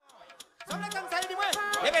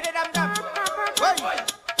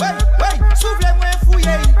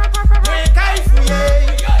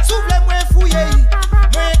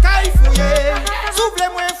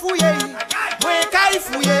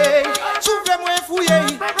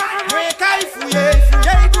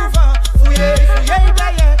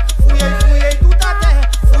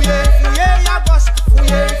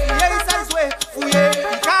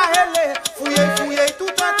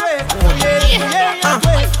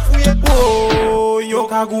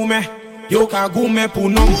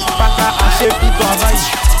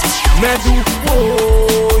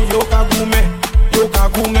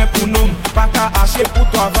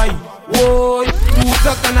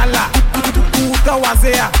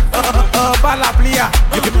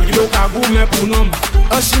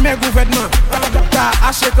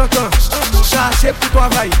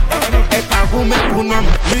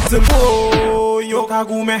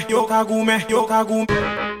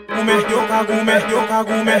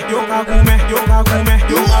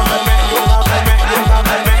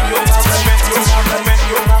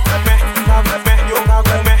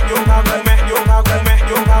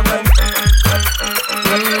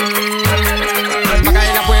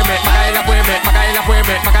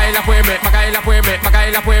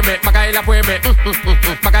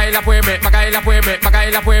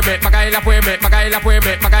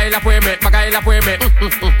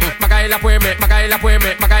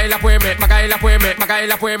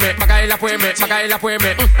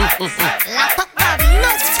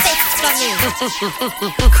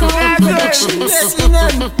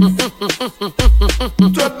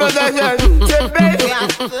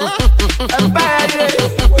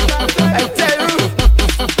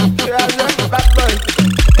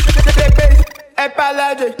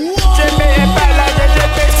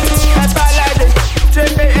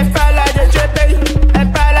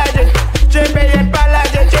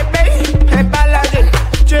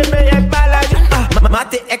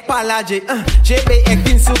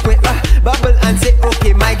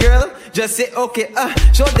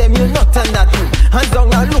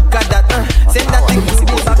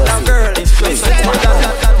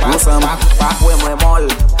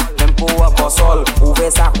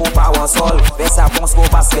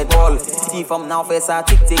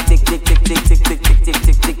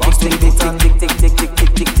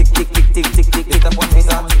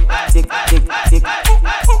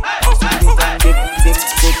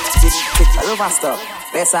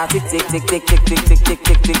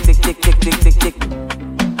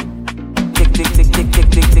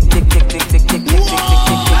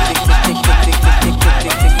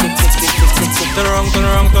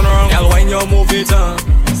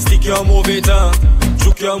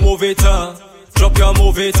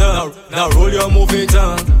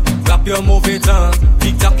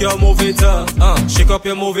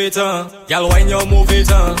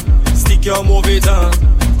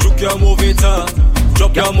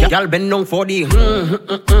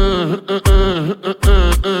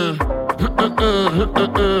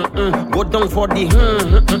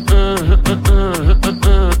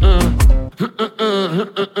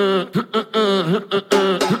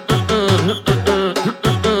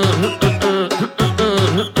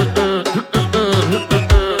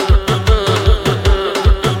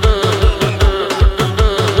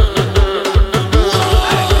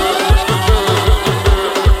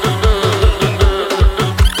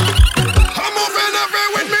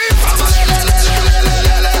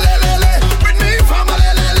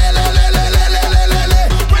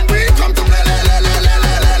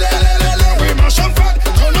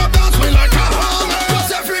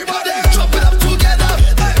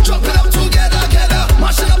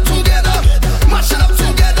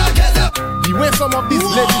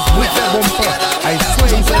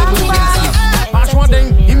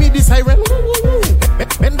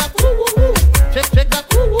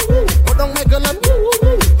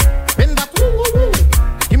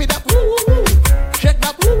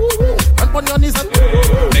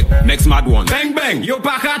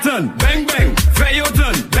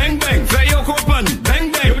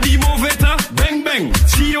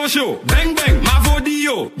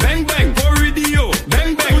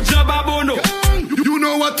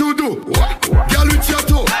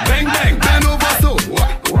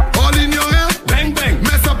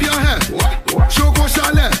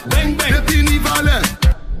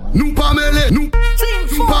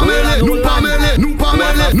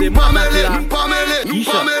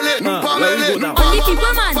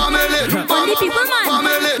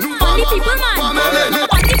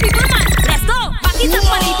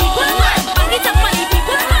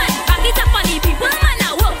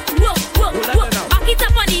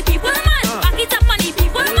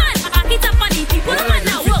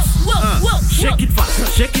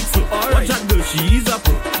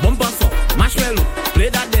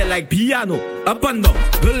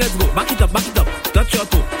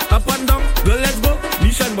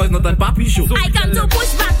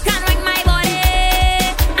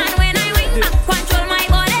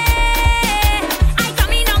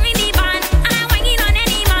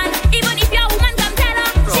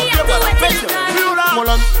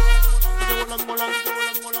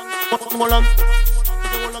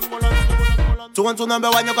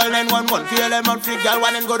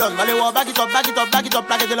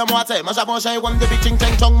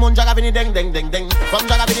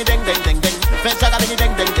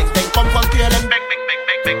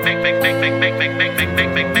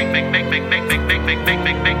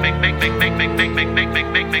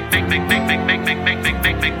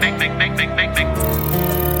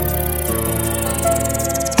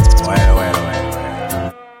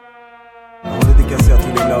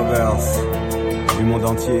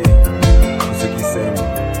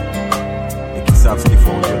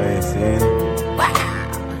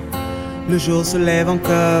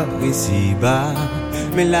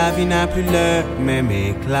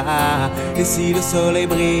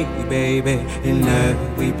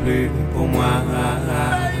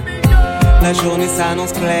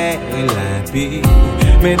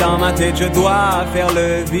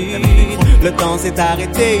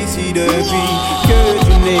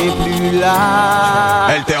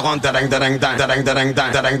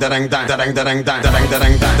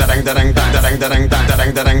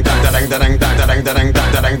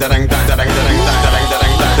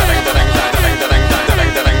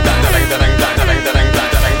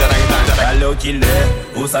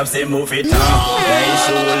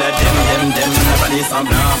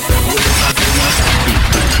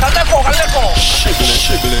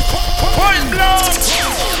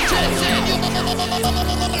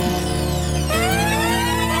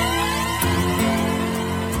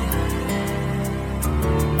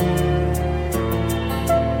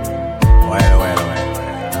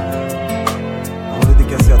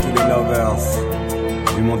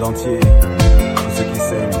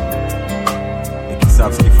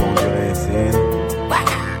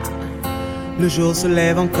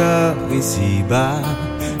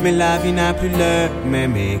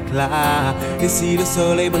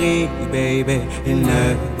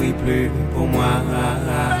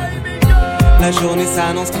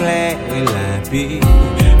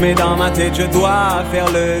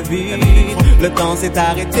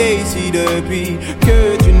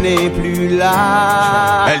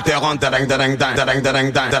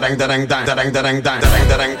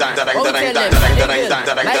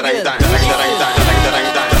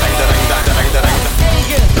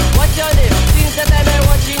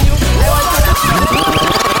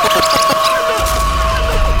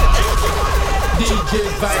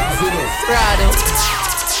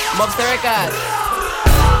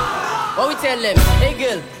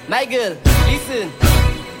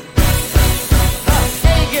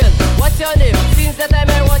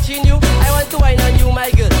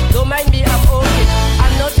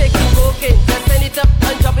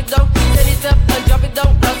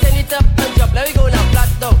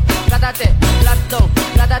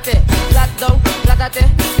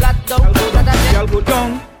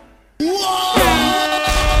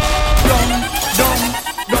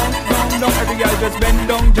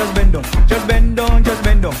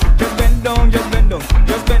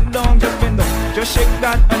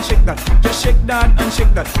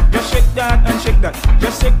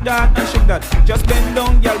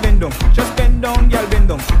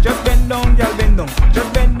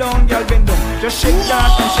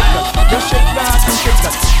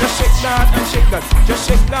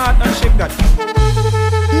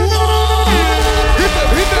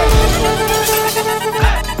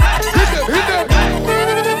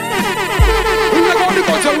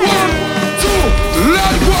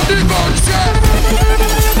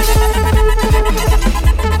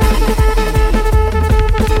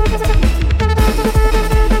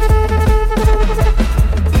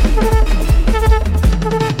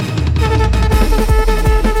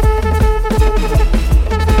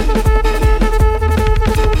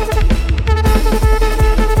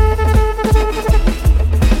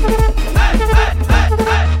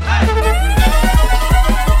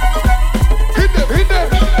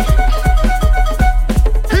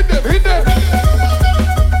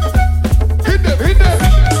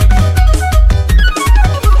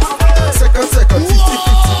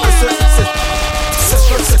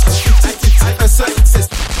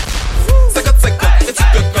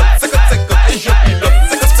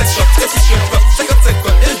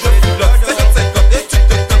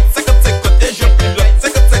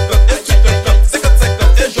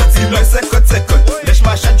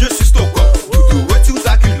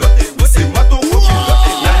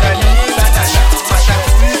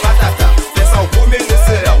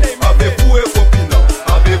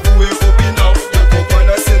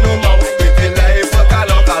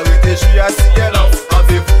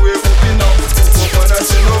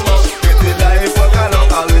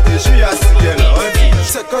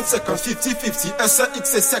50-50, 50-50, un seul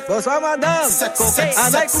X et sec. Bonsoir madame. Sec, Coquet, sec,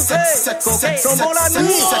 Anna sec, coupé. sec, sec, Son bon la sec,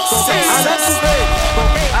 nuit. sec, Anna sec, coupé.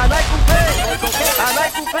 Anna coupé. Anna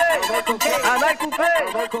coupé. Anna coupé.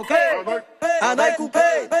 Anna coupé.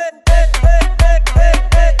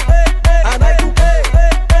 Anna coupé.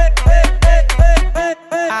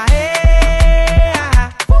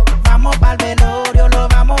 Vamos pa'l velorio, lo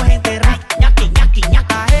vamos a enterrar. Ñaki, ñaki,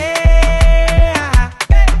 ñaki.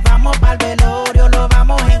 Vamos pa'l velorio, lo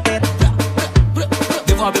vamos a enterrar.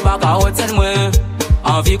 Des fois, pas qu'à hôtel, moi.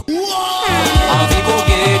 Envie coquée.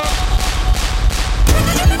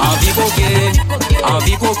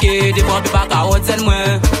 Envie coquée. Des fois, pas qu'à hôtel, moi.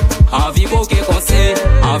 Envie coquée qu'on sait.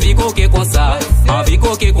 Envie coquée qu'on ça. Envie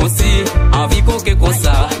coquée qu'on si. Envie coquée qu'on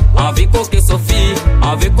ça. Envie coquée Sophie.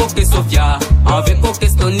 Envie coquée Sophia. Envie coquée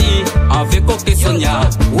Stony. Envie coquée Sonia.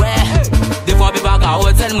 Ouais. Des fois, pas qu'à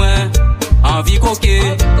hôtel, moi. Envie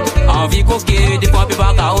coquée. Des fois,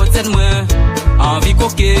 pas qu'à hôtel, moi. Envie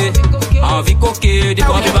coquée, des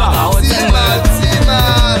fois tu vas à hôtel moi.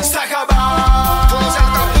 Sakaba, toi c'est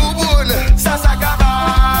ta bouboune. Ça Sakaba,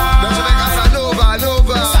 mais je vais grâce à Nova.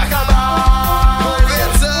 Sakaba,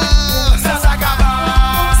 ça Sakaba,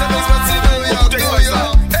 c'est mes petits New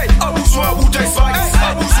York. Hey, un bourgeois, un bouteille swag, un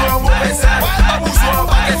bourgeois, un mauvais sac, un bourgeois, un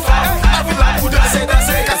baguette femme, avec la poudre c'est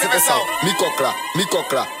danser. Casse le sang, mi coqula.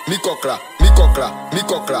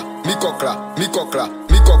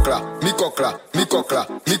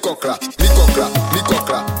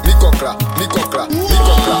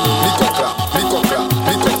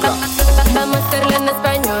 Vamos a hacerlo en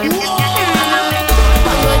español.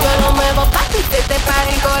 Cuando yo lo muevo, papi, se te para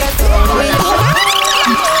el corazón.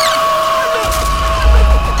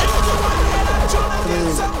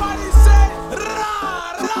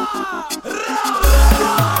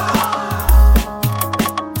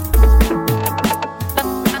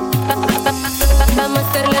 Vamos a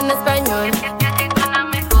hacerlo en español.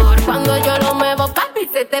 Cuando yo lo muevo, papi,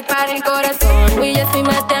 se te para el corazón. Oui, yo soy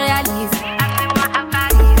materialista.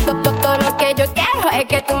 Todo lo que yo quiero es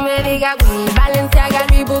que tú me digas oui. Valenciaga,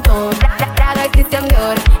 Louis Vuitton, Prada, Christian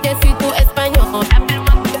Dior. Yo soy tu español.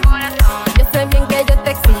 Yo sé bien que yo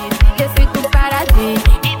te excito. Yo soy tu paradis.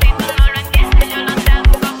 Y si tú no lo entiendes, yo lo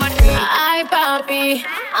traduzco por ti. Ay, papi,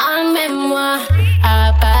 emmène-moi à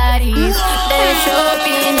Paris de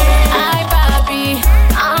shopping. Ay, papi,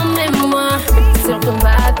 emmène-moi sur ton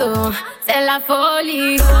bateau. C'est la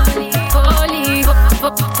folie, folie, folie,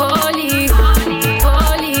 folie, folie.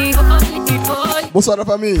 Bonsoir la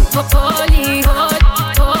famille. Folie,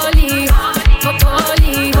 folie,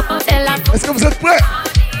 folie, c'est la folie. Est-ce que vous êtes prêts?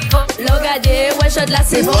 Logadier, ouais, je de la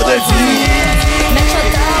c'est bon. Mais je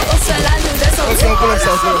dors au cela, nous descendons.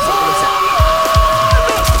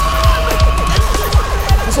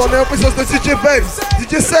 On est en présence de DJ VYBZ,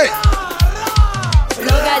 DJ SAYD.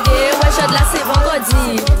 Logadier, ouais, je de la c'est vendredi.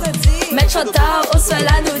 Mais je dors au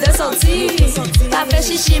cela, nous descendons. Pas fait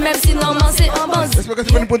chichi, même si normalement c'est un bandit. J'espère que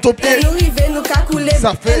tu vas nous prendre ton pied. Nous river, nous cacouler.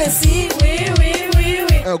 Ça fait. Oui.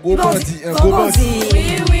 Un gros bandit, un gros bandit.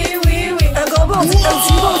 Oui. Un gros bandit, un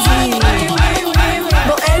petit bandit.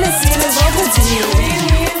 Bon, elle est le vendredi.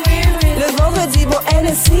 Le vendredi, bon, elle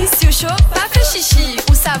est sur chaud, pas fait chichi.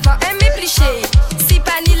 Ou ça va aimer plicher. Si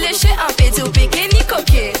pas ni léché, un pété ou péké ni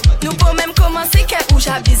coquet. Nous pouvons même commencer qu'un ou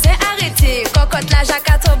j'abusé arrêter. Cocotte la jaque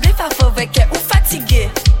à tomber, pas fauvé ou fatigué.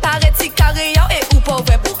 Paraît-il carré et ou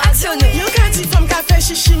pauvre pour actionner. Yo ka di femme ka fait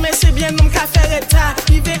chichi, mais c'est bien nom ka fait état.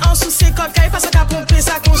 Il veut en sous ses cocailles, parce qu'à pomper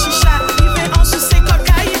ça con chicha. Il veut en sous ses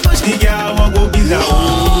cocailles, il faut Diga, on go bizarre.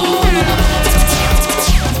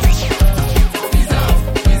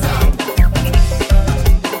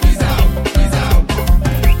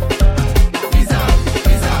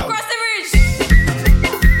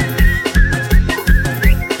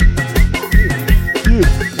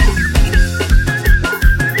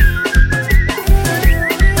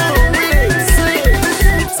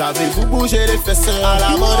 Savez-vous bouger les fesses à la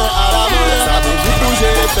mode, Savez-vous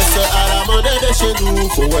bouger les fesses à la mode de chez nous?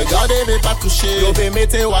 Faut regarder mais pas toucher. Yo be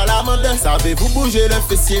météo à la mode. Savez-vous bouger le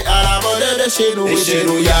fessier à la mode de chez nous? Et chez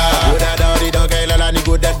nous ya. Go dada, di donc elle a la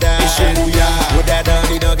nigo dada. Et chez nous ya. Go dada,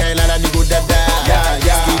 di donc elle a la nigo dada. Ya.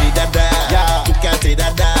 Skidi dada. Tout canté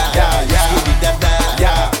dada. Skidi dada.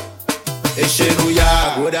 Et chez nous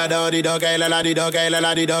ya. Go dada, di donc elle a la di donc elle a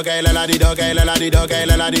la di donc elle a la di donc elle a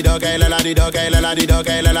la di donc elle a la di donc elle a la di donc elle a la di donc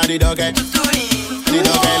elle a la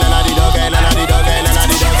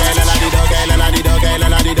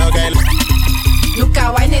di donc elle. Nou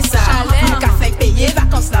ka wine sa, nou ka fek peye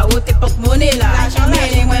vakans la ou te porte-monnaie la. Jamais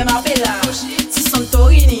les moins marpé la. Si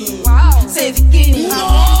Santorini, c'est Bikini. En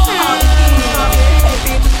bikini, et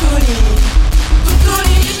puis Toutouni.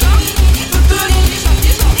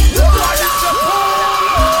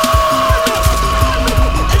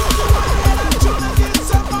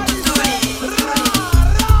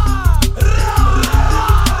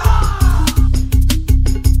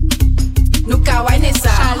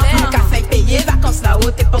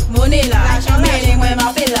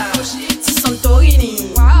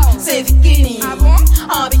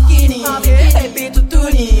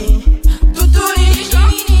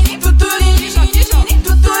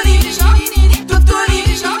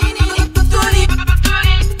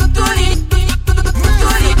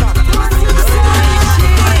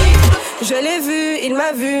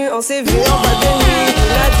 on s'est vu en boîte de nuit. Il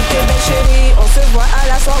m'a dit t'es belle chérie, on se voit à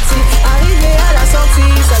la sortie. Arrivé à la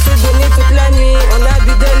sortie, ça s'est donné toute la nuit. On a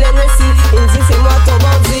bu de Merci, il me dit c'est moi ton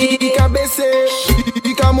bandit. Il a baissé,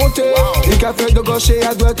 il a monté, il a fait de gauche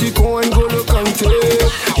à droite, il con N'Golo Kanté.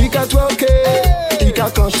 Il a twerké, il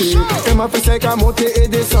a canté. Elle m'a fait 5 à monter et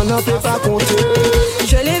descendre, n'en fait pas compter.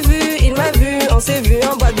 Je l'ai vu, il m'a vu, on s'est vu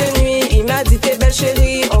en boîte de nuit. Il m'a dit t'es belle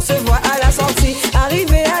chérie, on se voit à la sortie.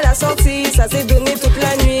 Arrivé à la sortie, ça s'est donné toute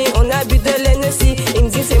la nuit. On a bu de Merci, il me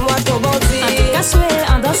dit c'est moi ton bandit. En tout cas souhait,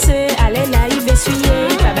 en danser, allez là, il va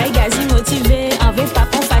essuyer. Travail gazi motivé, en veut pas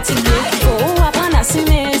qu'on fatigué. Faut apprendre à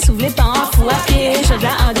assumer, soulever pas en fou à pied. Je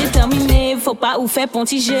là en déterminé, faut pas ou faire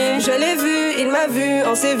pontiger. Je l'ai vu, il m'a vu,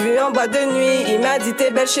 on s'est vu en boîte de nuit. Il m'a dit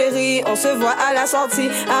t'es belle chérie, on se voit à la sortie.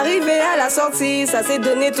 Arrivé à la sortie, ça s'est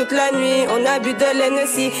donné toute la nuit. On a bu de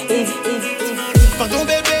Merci. Pardon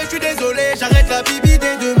bébé, je suis désolé, j'arrête la bibi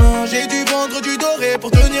dès demain. J'ai dû vendre du doré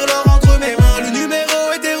pour tenir l'or entre mes mains. Le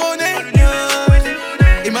numéro est erroné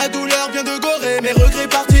et ma douleur vient de Gorée. Mes regrets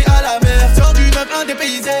partis à la mer, sors du 9-1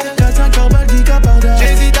 dépaysé. 4-5 Corbal, 10 Caparda.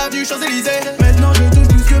 J'hésite avenue Champs-Élysées. Maintenant je touche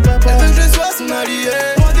plus que papa. Elle veut que je sois son allié,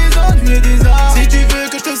 moi des ennuis et des arts. Si tu veux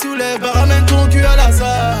que je te soulève, bah ramène ton cul à la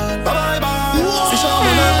salle. Bye bye bye. C'est charmant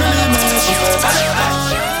d'appeler les mecs, je fais pas de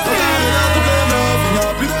vache. Toutes les meufs, il n'y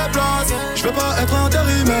a plus de place. Je veux pas être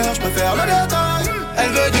intérimaire, je préfère le détail. Elle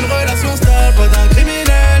veut d'une relation stable, pas d'un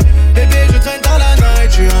criminel. Bébé, je traîne dans la night,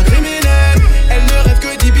 je suis un criminel. Elle ne rêve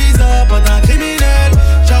que d'Ibiza, pas d'un criminel.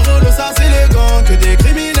 Charolo, ça c'est le gang, que des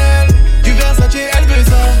criminels. Du Versace, elle veut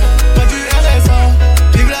ça, pas du RSA.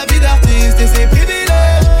 Vive la vie d'artiste et ses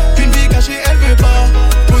privilèges. Qu'une vie cachée, elle veut pas.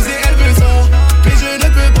 Poser, elle veut ça, mais je ne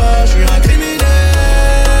peux pas, je suis un criminel.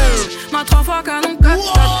 Ma 3 fois canon 4-4,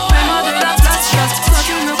 fais-moi de la place. Soit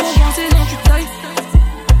tu me comprends, sinon tu tailles.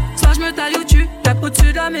 Soit je me taille ou tu tapes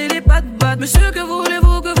au-dessus de la mêlée, pas de batte. Monsieur, que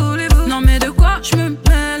voulez-vous, que voulez-vous? Non mais de quoi je me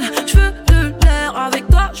mêle? Je veux de l'air, avec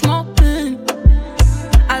toi je m'en mêle.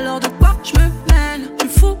 Alors de quoi je me mêle? Tu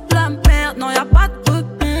fous la merde, non y'a pas de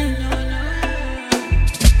repère.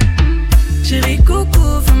 Chérie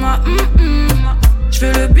coco, fais-moi Je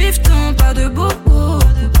veux le bifton, pas de bobo.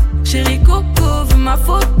 Chérie coco, veux ma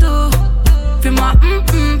photo. Fais-moi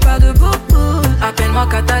pas de bobo. Appelle-moi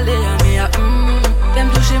Catalina, mais t'aimes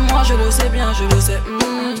toucher moi, je le sais bien, je le sais.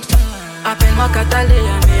 Appelle-moi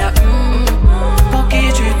Catalina, mais pour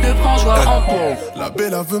qui tu te prends, je vois en peau. La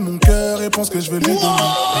belle a veut mon cœur et pense que je vais lui donner.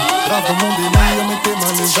 Grave dans mon délire, mais t'es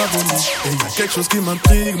mal les abonnés. Et y'a quelque chose qui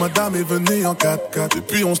m'intrigue, madame est venue en 4x4.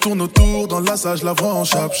 Depuis on se tourne autour, dans la salle je la vois en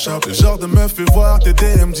chap-chap. Le genre de meuf fait voir tes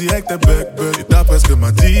DM direct, t'es bug. Et d'après ce que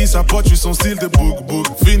m'a dit, sa pote, tu son style de book.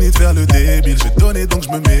 Fini de faire le débile, j'ai donné donc je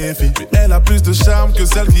me méfie. Mais elle a plus de charme que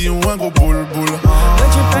celles qui ont un gros boule. Ouais,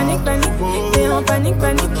 tu paniques, t'es en panique.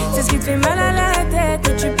 C'est ce qui te fait mal à la tête.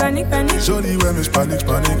 Ouais, tu paniques. Jolie, ouais, mais j'panique.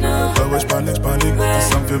 Ouais, j'panique.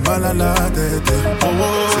 Ça me fait mal à la tête.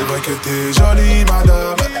 C'est vrai que t'es jolie,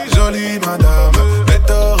 madame. Mais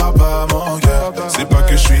t'auras pas mon cœur. C'est pas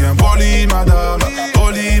que je suis un poli, madame.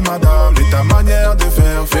 Et ta manière de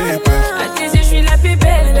faire fait peur. À tes yeux, je suis la plus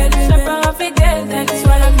belle. Sois pas infidèle.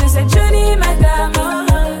 Sois l'homme de cette jolie madame.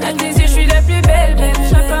 À tes yeux, je suis la plus belle.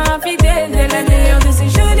 Sois pas infidèle. La meilleure de ces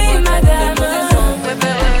jolies madame.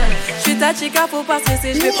 Je suis ta chica, faut pas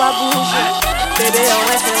stresser, je vais pas bouger. Bébé,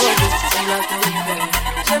 on reste heureux.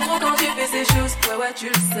 J'aime trop quand tu fais ces choses, ouais, tu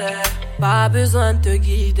le sais. Pas besoin de te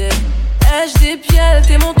guider. Ai-je des pieds,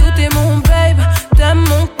 t'es mon tout, t'es mon babe. T'aimes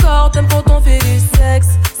mon corps, t'aimes quand on fait du sexe.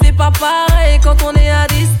 C'est pas pareil quand on est à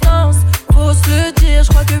distance. Faut se le dire, je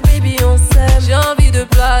crois que baby on s'aime. J'ai envie de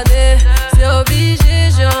planer, c'est obligé,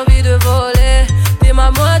 j'ai envie de voler. T'es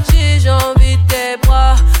ma moitié, j'ai envie de tes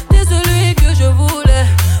bras. T'es celui que je voulais,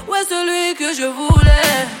 ouais celui que je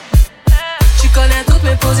voulais. Tu connais toutes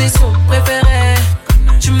mes positions préférées.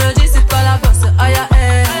 Tu me dis c'est pas la bosse, aïe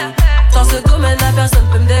aïe. Dans ce domaine la personne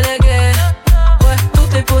peut me déléguer. Ouais,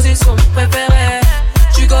 toutes les positions préférées.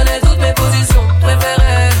 Tu connais toutes mes positions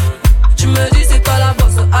préférées. Tu me dis c'est pas la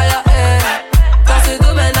bosse, aïe aïe. Dans ce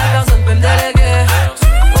domaine la personne peut me déléguer.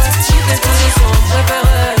 Ouais, toutes les positions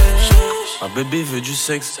préférées. Un bébé veut du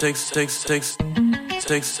sexe, texte.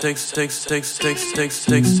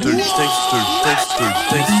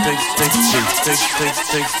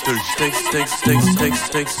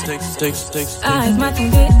 Arrête-moi ton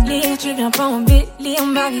délire, tu viens pas embellir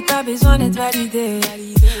ma vie, pas besoin d'être validé.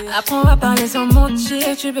 Après on va parler sans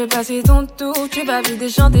mentir, tu peux passer ton tour, tu vas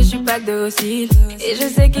vite chanter, je suis pas docile. Et je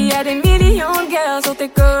sais qu'il y a des millions de gars sur tes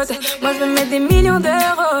côtes. Moi je veux mettre des millions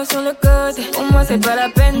d'euros sur le côté. Pour moi c'est pas la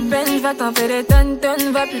peine, je vais t'en faire des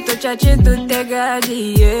tonnes, va plutôt tchatcher toutes tes gadgets.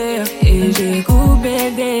 hier. Et j'ai coupé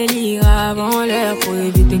le délire avant l'heure pour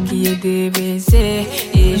éviter qu'il y ait des WC.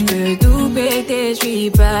 Et je peux tout péter, je suis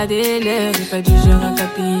pas des lèvres, j'ai pas du genre à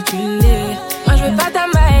capituler. Moi je veux pas ta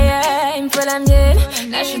maille, il me faut la mienne.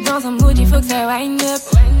 Là je suis dans un mood, il faut que ça wind up.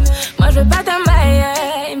 Moi je veux pas ta maille,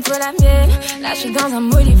 il me faut la mienne. Là je suis dans un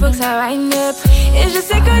mood, il faut que ça wind up. Et je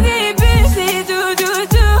sais qu'au début c'est tout, tout,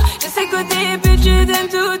 tout. Je sais qu'au début tu donnes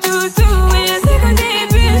tout, tout, tout. Et je sais qu'au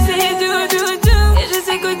début c'est tout, tout, tout. Et je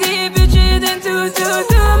sais qu'au début tu donnes tout, tout,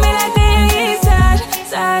 tout. Mais l'atterrissage,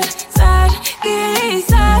 sage, sage,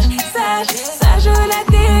 atterrissage, sage, sage,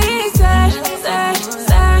 l'atterrissage, sage,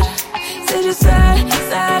 sage. C'est juste sage,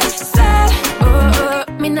 sage, sage. Oh,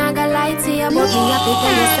 oh. Me not gonna lie to you, but me happy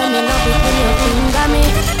tell you some me love it when you finger me.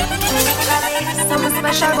 Something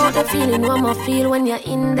special about the feeling one more feel when you're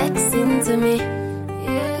indexing to me.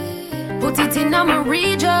 Put it in my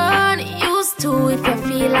region, used to if you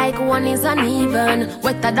feel like one is uneven.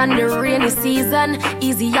 Wetter than the rainy season,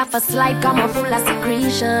 easy off a slide, come full of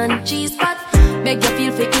secretion. Cheese pot, beg you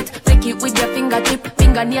feel for it, flick it with your fingertip.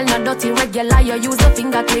 Fingernail not dirty, regular, you use a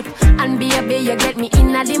finger clip. And baby, you get me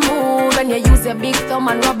in the mood when you use your big thumb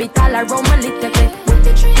and rub it all around my little bit. Put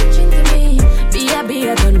the trench into me,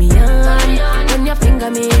 baby, turn me on when you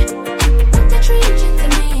finger me. Put the trench into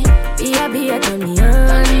me, baby, turn me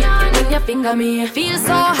on when you finger me. Feel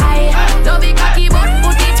so high, don't be cocky but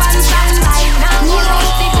put it on standby. Now go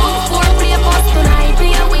rush the good for play post tonight.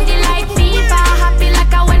 Play with the light FIFA, happy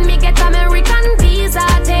like a when me get American visa.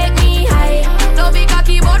 Take me high, don't be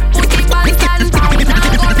cocky but put it on standby. Now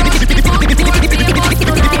go rush the good for play post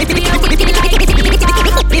tonight. Play with the light FIFA,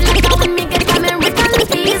 happy like a when me get American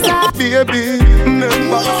visa. Baby,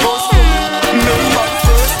 remember the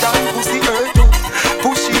first time pussy hurt you.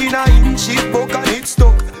 Push in a inch, it broke and it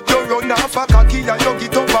stuck. You run off a cocky and you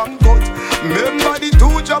get up and cut. Remember the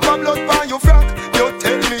 2 drop of blood by your frack. You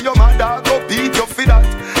tell me your mother go beat you for that.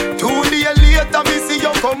 2 days later me see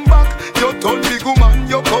you come back. You turn big woman,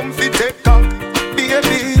 you come fi take cock.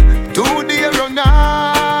 Baby, 2 days run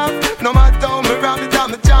off. No matter how me ram it,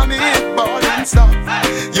 I'm jam it, ballin' stop.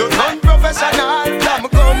 You turn professional, I'm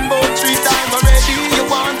combo 3 times already. You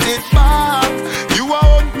want it back. You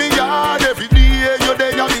want me yard every day. You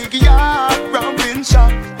there a big yard, ramping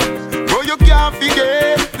shop. Bro, you can't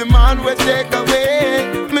forget the man we take away.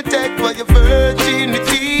 Me take away your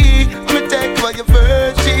virginity. Me take away your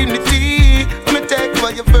virginity. Me take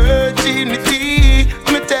away your virginity.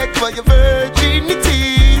 Me take away your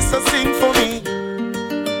virginity. So sing for me.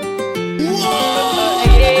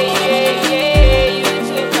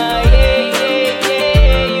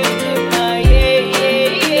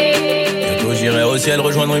 J'irai au ciel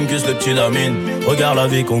rejoindre une cuisse, le petit Lamine. Regarde la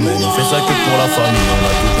vie qu'on mène, on fait ça que pour la famille. On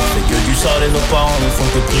a toujours fait que du sale et nos parents ne font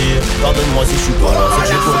que prier. Pardonne-moi si je suis pas là, c'est que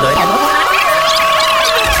j'ai cours d'ailleurs.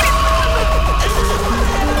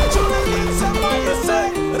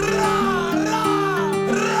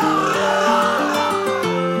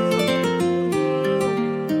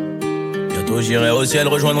 J'irai au ciel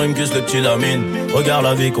rejoindre une cuisse, le petit Lamine. Regarde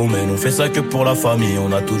la vie qu'on mène, on fait ça que pour la famille.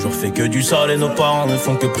 On a toujours fait que du sale et nos parents ne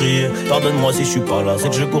font que prier. Pardonne-moi si je suis pas là, c'est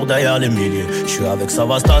que je cours derrière les milliers. Je suis avec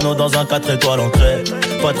Savastano dans un 4 étoiles en crête.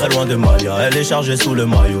 Pas très loin de Malia, elle est chargée sous le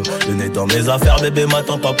maillot. Le nez dans mes affaires, bébé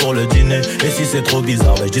m'attend pas pour le dîner. Et si c'est trop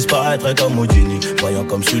bizarre, je disparaîtrai comme Houdini. Voyant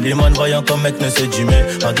comme Suleiman, voyant comme mec ne sait Jimmy.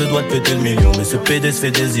 À 2 doigts de péter le million, mais ce PD se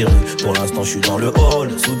fait désirer. Pour l'instant je suis dans le hall,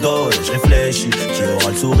 sous dole, je réfléchis. Qui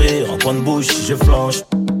aura le sourire, en coin de bouche si je flanche.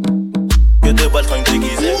 Que de balles quand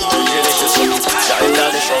déguisées. J'ai les cheveux, j'arrive à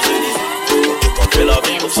les Champs-Élysées. On fait la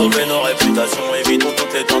vie pour sauver nos réputations. Évitons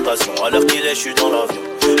toutes les tentations. À l'heure qu'il est, je suis dans l'avion.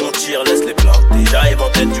 On tire, laisse les plaintes. J'arrive en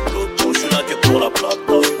tête du peloton. Je suis là que pour la plate.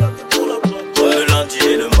 Le lundi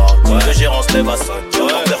et le mardi. Le gérant se lève à 5. J'ai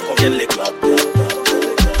peur qu'on vienne l'éclater.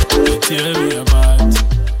 You tell me about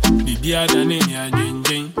baby, I done in your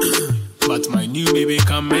ding. But my new baby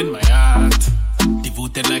come in my heart.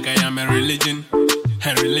 Devoted like I am a religion.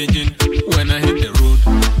 A religion when I hit the road.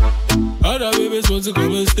 Other babies want to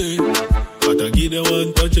come and stay, but I give them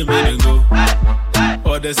one touch and make them go.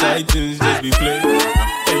 All the side things just be play.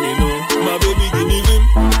 And you know, my baby give me vim.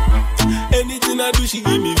 Anything I do, she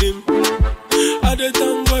give me vim. I the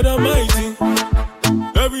thank God Almighty.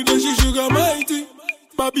 Every day she sugar mighty.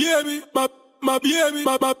 My baby, my baby,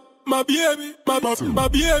 my baby, my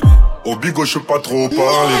baby. Au bigo, je peux pas trop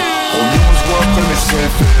parler. Promis, on se voit après, mais c'est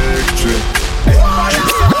effectué.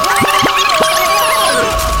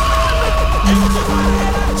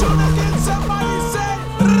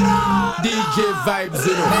 DJ VYBZ.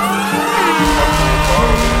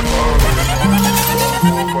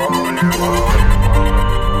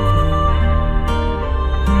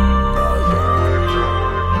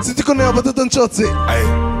 connais, on va te donner chanter. Hey,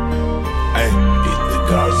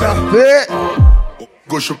 ça fait.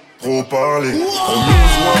 Gauche trop parler. On nous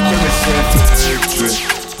voit comme les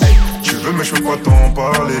hey, tu veux mais je peux pas t'en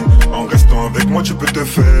parler. En restant avec moi tu peux te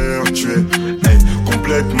faire tuer. Hey,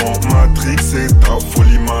 complètement matrixé, ta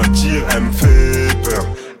folie m'attire, elle me fait peur.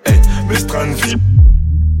 Hey, mes strands vie,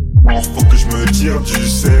 faut que je me tire du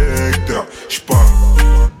secteur. J'pars.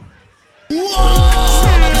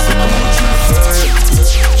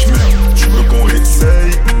 Tu veux qu'on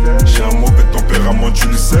réessaye? J'ai un mauvais tempérament, tu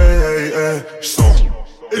le sais. Hey, hey, j'sens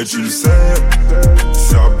et tu le sais.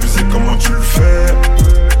 C'est abusé comment tu le fais.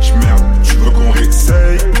 J'merde, tu veux qu'on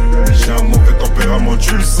réessaye? J'ai un mauvais tempérament,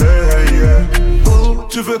 tu le sais. Hey, hey. Oh,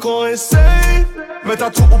 tu veux qu'on essaye? Mais t'as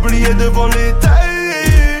tout oublié devant les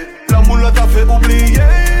tailles. La moule t'a fait oublier.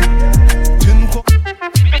 Tu ne crois pas.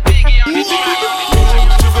 Tu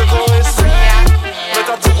veux qu'on essaye? Mais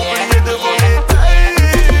t'as tout oublié devant les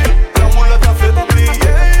tailles. La moule t'a fait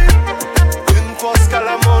oublier. Tu ne penses qu'à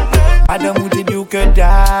la monnaie. Adam ou t'es mieux que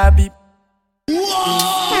Dabi. Nous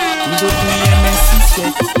autres, Merci,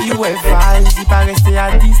 c'est VYBZ, il pas rester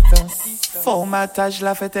à distance. Formatage,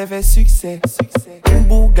 la fête avait succès.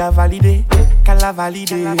 Bouga validé, Kala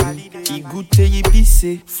validé. Il goûtait, il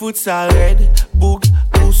pissé. Foot ça red, boug,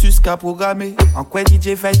 cursus qu'a programmé. En quoi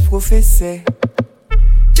DJ VYBZ professeur?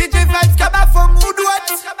 DJ VYBZ qu'a ma femme ou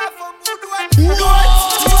douette? DJ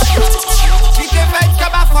VYBZ qu'a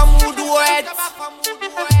ma femme ou douette?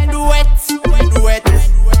 Douette.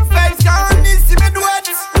 VYBZ qu'a un ici mes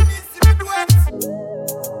douettes. DJ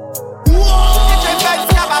VYBZ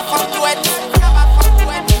qu'a ma femme douette.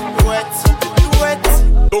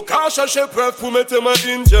 Donc à chercher preuve pour mettre ma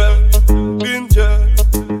injure.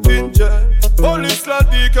 Police l'a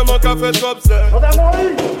dit que mon café trop observe.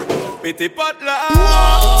 Mais t'es pas de là.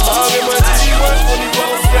 Arrête-moi, dis-moi, on y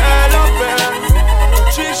pense la peine.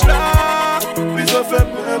 Chiche là, puis on fait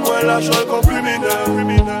même moi la joie comme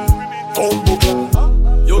criminel.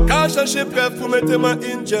 Yo qu'à chercher preuve pour mettre ma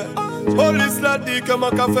injure. Police l'a dit que mon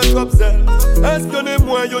café trop observe.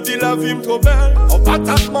 Espionne-moi, yo dit la vie m'tro belle. On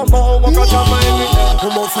patate maman, on va jamais aimer.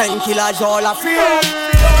 Pour mon frère qui la joue la fille.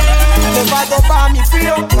 Ne va donc pas m'y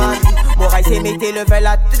fuir. Mon rail c'est mettre le vel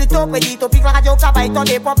à tout ton prédit. Ton pic la radio travaille, ton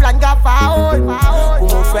dépôt plein de gaffa. Pour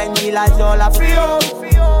mon frère qui la joue la fille.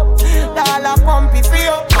 Dans la pompe il fuit.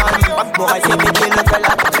 Mon rail c'est mettre le vel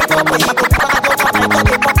à tout ton prédit. Ton pic la radio travaille, ton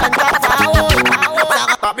dépôt plein de gaffa.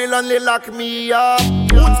 Babylon les lock me up.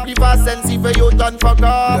 Roots plus pas sensible, yo done fuck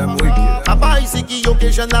up. Papa ici qui yo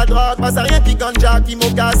que jeune la drogue. Pas à rien qui ganja qui m'au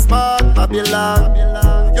casse mode. Babylon,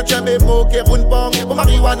 yo tiens mes mots qui roule bon. Au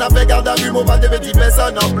marijuana fait garde à vue, mon pas de petite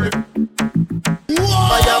personne non plus.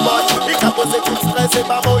 Fireball, les capos c'est tout stress et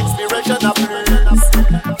pas mon inspiration à plus.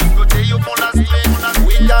 Côté yo pour la street,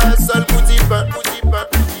 oui y'a un seul petit peu.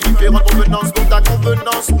 Différentes convenances pour ta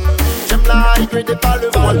convenance. J'aime la high grade et pas le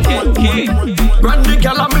vol. Brand the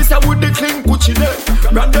gal and me say with the clean Gucci day.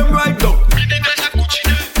 Brand them right down.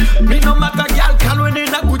 Me no matter gal can when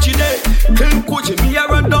in a Gucci day. Clean Gucci, me a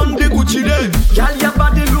run down the Gucci day. Gal your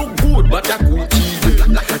body look good, but a Gucci day.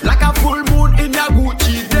 Like a full moon in a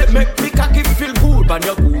Gucci day. Make me cocky feel good, but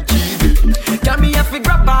your Gucci day. Can me a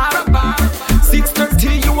figure bar.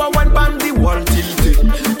 6:30 you a one band the wall tilted.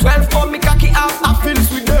 12 for me cocky out, I feel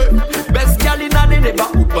sweet day. Best gal in a the neighbor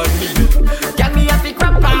up on me. Can me a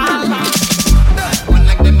figure bar. One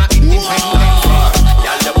like them a independent.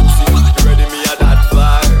 Gal the pussy ready me a that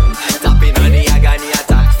far. Tapping on the agony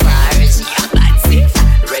attack fire. She a bad safe.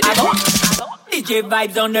 Ready. DJ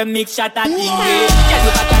VYBZ on the mix, shot at Tingé. Y'a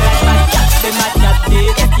yo pas qu'à la patate, c'est ma chaté.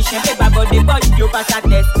 Qu'est-ce qui chien fait pas bon des boys, yo pas à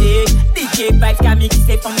tester. DJ VYBZ qu'a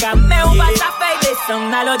mixé fond qu'a mais on va ta faire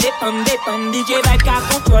descendre. Alors dépend. DJ VYBZ qu'a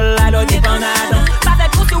contrôle, alors dépend. Pas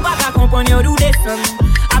fait pour tout, pas qu'à comprendre, yo d'où descendre.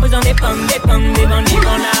 A besoin dépend.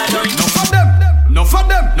 No for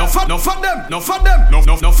them.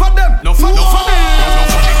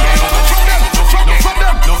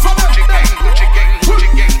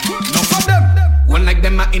 One like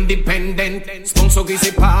them are independent.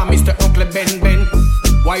 Sponsorisé par Mr. Oncle Ben.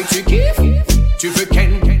 Why tu kiffes? Tu veux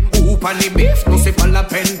Ken? Ou pas ni bif? Non c'est pas la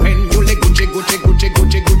peine. You les Gucci gang.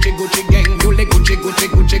 You les Gucci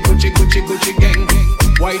gang.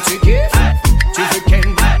 Why tu kiffes? Tu veux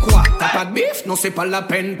Ken? Quoi? T'as pas de bif? Non c'est pas la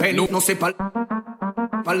peine. Non c'est pas.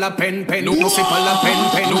 pas la peine, non, non c'est pas la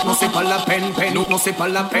peine, non, non c'est pas la peine, non, non c'est pas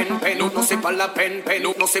la peine, non, non c'est pas la peine,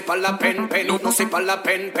 non, non c'est pas la peine, non, non c'est pas la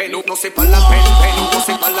peine, non, non c'est pas la peine, non, non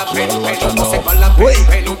c'est pas la peine, non, non c'est pas la peine,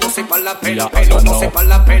 non, non c'est pas la peine, non, non c'est pas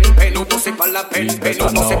la peine, non, non c'est pas la peine,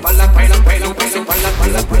 non, non c'est pas la peine, non, non c'est pas la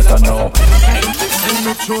peine.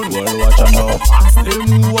 Well, watch out now. Ask them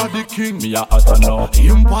who are the king, me a utter now.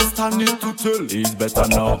 Imposter need to tell, he's better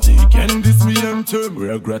now. They can diss me and them,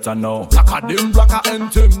 regret I know. Blacker them, blacker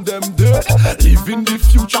and them dead. Live in the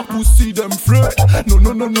future, pussy them afraid. No,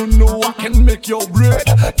 no, no, no, no, I can make your bread.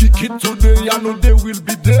 Kick it today, I know they will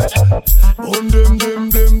be dead. On them,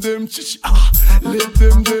 chichi. Let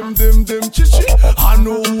them, chichi. I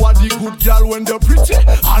know who are the good girl when they're pretty.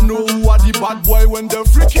 I know who are the bad boy when they're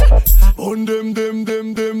freaky. On them. Man,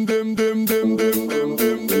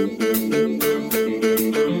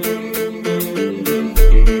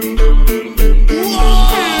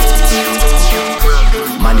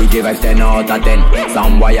 DJ VYBZ 10 out of 10.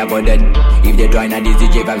 Some boy a go dead. If they join a this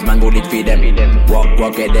DJ VYBZ, man, bullet feed them.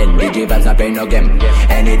 Walk it then. DJ VYBZ not play no game.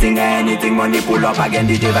 Anything, money pull up again.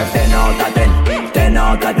 DJ VYBZ 10 out of 10. 10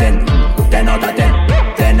 out of 10. 10 out of 10.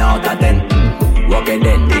 10 out of 10. Walk it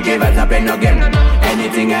then. DJ VYBZ not play no game.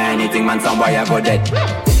 Anything, man, some boy a go dead.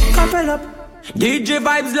 Couple up. DJ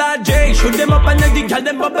VYBZ la J. Shoot them up and let the girl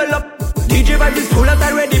them bubble up. DJ VYBZ is full out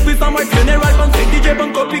already for some more funeral concert. DJ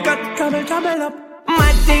Bonne copycat. Couple up.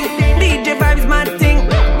 Mad thing. DJ VYBZ mad thing.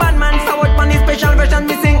 Bad man forward on his special version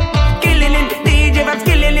missing. Killing it. DJ VYBZ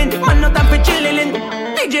killing it. Man not time for chilling.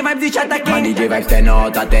 DJ VYBZ is shot a king. Man, DJ VYBZ 10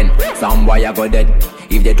 out of 10. Some boy a go dead.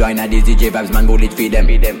 If they join a this DJ VYBZ, man, bullet feed them.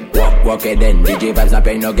 Walk it then. DJ VYBZ not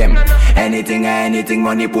play no game. Anything,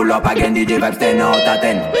 money pull up again. DJ VYBZ 10 out of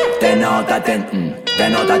 10. 10 out of 10.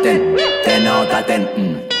 10 out of 10. 10 out of 10.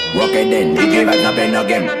 Walk it then. DJ VYBZ not play no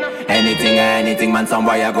game. Anything, man, some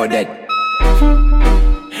boy a go dead.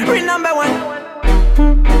 Real number one.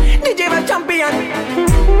 DJ VYBZ champion.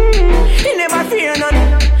 He never fear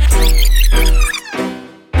none.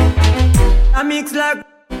 I mix like.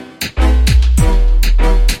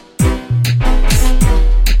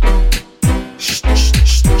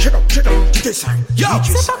 Check out, DJ sign. Yo,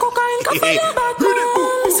 c'est pas cocaïne qu'a fait le Batman.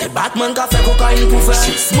 C'est Batman qu'a fait cocaïne pour faire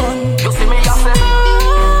 6 man. Yo, c'est mes affaires.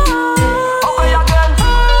 Okay again.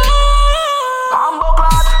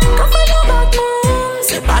 Amboclad. Qu'a fait le Batman.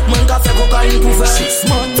 C'est Batman qu'a fait cocaïne pour faire 6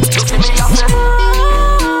 man. Yo, c'est mes affaires.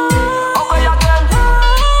 Okay again.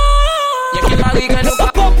 Y'a qui marie que nous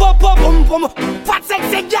pop. Fat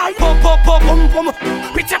sexy girl. Pop.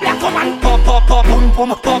 Bitch black woman. Pop. Fire.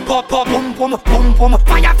 Pop.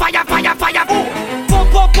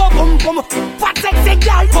 Fat sexy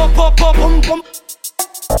girl. Pop.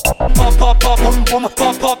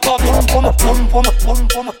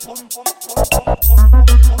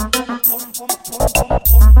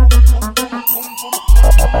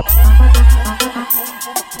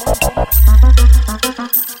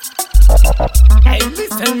 Hey,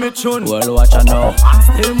 listen me tune. Well, watch out now. Ask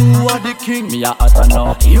them who are the king, me a utter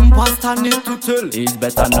now. Imposter need to tell, he's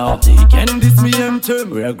better now. They can diss me and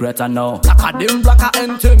them, regret I know. Blacker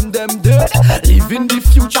and them dead. Live in the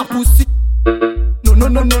future, pussy.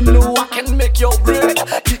 No, I can make your bread.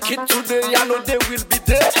 Kick it today, I know they will be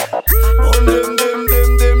dead. On them,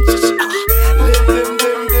 chichi. Let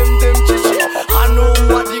them, chichi. I know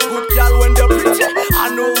who are the good girl when they're pretty. I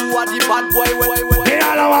know who are the bad boy when. They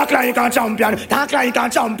all walk like a champion, talk like a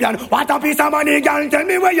champion. What a piece of money, girl, tell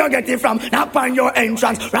me where you get it from. Knock on your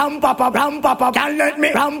entrance, ram papa, can't let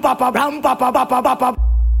me ram papa, papa.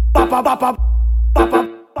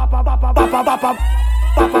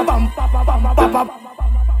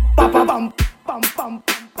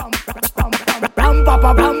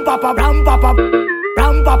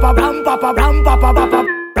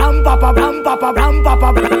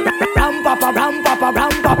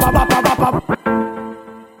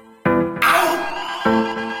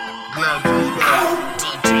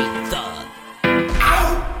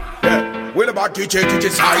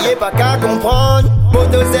 Ayez pas qu'à comprendre,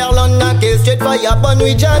 Motozer l'on a question de faille à bonne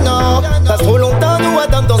nuit Jana. Passe trop longtemps nous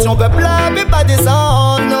attendons, attention peuple là, mais pas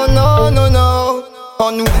descendre. Non.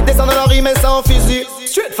 En nous, descendons dans rime sans fusil.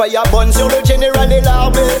 Straight fire bonne sur le général et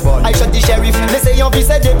l'armée. I shot the sheriff, l'essayant puis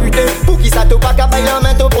ses députés. Pour qui ça te pas qu'à bailler la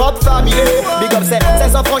main ton propre famille. Big up c'est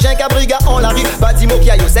 500 frangins qu'à briga en la rue. Pas dit mot qu'il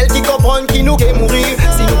y a yo celle qui comprennent qui nous qu'est mourir.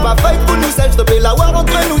 Si nous pas fight pour nous seuls, stopper la war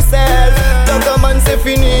entre nous seuls. Donc comment c'est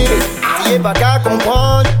fini, y'est pas qu'à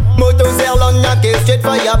comprendre. Motozer l'on a que straight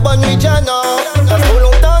fire bonne nuit Jana. Passe trop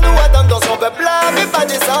longtemps nous attendons son peuple là, mais pas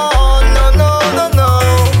descendre. Non.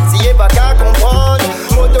 Si y'est pas qu'à comprendre.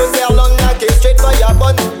 Motozer l'on a que straight fire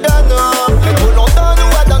bonne Jana. Mais trop longtemps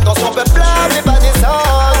nous attendons son peuple là, mais pas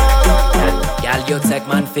descendre. like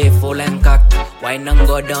man faithful and cocked. Wine and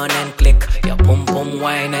go down and click. Your pum pum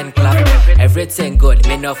wine and clap. Everything good,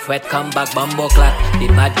 me no fret, come back bumbo clap. The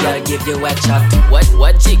bad girl give you a chat.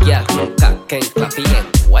 What jig ya? Cock and clappy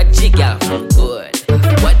and what jig ya? Good.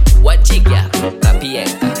 What jig ya? Clappy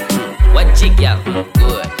and what jig ya?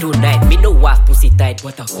 Good. Tonight me no walk pussy tight,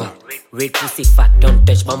 what a fuck. Red pussy fat, don't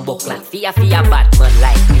touch bumbo clap. Fear bad man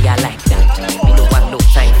like me, I like that. Me no want no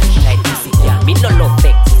time, like pussy girl. Me no love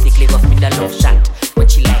fake, pussy clean off, me no love shot. When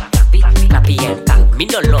she like clappy and cock, me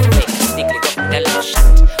no love fake, pussy clean off, me no love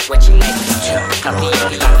shot. When she like clappy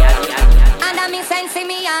and cock. Under me sense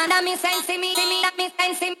me, under me sense me, under me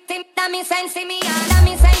sense me, under me sense me, under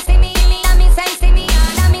me sense me, under me sense me,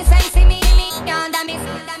 under me sense me, under me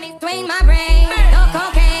swing my brain. No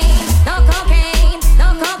cocaine, no cocaine, no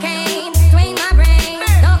cocaine. Swing my brain.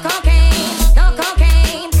 No cocaine, no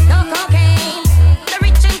cocaine, no cocaine. The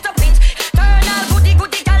rich into bitch, turn all goody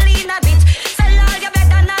girl in a bitch. Sell all your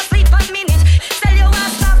better not sleep a minute. Sell your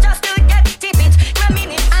ass off just to get tip it. A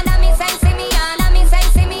minute. Under me sense me, under me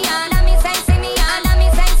sense me, under me sense me, under me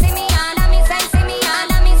sense me, under me sense me,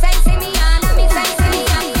 under me sense me, under me sense me.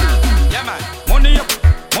 Yeah man, money up,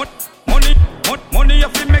 money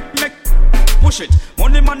up, we make push it.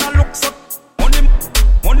 Money man a look so, money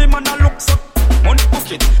man a look so, money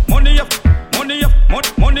book it. Money up, money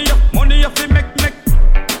up, we make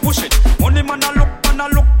push it. Money man a look,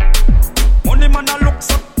 money man a look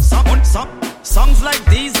so. Some songs like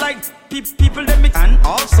these, like people they mix, and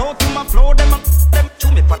also to my flow them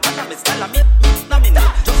to me, but I me style me,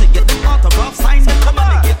 just to get them autograph, sign them, come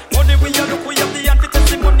and get money. We a look, we have the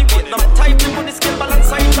antithesis money. Wait, now type the money skill balance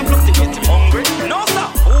side, I'm fluctuating hungry. No sir,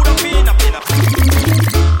 who the pain a pain.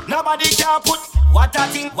 Nobody can put what a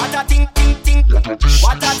thing, what a thing, ting,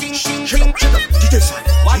 what a thing, ting,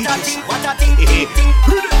 what a thing, what a thing, ting,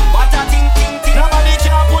 what a thing, ting. Nobody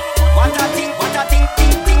can put what a thing, what a thing,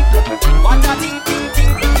 ting, what a thing, ting,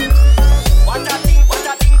 what a thing, what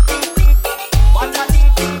a thing, ting, what a thing,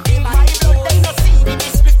 ting. My blood them no see me,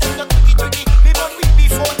 this swift them no tricky. Me born with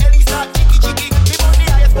before Ellie start jiggy. Me born the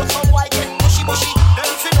highest, but some white get mushy.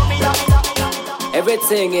 Them feel on me,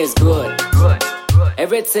 Everything is good.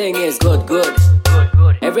 Everything is good.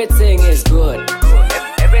 Everything is good.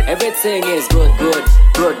 Everything is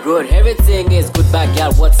good. Everything is good, back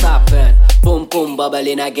girl, what's happened? Boom,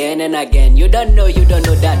 bubbling again and again. You don't know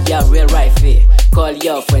that you're real right fit. Call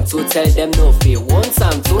your friends to tell them no fear. One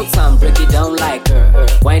time, two time, break it down like her.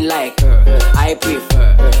 Wine like her, I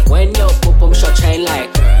prefer. When your pum shot shine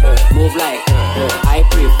like her. Move like her, I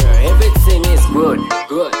prefer. Everything is good.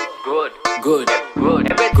 Everything good.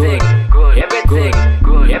 Everything good. Everything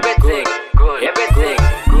good. Everything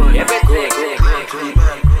good. Everything good.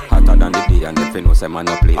 Hotter than the day and if you know say man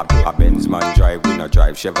no play. A Benz man drive, we no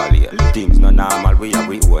drive Chevrolet. Things no normal, we have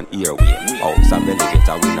we own airway. House and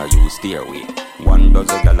elevator, we no use stairway. 1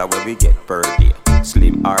 dozen gala where we get per day.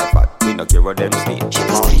 Slim or fat, we no care what them stay.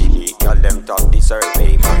 Money, girl them top the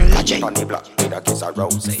survey. Magic on the block, with a kiss a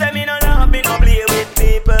rose. Say me no love, me no play with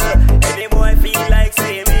people. Any boy feel like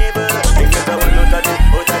saying able. He get a one out of the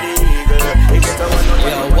eagle. He get a one out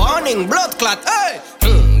of the warning, blood clot, hey!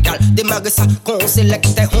 Gal, démarre ça, qu'on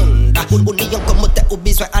sélecte Honda. Union comme t'es au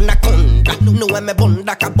besoin anaconda. Nous aimons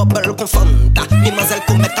bonda, qu'à bubble confonda. Demoiselle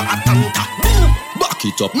qu'on met en attentat. Back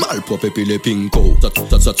it up, malpropre puis les pinko.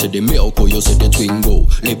 Ça c'est des meoko, yo c'est des twingo.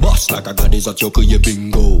 Les boss là qu'a gardé ça t'yo que yé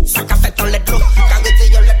bingo. Ça qu'a fait dans les clous, carité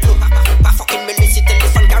y'a les clous. Pas fucking me laisser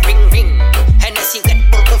téléphone qu'a ring ring. Hennessy Red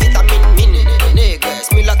Bull con vitamine min. Niggas,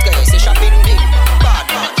 me la caisse, c'est chabine ding. Bad.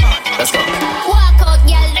 Let's go. Walk out,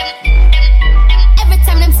 girl. Every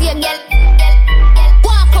time them see a girl.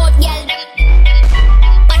 Walk out, girl.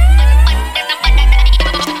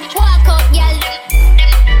 Walk out, girl.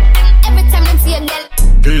 Every time them see a girl.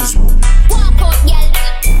 Walk out, girl.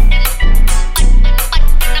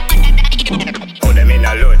 Oh, them in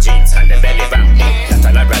a low jeans and the belly band.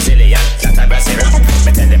 That a Brazilian, that a Brazilian.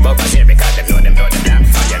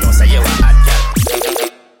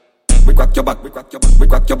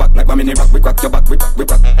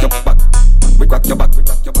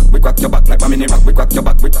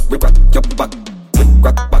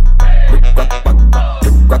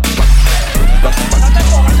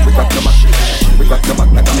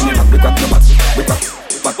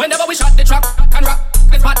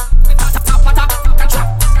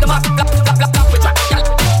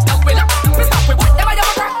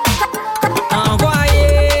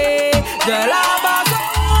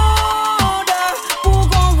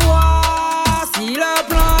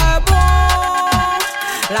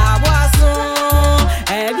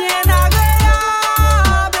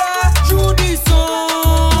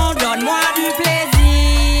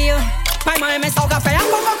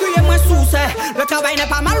 travail n'est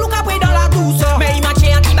pas mal ou qu'après dans la douceur. Mais il m'a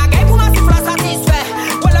tué un petit bagay pour ma souffle satisfait.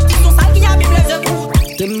 Ouais, le petit son sale qui a mis les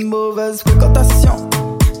écoutes. Tes mauvaises fréquentations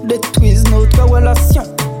détruisent notre relation.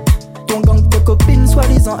 Ton gang de copines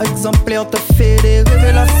soi-disant exemplaires te fait des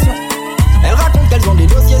révélations. Elles racontent qu'elles ont des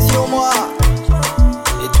dossiers sur moi.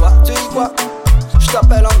 Et toi, tu y crois?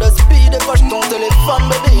 J't'appelle en deux speed et poche ton téléphone,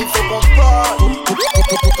 bébé, il faut qu'on parle.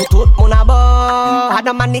 Tout mon abord,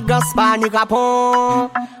 Adam and niggas pas ni rapon.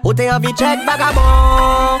 Ou t'es envie check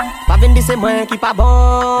vagabond. Pas venir c'est moi qui pas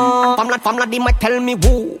bon. Femme la dis moi tell me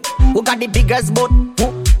who got the biggest boat?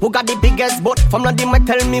 Who got the biggest boat? Femme la dis moi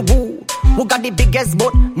tell me who got the biggest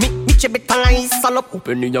boat? Me chebet talent is salope.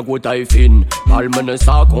 Open in your go taille fine. Palmene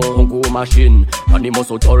sa con go machine. Animaux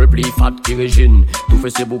sont tol pli fat qui régine. Tout fait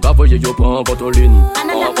c'est bouga voyez yo prend votre ligne.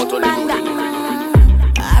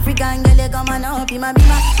 African girl, you come on up in my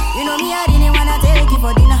bima. You know me, I didn't wanna take you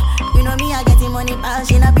for dinner. You know me, I getting money, pass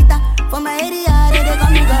in a pita. For my area, they call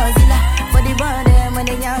me Godzilla. For the brother, when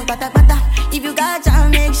they young, pata pata. If you got chance,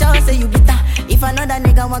 make sure say you bitter. If another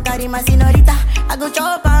nigga want carry my senorita, I go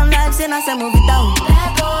chop on like say na say move it down.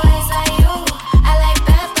 Bad boys like you, I like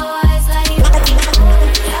bad boys like you. Bad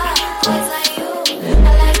boys like you,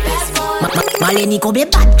 I like bad boys. Maleni combien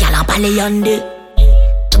bad gal en parler yande.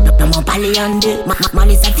 Non m'en parler yande.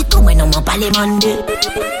 Malé ça fait tout mais non m'en parler mande.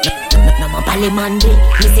 Non m'en parler mande.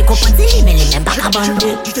 Mais c'est compatible mais les mêmes pas qu'à bande.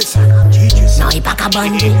 Non il pas qu'à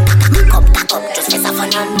bande. Kakop, just fais ça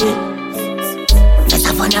fanande. Fais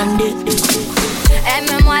ça fanande.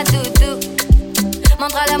 Aime-moi toutou,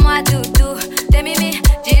 montre-le-moi toutou. T'es mimi,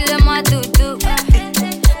 dis-le-moi toutou.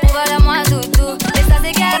 Prouve-le-moi toutou. Et ça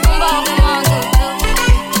c'est quel comportement toutou.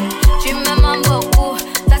 Tu me mens beaucoup.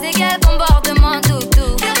 Ça c'est quel comportement toutou.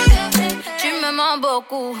 Tu me mens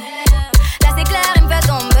beaucoup. Là c'est clair, il me fait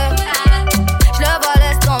tomber. Je le vois,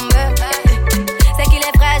 laisse tomber. C'est qu'il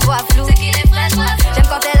est frais, je vois flou. J'aime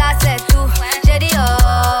quand t'es là, c'est tout. J'ai dit oh.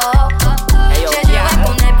 J'ai juré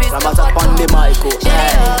qu'on est plus que potos.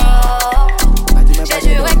 J'ai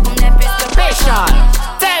juré qu'on est plus que potos.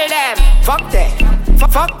 Tell them, fuck that.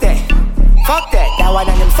 That one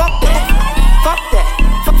and them fuck that.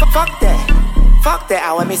 Fuck that, I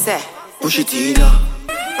want me say. Push it in,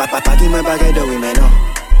 papa dit moi bagay de oui mais non.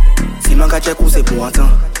 Si man ka check ou c'est pour attendre.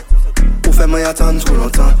 Ou fait moi attendre trop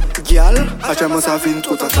longtemps. Gyal, actuellement ça fin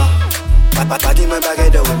trop temps. Papa dit moi bagay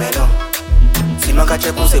de oui mais non. Si man ka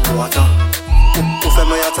check ou c'est pour attendre. Ou fait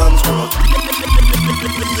moi attendre trop longtemps.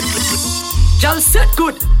 Gyal set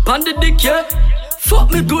good, pan the dick yeah.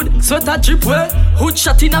 Fuck me good, sweat a drip way. Hood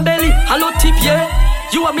shot in a belly, hello tip yeah.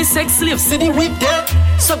 You are me sex slave, see the whip there.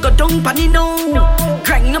 So go down panny now.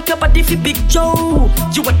 Grind up your body for Big Joe.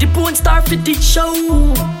 You are the porn star for this show.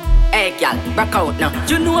 Hey gal, back out now.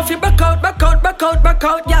 You know if you back out, gal. Back out. Back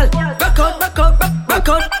out.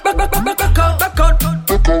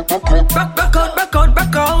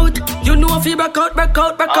 You know if you back out, gal.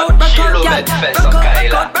 Back out.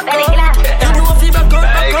 You know if you back out,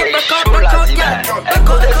 gal.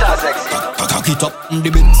 Cock it up, the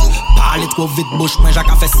bit. Parle trop vite, bouche, moi j'ai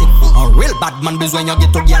qu'à faire sick. Un real bad man besoin y'en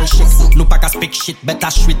ghetto gal shit. Nous pas qu'à speak shit, bête à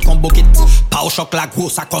chouette combo kit. Pas au choc la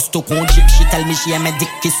grosse, à costo qu'on jip. She tell me she aime dick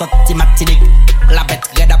qui sorti ma petite dick. La bête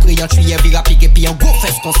raide après y'en tuyé vira pique. Puis un gros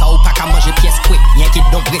fesse comme ça ou pas qu'à manger pièce quick. Y'en qui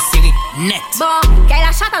devrait serrer net. Bon, qu'elle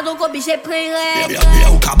a chatte donc obligé prendre. Bien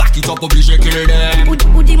ou cabas qui t'ont obligé qu'il le donne.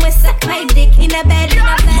 Ou dis-moi ça, my dick, il est belle.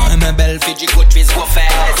 Moi belle fille du coup tu es gros fesse.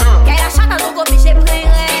 Qu'elle a chatte donc obligé prendre.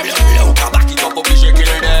 Bien ou cabas qui t'ont obligé qu'il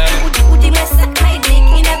le donne. Ou dis-moi ça, my dick,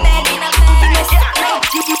 il est belle. Dis-moi ça, my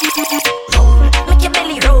dick. Make your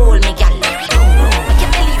belly roll, me gal. Make your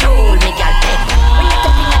belly roll, me gal. When you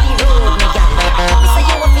step in the road, me gal. Say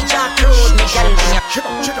you want me jack road, me gal.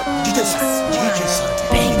 Shut up, DJ VYBZ.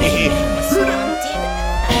 Baby.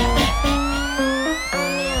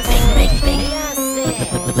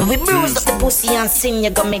 We bruise up the pussy and sing, you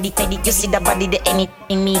go meditate. You see the body, the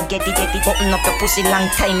anything me get it. Button up the pussy long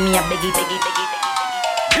time, me a beg it.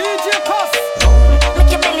 DJ Puff.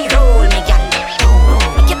 Make your belly roll, me gal.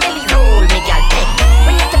 Make your belly roll, me gal.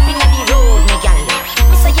 When you step in the road, me gal.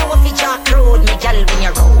 Say you want to jack road, me gal. When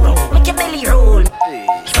you roll, make your belly roll.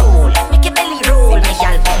 Make your belly roll, me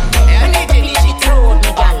gal. When you step in the road,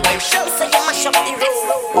 me gal. Say you mash up the road.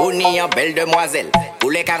 On est en belle demoiselle,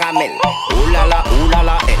 pour les caramels. Oulala,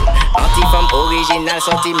 elle. Anti-femme originale,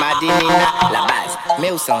 sortie Madinina. La base,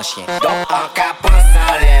 mais où sans chien. Donc en cas, pense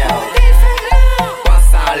en l'air.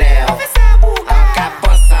 Pense en l'air. En cas,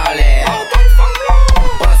 pense en l'air.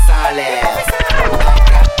 Pense en l'air. En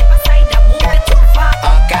cas, pense ça.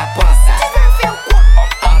 En cas, pense ça.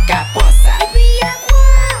 En cas, pense ça.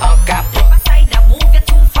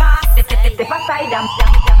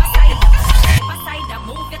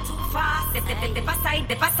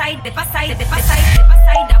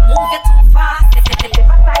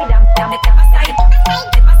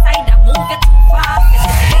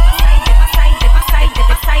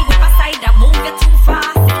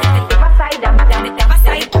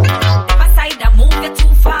 move it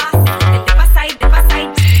too fast.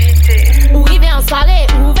 Ou river en soirée,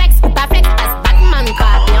 ou vex, ou pas flex, passe Batman,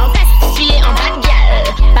 capé en veste, gilet en bas de gueule,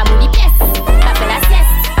 pas mouli pièce, pas fait la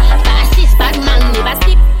sieste, pas assise, Batman, n'est pas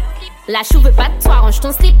slip. La chou veut pas de toi, range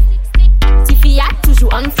ton slip. Tiffy a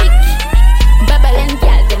toujours on flic, bubble and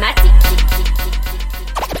gal thématique.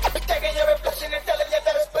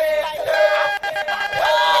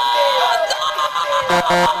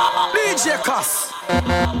 DJ Cuss.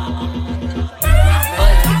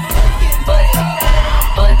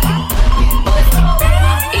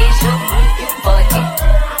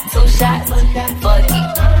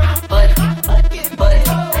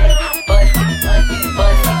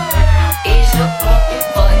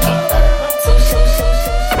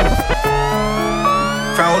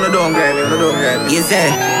 Don't grab me. Is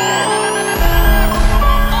that?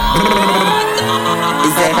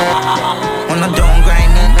 On a don't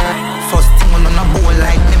grind me. First thing on a bowl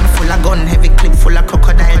like me full of gun, heavy clip full of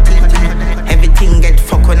crocodile teeth. Everything get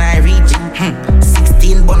fuck when I reach it.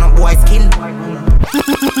 16 bun up boy skin.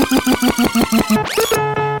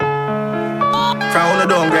 Crown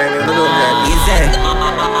don't grab me. Is that?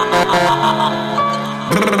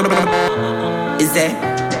 Is that?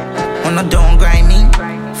 On a don't grind me.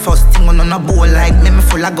 First thing on a bowl like me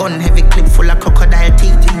full of gun, heavy clip full of crocodile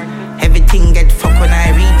teeth. Everything get fuck when I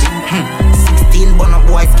reach it. 16 bun up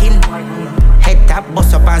boy skin. Head tap,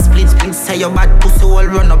 bust up and split. Say your bad pussy all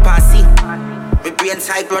run up and see. Me brain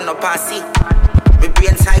side run up and see. Me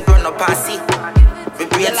brain side run up and see. Me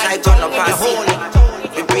brain side run up and see.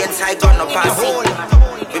 Me brain side run up and see.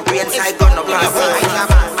 Me brain side run up and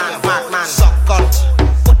see. Man, suck cunt.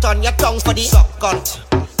 Put on your tongue for the suck cunt.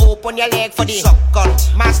 Open your leg for the suck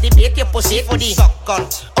cunt. Masturbate your pussy for the suck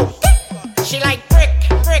cunt. Oh, she like prick.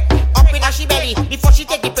 Up in her she belly. Before she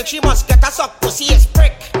take the prick, she must get a suck pussy. Yes,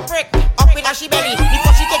 prick. Up in her she belly.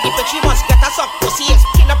 Before she take the prick, she must get a suck pussy. Yes,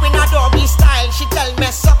 skin up in her doggy style. She tell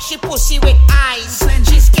me suck she pussy with eyes.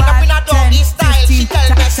 She skin up in her doggy style. She tell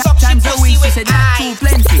me suck she pussy with eyes.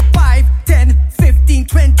 Plenty. 5, 10, 15,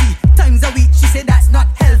 20 times a week. She said that's not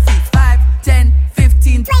healthy. 5, 10,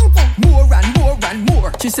 15, 20. More and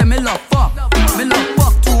more. She said me love fuck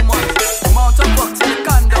too much. Amount of fuck to the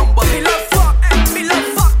condom, but me love fuck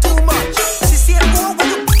too much. She said oh when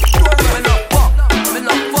you me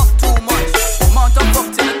love fuck too much. Amount of fuck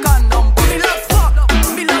to the condom, but me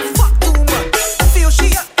love fuck too much. Feel she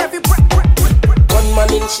up every breath.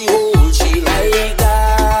 Gunman in she hole, she like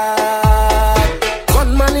that.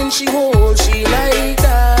 Gunman in she hole, she like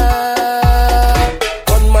that.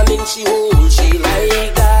 Gunman in she hole, she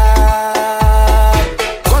like that.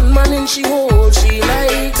 Gunman in she hole, she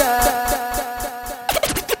like that.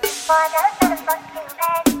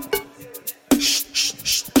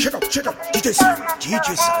 Check up, DJ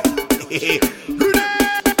side.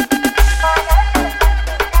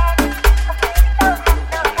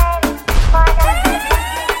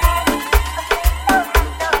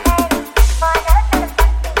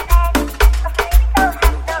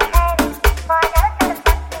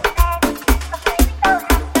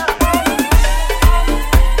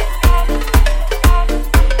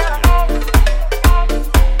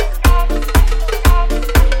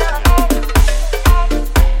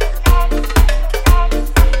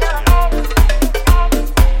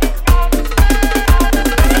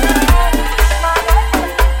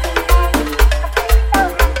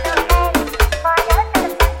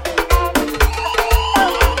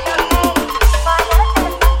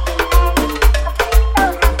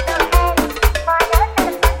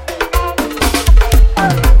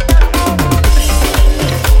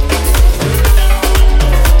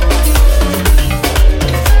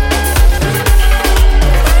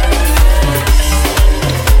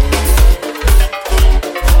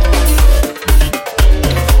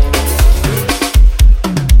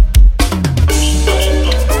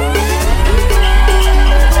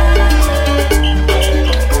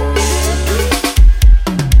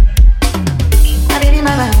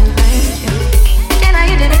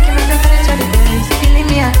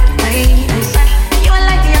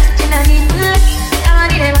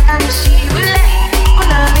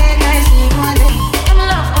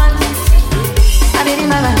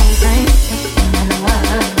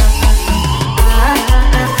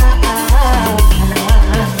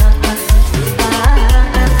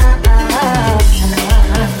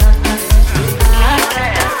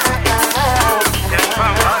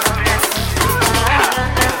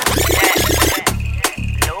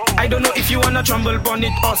 don't know if you wanna tremble, burn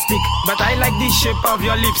it or stick, but I like the shape of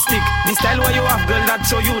your lipstick. The style where you have, girl, that's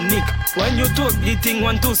so unique. When you talk, the thing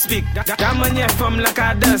want to speak. Ta manière femme la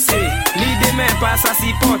ka danser. L'idée mais pas ça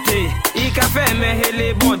si porter. I ka fait mais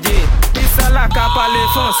hele bondé. Et ça la ka parler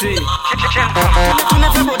français. Tu ne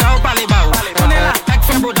fais beau da ou parler bas. Tu ne la ek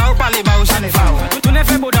fait beau da ou parler bas. Tu ne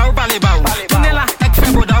fais beau da ou parler bas. Tu ne la ek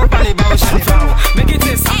fait beau da ou parler bas. Mais qui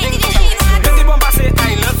te ça? Mais dis bon passer,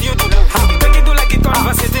 I love you. Mais qui do like it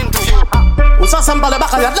converse it into you. Ou ça semble le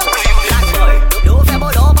bac à y'a de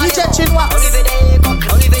DJ chinois.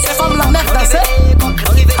 C'est comme la merde danser.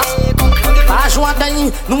 Ah, joie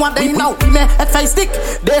d'ailleurs, nous on d'ailleurs now. Mais elle fait stick.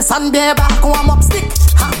 Descend bien bas, qu'on a mop stick.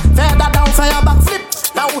 Fais da down, fais un backflip.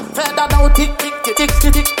 Now, fais da down, tick, tick, tick, tick,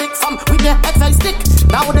 tick, tick. Femme, oui bien, elle fait stick.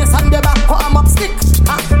 Now, descend bien bas, qu'on a mop stick.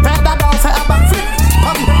 Fais da down, fais un backflip.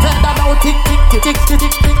 Femme, fais da down, tick, tick, tick, tick, tick,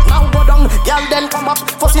 tick, tick. Now go down, girl then come up.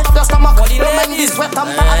 Fussy up your stomach. Remind this wet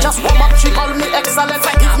and I just warm up. She call me excellent.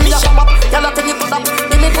 Give me a thumb up. Girl, I take it to up.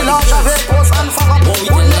 Give me the love, shove it, pose and fuck up.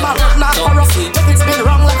 Would never hurt, not corrupt. If it's been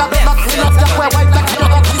wrong like a bit of clean up. Just wear white like a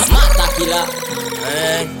lot of this. Mata killer.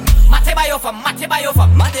 Mate bayo fam, mate bayo fam,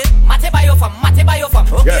 mate bayo fam, mate bayo fam.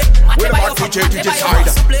 Okay. Mate bayo fam, DJ SAYD.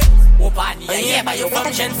 Opani yeah bayo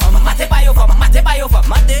fam, gen fam, mate bayo fam, mate bayo fam,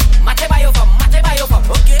 mate bayo fam, mate bayo fam.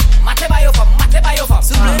 Okay. Mate bayo fam, mate bayo fam.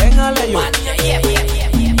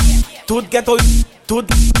 Tout ghetto,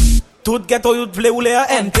 tout ghetto youth vle ou le a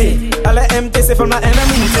MT. Ale MT c'est femme la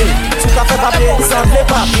NMT. Sou ka fait papier, sans vle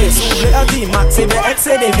papier. Sou vle a di max, c'est mais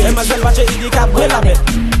excédé. Mademoiselle bache, il dit qu'a brûlé la bête.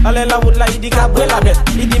 Ale la route là, il dit qu'a brûlé la bête.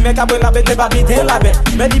 Il dit mais qu'a brûlé la bête, t'es pas bité la bête.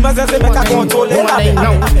 Mais dis mademoiselle, c'est mais qu'a contrôlé la bête.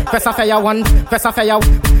 Fais ça fait ya one, fais ça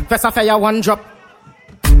fait ya one drop.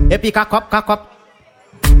 Et puis qu'a cop.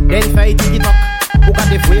 Then fait TikTok. Ou qu'a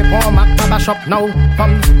défoué pour Mac Baba Shop now.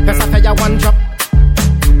 Fais ça fait ya one drop.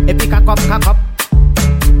 Et puis qu'a cop.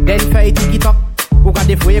 Then fait TikTok. Ou qu'a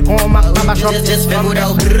défoué pour Mac Baba Shop. Just fais beau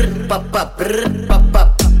d'au brr, pap pap brr, pap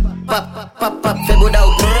pap pap pap pap. Fais beau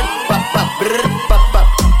d'au brr, pap pap brr, pap pap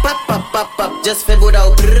pap pap pap pap. Just fais beau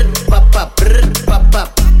d'au brr, pap pap brr, pap pap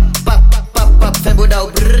pap pap pap. Fais beau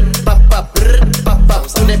d'au brr, pap pap brr, pap pap.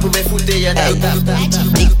 Tout ne pouvait foutre ya d'au tap.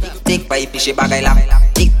 Tic tic, pas y picher bagay la.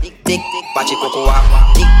 Tic tic, pas chi cocoa.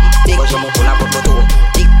 Tic tic, moi je m'en pour la porte moto.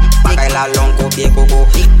 Tic bagay la long copier coco.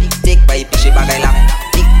 Tic tic, pas y picher bagay la.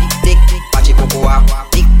 Tic tic, pas chi cocoa.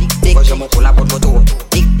 Tic tic, moi je m'en pour la porte moto.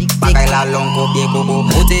 Tic bagay la long copier coco.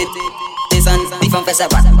 Outé, descend, les femmes fait ça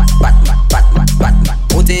bat.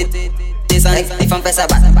 Outé, descend, les femmes fait ça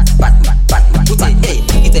bat. Outé, hey,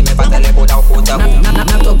 il te met pas télé pour ta faute à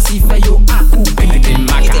vous. Toxi fait yo à couper. Il te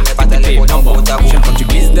met pas télé pour ta faute à vous. J'aime quand tu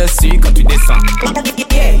glisses dessus, quand tu descends.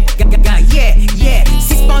 Yeah,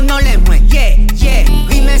 si spawn dans les moins, yeah,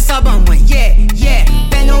 rime ça bon moins, yeah,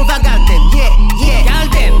 ben on va garder, yeah,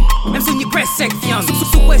 Galdem, même si ni press sec fion.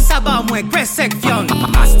 Sous ça va moins, press sec fion.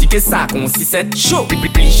 Mastiquer ça qu'on 6-7 chaud.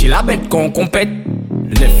 Plicher la bête qu'on compète.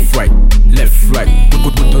 Left right.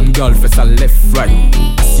 Put on girl, fais ça left right.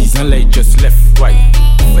 Assise en lay, just left right.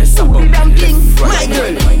 Fais ça bon, left right. My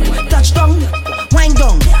girl, touchdown, wind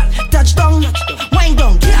down, touchdown, wind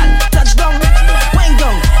down, girl, touchdown, wind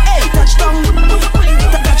down, hey, touchdown, wind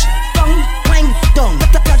down, wind down,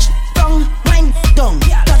 touchdown, wind down,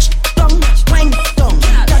 touchdown, wind down,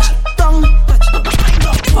 touchdown.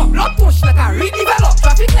 Fuck, l'autre touche, like a redevelop.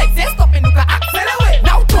 Traffic like this, stop and look at accelerate.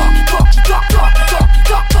 Now talk.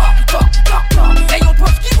 Then you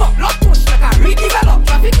push, keep up, l'autre touche, like a redevelop.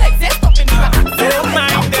 Traffic like this, stop and look at accelerate. Don't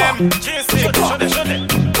mind them, JC, show them.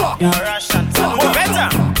 You're Russian, more better.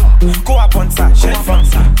 Go up on ça, jet from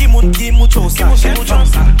ça. Kimu chosa, jet from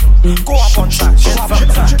ça. Go up on ça, jet from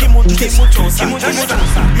ça. Kimu chosa.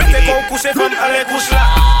 Mettez go coucher femme, allez couche là.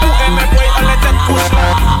 Ou aimez boy, allez tête couche là.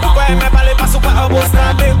 Ou pas aimez parler pas ou pas un beau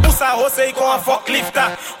stabé. Ou ça hausse, qu'on a fuck lift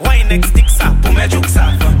là. Wine next stick ça, pour mes jokes ça.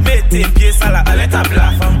 Mettez pieds ça là, allez table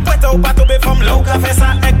là. Pouette ou pas tomber femme là, ou qu'a fait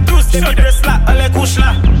ça. Avec tous, demi dress là, allez couche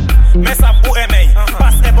là. Mais ça pour aimer,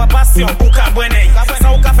 passe et pas passion, ou qu'a bonner.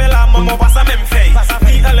 Ça ou qu'a fait la maman, pas ça même fait.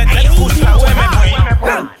 Ni allez tête couche là, ou aimez boy.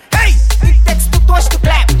 Hey! It takes two touch to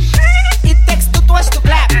clap. It takes two touch to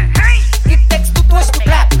clap. It takes two touch to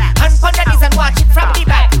clap. Hand on the knees and watch it from the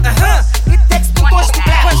back. It takes two touch to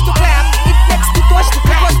clap. It takes two touch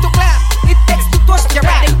to clap. It takes two touch to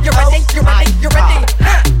clap. You're ready.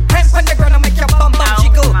 Hand on the ground and make your bum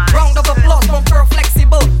jiggle. Round of applause, bumper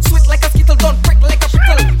flexible. Sweet like a skittle, don't prick like a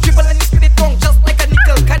pickle. Dribble and you spit it wrong just like a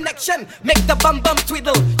nickel. Connection, make the bum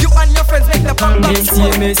twiddle. You and your friends make the bum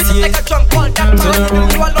swirl. Like a drum call that turn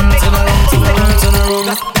around.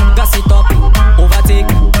 Gas it up, overtake.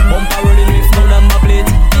 Bumper rolling with none on my plate.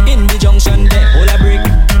 In the junction there, hold a break.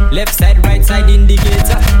 Left side, right right side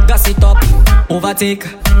indicator. Gas it up, overtake.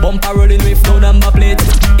 Bumper rolling with no number plate.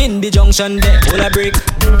 In the junction there, hold a break.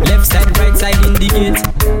 Left side, right side indicate.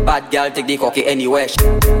 Bad girl take the cocky anywhere.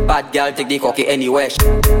 Bad girl take the cocky anywhere.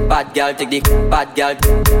 Bad girl take the bad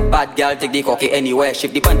girl take the cocky anywhere.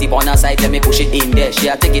 Shift the panty on her side, let me push it in there. She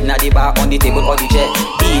a take it na the bar, on the table or the chair.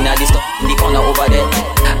 In a the stop in the corner over there.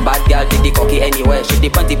 Bad girl take the cocky anywhere. Shift the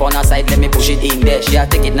panty on her side, let me push it in there. She a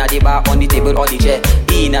take it na the bar, on the table or the chair.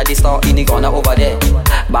 In a the store in the corner over there.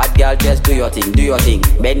 Bad girl just do your thing, do your thing.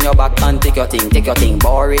 Bend your back and take your thing, take your thing.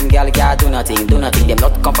 Boring girl can't do nothing, do nothing. Them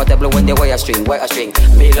not comfortable when they wear a string, wear a string.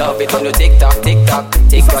 Me love it when you tick tock, take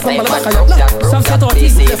your time and broke that.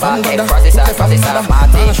 Easy back, head processor,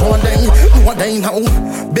 party. One day now,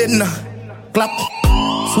 bend, clap.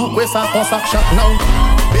 Soup with a consac shot now,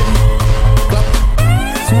 bend, clap.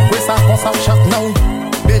 Soup with a consac shot now,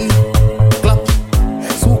 bend, clap.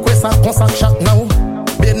 Soup with a consac shot now,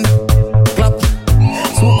 bend, clap.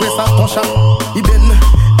 Soup with a consac, il bend.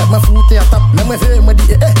 Me foot à tap, me veille me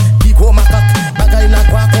dit Kiko macaque, bagaille la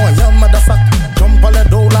quoi con yam madasak, jump le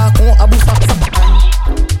dos la con abou sak.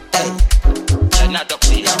 Hey, another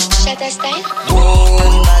play. Shut us down.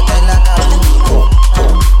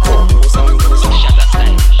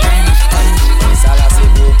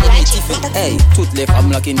 Hey, toutes les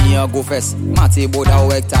femmes là qui n'y a go fest. Mati boda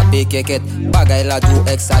ou ek tapé keket. Bagay la do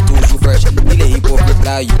ek sa toujours fresh. Il est hypocrite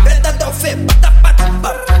là you. Beta ton fait,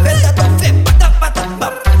 patapatapap. Beta ton fait,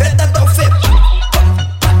 patapatapap. Beta ton fait.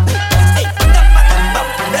 Hey, patapatapap.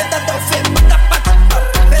 Beta ton fait, patapatapap.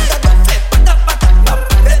 Beta ton fait, patapatapap.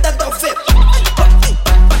 Beta ton fait.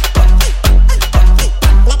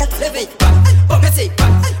 Réveille, Merci,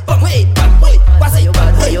 oui, passez,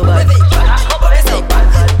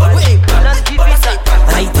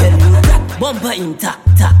 I tell you that bumper in tap,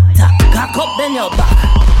 tap, tap. Cock up then your back.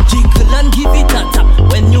 Jiggle and give it a tap.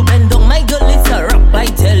 When you bend down, my girl is a rap. I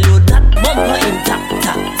tell you that bumper in tap,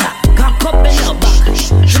 tap, tap. Cock up then your back.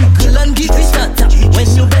 Jiggle and give it a tap. When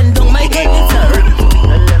you bend down, my girl is a rap.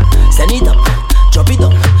 Send it up, drop it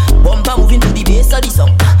down. Bumper moving to the bass of the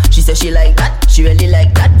song. She says she like that, she really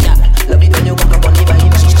like that, yeah. Love it when you walk up on the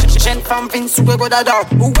vibe. Jeune femme fin soupe go d'adore.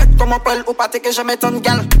 Ou wet comme un poil, ou pas que jamais ton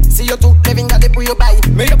gal. Si yo tout, les vin gade pour yo bail.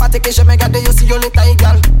 Mais yo pas que jamais gade yo si yo l'état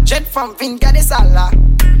égal. Jeune femme fin gade ça là.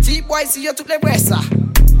 T-boy si yo toutes les bresses ça.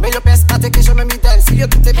 Mais yo pèse pas que jamais mitel. Si yo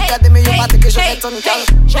toutes les gade, mais yo pas que jamais ton gal.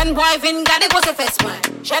 Jeune boy vin gade go se fesse moi.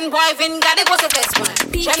 Jeune boy vin gade go se fesse moi.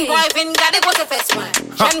 Jeune boy vin gade go se fesse moi.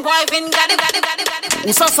 Jeune boy vin gade.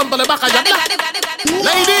 Ou ça semble les bacs à y'a.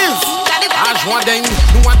 Ladies, à joie d'un,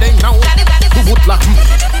 nous à d'un now. Nous bout là.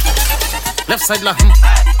 Left side là,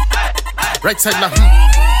 right side là,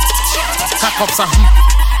 cock up ça,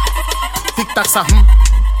 tic tac ça,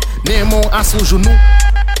 Nemo à son genou.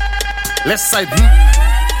 Left side,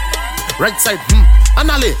 right side, en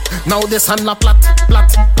allez. Now descend la plate,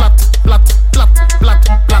 plate, plate, plate, plate, plate,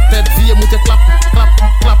 plate. Tête vie moute clap, clap,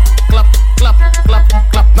 clap, clap, clap, clap,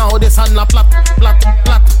 clap. Now descend la plate, plate,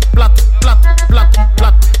 plate, plate, plate, plate,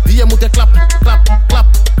 plate. Vie moute clap, clap, clap,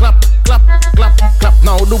 clap, clap, clap, clap.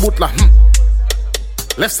 Now do bout là.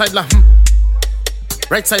 Left side là,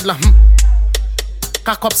 right side là,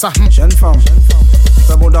 cock up ça. Jeune femme,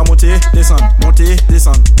 fais bon d'à monter, descendre, monter,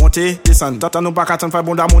 descendre, monter, descendre. Tata nous pas qu'à t'en faire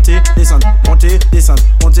bon d'à monter, descendre, monter, descendre,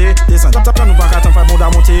 monter, descendre. Tata nous pas qu'à t'en faire bon d'à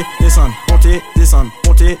monter, descendre, monter, descendre,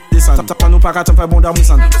 monter, descendre. Tata nous pas qu'à t'en faire bon d'à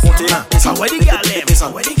descendre, monter, descendre. Where the girl them? This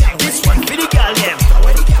one for the girl them.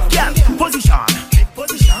 Girl, position.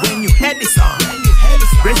 When you head this on,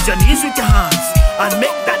 rest your knees with your hands and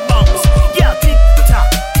make that bounce. Yeah, tick tock,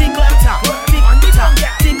 tick like tock, tick tock,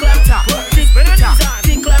 tick like tock, tick tock,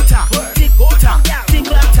 tick like tock, tick tock, tick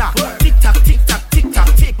like tock, tick tock, tick tock, tick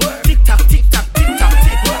tock, tick tock, tick tock, tick tock,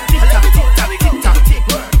 tick tock, tick tock, tick tock, tick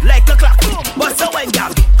like a clock. Bust a wine,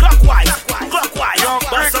 gal, clockwise,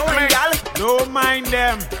 bust a wine, gal. Don't mind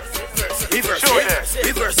them. Reverse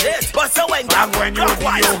it, bust a wine, gal,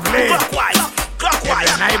 clockwise.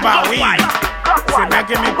 C'est mec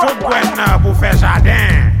qui me tout gwen pour faire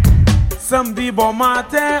jardin. Samedi bon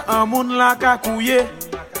matin, un moun la kakouye.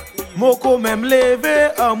 Moko même levé,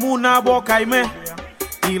 un moun a bo kaime.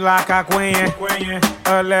 Il a kakouye,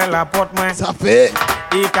 elle est la porte main. Ça fait.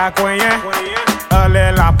 Il kakouye, elle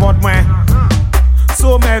est la porte main.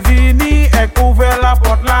 So me vini et ouvre la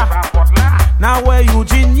porte là. Now where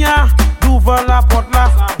Eugenia, d'ouvre la porte là.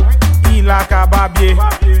 Il a kababier.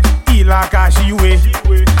 Il a qu'à jouer.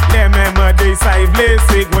 Les mêmes des saïvles,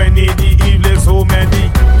 c'est gwen et di ivle so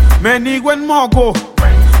many. Many gwen mogo,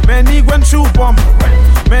 many gwen choupom,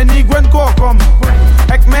 many gwen kokom,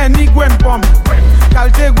 ek many gwen pom.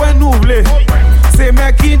 Kalte gwen ouvle, c'est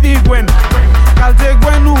mec qui dit gwen. Calde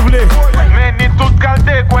Gwen ouvle, mais ni tout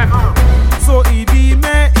calde Gwen. So il dit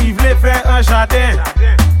mais il voulait faire un jardin,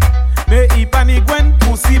 mais il pas ni Gwen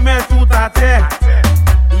pour s'y mettre tout à terre.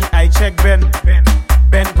 Il aille check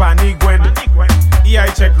Ben pas ni Gwen. Il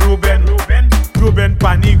aille check Ruben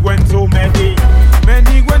pas ni Gwen. So mais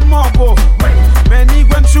ni Gwen morbo, mais ni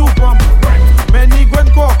Gwen choupom, mais ni Gwen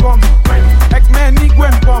kokom, ek mais ni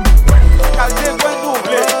Gwen pom. Calde Gwen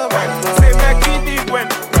ouvle, c'est mec qui dit Gwen.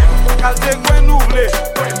 Calde Gwen ouvle.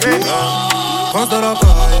 Prince de la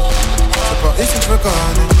caille, c'est pas ici que je veux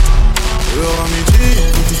canner. Dehors à midi,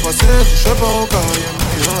 on peut tous passer, je sais pas au caille.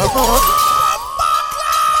 Ils ont la parole.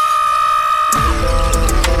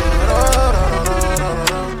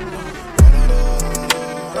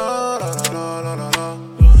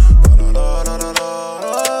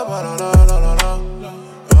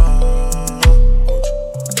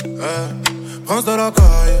 Prince de la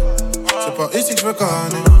caille, c'est pas ici que je veux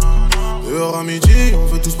canner. Dehors à midi, on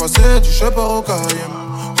veut tous passer du Shepherd au Cayenne.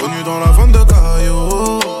 Connu dans la vente de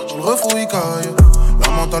cailloux, dans le refouille caille.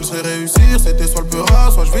 La mentale c'est réussir, c'était soit le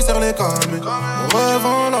peur, soit je viscère les calmes. On rêve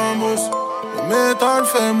en la mousse, le métal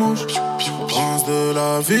fait mouche. Prince de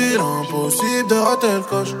la ville, impossible de rater le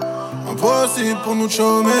coche. Impossible pour nous de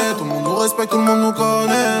chômer, tout le monde nous respecte, tout le monde nous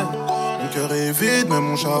connaît. Mon cœur est vide, mais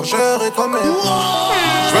mon chargeur est comme mes poches.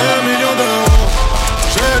 Je fais 1 million d'euros,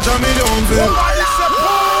 j'ai déjà 1 million de vues.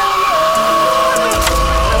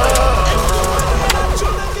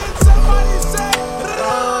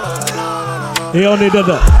 Et on est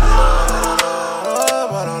dedans.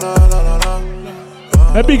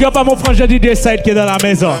 Un big up à mon frangin DJ SAYD qui est dans la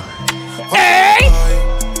maison. Hey!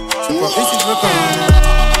 C'est pas ici que je veux canner.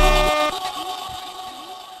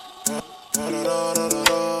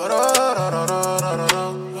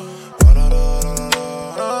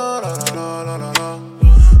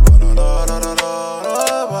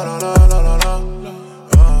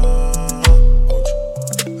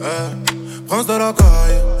 Prince de la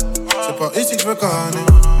caille, c'est pas ici que je veux canner.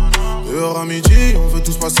 Dehors à midi, on veut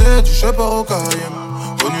tous passer du Shepherd au Cayenne.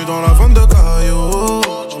 Connu dans la vente de cailloux,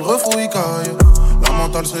 dans le refouille caille. La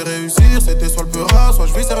mentale c'est réussir, c'était soit le peur, soit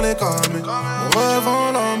je viscère les calmes. On rêve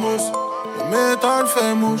en la mousse, le métal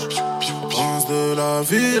fait mouche. Prince de la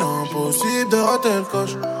ville, impossible de rater le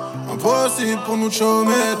coche. Impossible pour nous de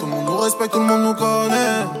chômer, tout le monde nous respecte, tout le monde nous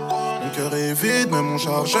connaît. Mon cœur est vide, mais mon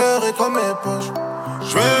chargeur est comme mes poches.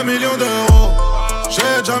 Je fais 1 million d'euros,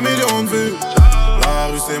 j'ai déjà 1 million de vues. La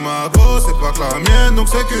rue c'est ma go, c'est pas que la mienne, donc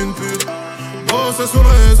c'est qu'une pute. Bosser sur le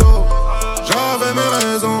réseau, j'avais mes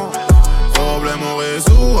raisons. Problème on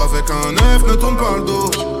résout, avec un œuf ne tourne pas le dos.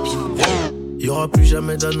 Y'aura plus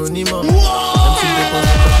jamais d'anonymat, même si le dépend de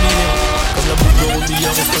ta client. Comme la boucle de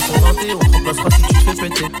robilière reste sans tenter, on te remplacera si tu te fais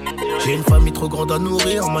péter. J'ai une famille trop grande à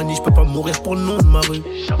nourrir, manie je peux pas mourir pour le nom de ma rue.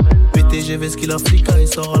 PTGV ce qu'il a flica, il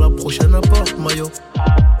sort à la prochaine apporte maillot.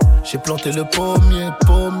 J'ai planté le pommier,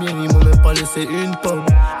 ils m'ont même pas laissé une pomme.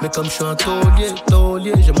 Mais comme je suis un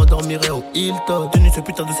taulier, je m'endormirai au Hilton. Tenu ce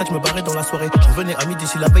putain de sac, je me barrais dans la soirée. Je revenais à midi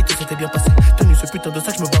si la veille tout s'était bien passé. Tenu ce putain de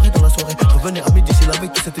sac, je me barrais dans la soirée. Je revenais à midi si la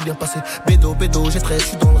veille tout s'était bien passé. Bédo, j'ai trait, je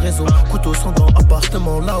suis dans le réseau. Couteau sans dents,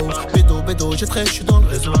 appartement là-haut. Bédo, j'ai trait, je suis dans le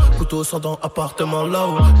réseau. Couteau sans dents, appartement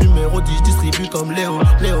là-haut. Numéro 10, distribue comme Léo,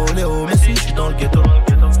 Merci, je suis dans le ghetto.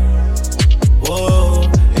 Oh,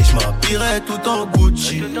 et je m'habillerai tout en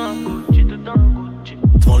Gucci.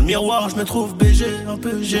 Devant le miroir, je me trouve BG, un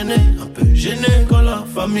peu gêné quand la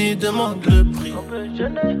famille demande le prix.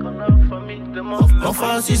 En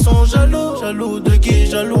face, ils sont jaloux de qui?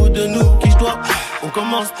 Jaloux de nous, qui je dois? On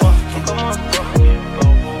commence pas.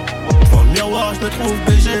 Devant le miroir, je me trouve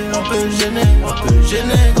BG, un peu gêné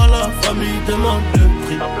quand la famille demande le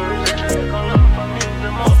prix.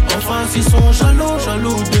 En face, ils sont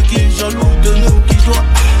jaloux de qui? Jaloux de nous, qui je dois?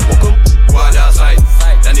 Guarda sai,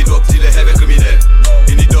 Danny Dog dit les heavy criminels.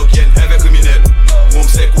 Ini Dog yen heavy criminel. Moum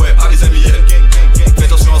c'est quoi, pas des amis. Fais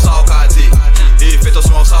attention à ça au quartier. Et fais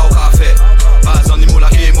attention à ça au café. Pas un animal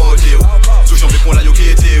qui est maudit. Toujours des ponts là qui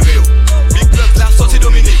est terré. Big Club la sortie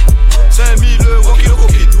Dominique. 5 000 € qui le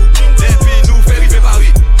coquille. Depuis nous fait river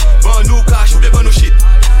Paris. Bon nous cash ou des bonnes shit.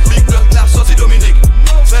 Big Club la sortie Dominique.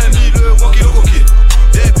 5 000 € qui le coquille.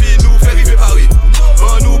 Depuis nous fait river Paris.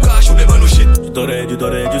 Bon nous cash ou des bonnes shit. Du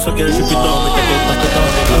doré, du socket, je suis putain, mais t'inquiète pas,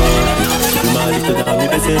 c'est plus ma liste d'amis,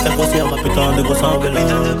 baisser ta grossière, ma putain de grosse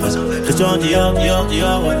enveloppe. Christian Dior,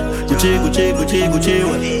 ouais. Gucci,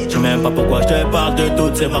 ouais. Je sais même pas pourquoi je te parle de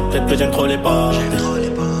toutes ces marques, peut-être que j'aime trop les porter.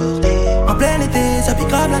 En plein été, ça pique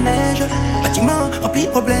grave la neige. Bâtiment rempli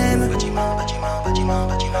de problèmes.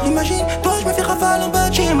 Imagine, toi, je me fais rafale en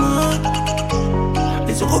bâtiment.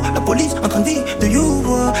 Les euros, la police en train de dire de you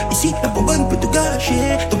voir. Ici, la bonbonne peut te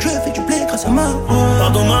gâcher. Donc je fais du blé grâce grâce à ma voix.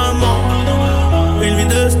 Pardon maman, une vie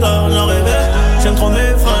de star, j'en rêvais. J'aime trop mes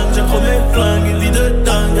fringues, j'aime trop mes flingues. Une vie de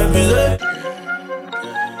dingue, abusée.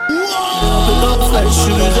 Un peu top fraîche, je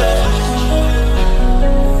suis rusé.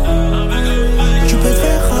 Je peux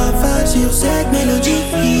faire rafale sur cette mélodie.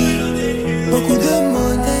 Beaucoup de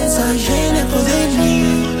monde et ça gêne trop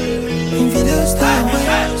d'ennemis. Une vie de star, ouais.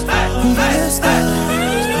 Une vie de star.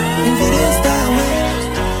 Une vie de star, ouais.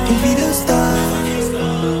 Une vie de star.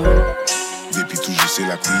 Depuis toujours c'est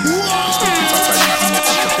la crise. Est-ce que tu vas pas lui dire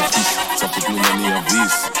que fils ça peut que nous mener en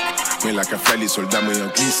vice. Mais la café les soldats moi en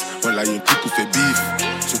glisse. Moi là y'a un coup pour faire bif.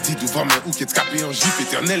 Je dis devant mes ou qui est capé en gif.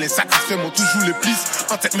 Éternel et satisfait moi toujours les plis.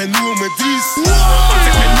 En tête mais nous on me dise. En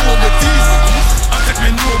tête mais nous on me dise. En tête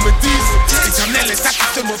mais nous on me dise. Éternel et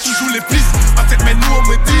satisfait moi toujours les plis. En tête mais nous on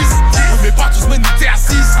me dise. On met pas tous mais nous t'es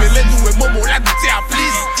assis. Mais les nous et Momo là nous t'es à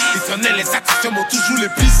plis. Éternel et satisfait moi toujours les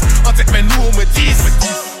plis. En tête mais nous on me dise.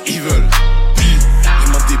 Ils veulent.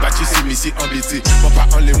 Débattu, c'est mais c'est embêté. Mon pas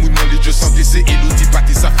en les mouilles, les dieux sans blessés. Et l'outil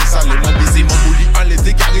pâté, ça fait ça, les mains baisés. Mon bouli en les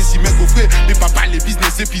dégarés, si mes gaufrés. Les papas, les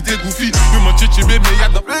business, et puis des goufis. Mais mon tchétché, mais y'a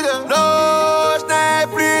dans plus de non, je n'ai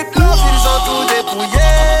plus de clopes, ils ont tout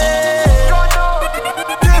dépouillé.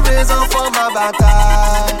 J'ai mes enfants, ma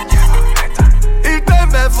bataille. Ils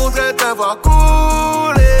t'aimaient, voudraient te voir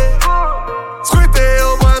couler. Scruter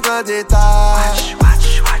au moindre détail.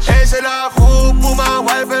 Et j'ai la roue pour ma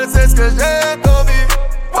wife, elle sait ce que j'ai commis.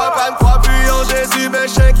 Papa ne croit plus en Jésus, mais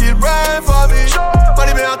je sais qu'il pray for me. Ma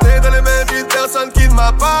liberté dans les mains d'une personne qui ne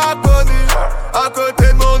m'a pas connu. À côté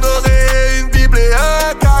de mon oreille, une Bible et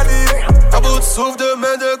un calibre. Un bout de souffle de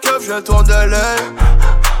main de keuf, je tourne de l'œil.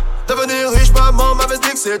 Devenir riche, maman m'avait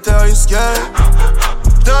dit que c'était risqué.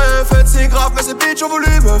 J'ai rien fait de si grave, mais ces bitches ont voulu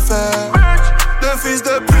me faire. De fils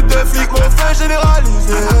de pute, de flics m'ont fait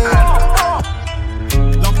généraliser.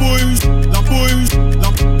 La police,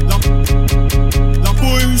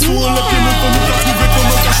 on l'a fait même pas nous t'as trouvé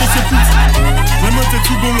comment cacher ses putes. Même t'es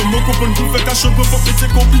tout dans le mot qu'on peut nous faire cacher un peu pour que t'es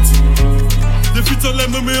compite. Des filles les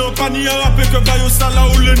me met en panier à rapper que Bayo Sala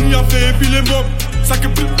ou le nid a fait et puis les mobs. Ça que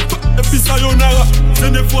plus, et puis sayonara.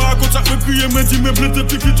 C'est des fois à côté me crier, me dit me blé te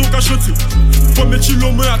pique ton cachotier. Faut mettre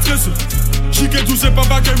chilo me à 13. Chique tout c'est pas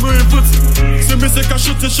bagaille me invente. C'est mais c'est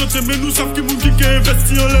cachoté, choté, mais nous savons qui moun qui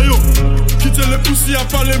investi en l'ayo. Quitter les poussies à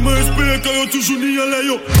parler, me espérer qu'ils ont toujours ni en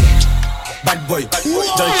l'ayo. Bad boy,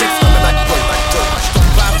 dans le texte comme le bad boy. Je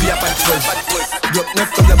tombe pas, puis y'a pas de bol. Bloc neuf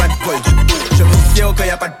comme le bad boy. Je me fier au cas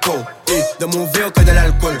y'a pas de peau. Et dans mon verre au cas de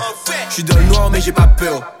l'alcool. J'suis dans le noir mais j'ai pas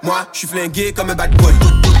peur. Moi, j'suis flingué comme un bad boy.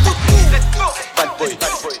 Bad boy,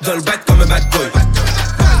 dans le bad comme un bad boy.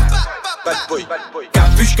 Bad boy,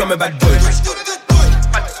 capuche comme un bad boy.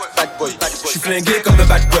 Bad boy, j'suis flingué comme un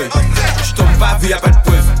bad boy. J'tombe pas, puis y'a pas de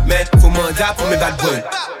preuve. Mais faut mandat pour mes bad boys.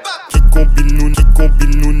 Qui combine nous, qui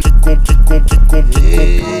combine nous, qui combine.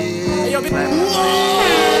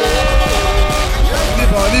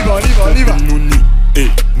 On y va. Eh,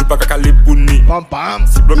 nous pas qu'à caler pour nous.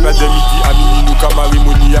 Si bloc là de midi à minuit, nous qu'à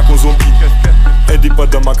marimoni à qu'on zombie.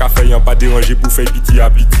 Indépendant ma café, y'en pas dérangé pour faire pitié à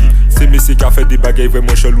pitié. C'est messieurs qui a fait des bagailles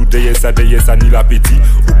vraiment chelou, derrière ça ni l'appétit.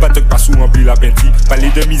 Ou pas pas sous rempli la penti. Parler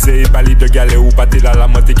de misère, parler de galère, ou pas t'es là la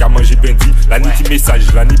menthe qu'à manger penti. La ni ti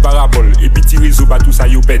message, la ni parabole, et puis ti réseau, bah tout ça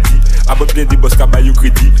yo péti. Abonne des boss qu'à yo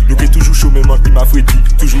crédit. Nous qui toujours chaud, même qui m'a fréti.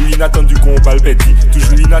 Toujours inattendu qu'on balle péti.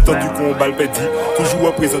 Toujours inattendu qu'on balle péti. Toujours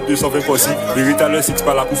représente 220 possi. Vérité le six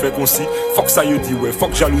pas là pour faire concis. Fuck ça yo dit ouais,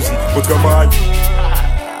 fuck jalousie. Autrement,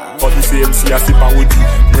 pas de CMC à ses parodies.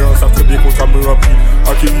 Mais on savent très bien qu'on t'a me rempli.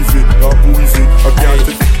 Akélisé, empourrisé,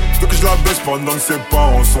 akélisé. Faut que je la baisse pendant que ses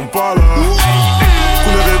parents sont pas là.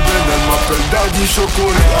 Couleur ébène, elle m'appelle Daddy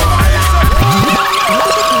Chocolat.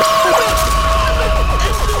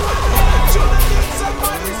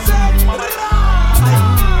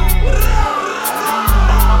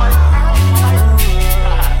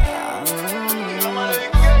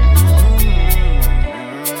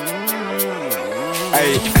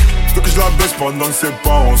 Faut que je la baisse pendant que ses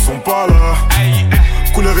parents sont pas là.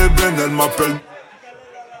 Couleur ébène, elle m'appelle.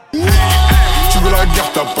 Tu veux la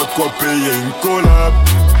guerre, t'as pas de quoi payer une collab.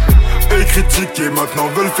 Et critiquer, maintenant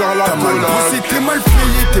veulent faire la collab. T'as mal bossé, t'es mal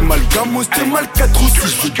payé, t'es mal gamos, t'es mal 4 ou 6.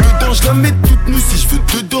 Si je veux dedans, je la mets toute nue. Si je veux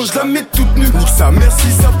dedans, je la mets toute nue. Nique sa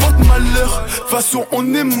merci, ça porte malheur. Façon,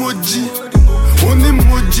 on est maudit. On est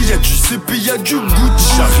maudit, y'a du CP, y'a du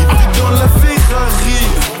Gucci. J'arrive dans la Ferrari.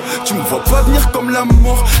 Tu me vois pas venir comme la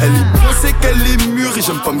mort. Elle est bien, c'est qu'elle est mûre. Et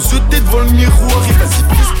j'aime pas me jeter devant le miroir. Et vas-y,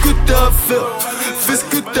 fais ce que t'as à faire. Fais ce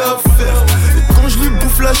que t'as à faire. Et quand je lui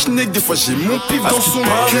bouffe la schneck, des fois j'ai mon pif dans son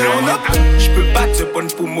cœur. J'peux pas te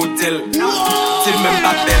prendre pour modèle. C'est le même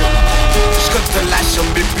appel. J'cote de la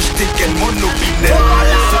chambre et puis j'dégaine mon opinel.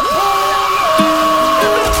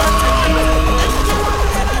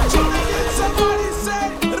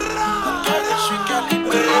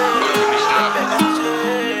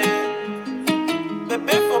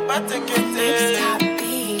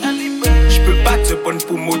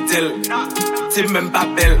 t'es même pas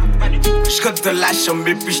belle. J'cote de la chambre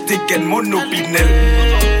et puis j'dégaine mon opinel.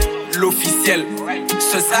 L'officiel,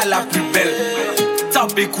 c'est ça la plus belle.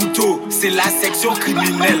 Tapé couteau, c'est la section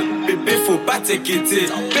criminelle. Bébé, faut pas t'inquiéter.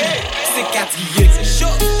 C'est quadrillé,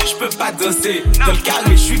 j'peux pas danser. Dans le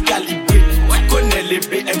carré, j'suis calibré. Tu connais les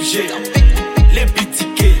BMG, les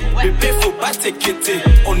BTK. Bébé, faut pas t'inquiéter.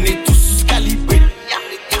 On est tous calibrés.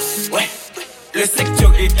 Ouais, le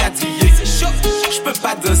secteur est quadrillé. J'peux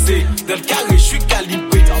pas danser. Dans le carré, j'suis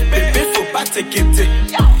calibré. Bébé, faut pas t'inquiéter.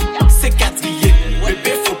 C'est quadrillé.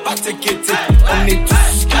 Bébé, faut pas t'inquiéter. On est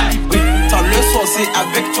tous calibrés. Tant le soir, c'est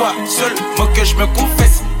avec toi seul. Moi que je me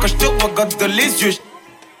confesse. Quand je te regarde dans les yeux.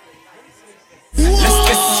 Le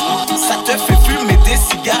stress, ça te fait fumer des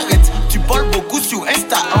cigarettes. Tu parles beaucoup sur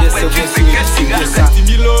Insta. En vrai, tu sais quelle cigarette.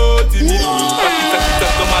 Timilo, papita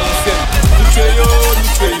comme à l'ancienne.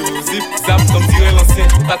 Nous zip, zap comme dirait l'ancien.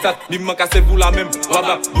 Patate, il me manque assez pour la même.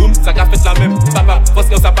 Wabba, boum, ça qu'a fait la même. Papa, parce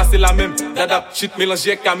que ça passe la même. Dada, shit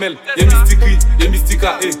mélangé avec camel. Y'a mystique, y'a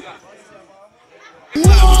mystica, eh.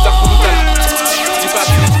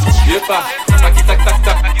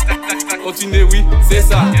 Continue, oui, c'est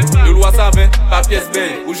ça. Le loi savait, pas pièce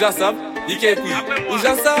belle. Ou j'en savais, il qu'est pris. Ou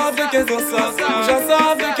j'en savais qu'est-ce que ça. Ou j'en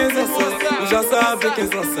savais qu'est-ce que ça. Ou j'en savais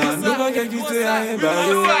qu'est-ce que ça. Nous pas qu'à quitter à un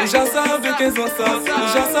barreau. Ou j'en savais qu'est-ce que ça. Ou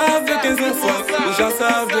j'en savais qu'est-ce que ça. Ou j'en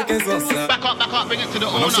savais qu'est-ce que ça. Back up, bring it to the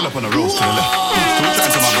owner. I'm still up on the road to the left. Don't try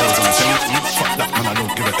to my bros and tell me, fuck that man, I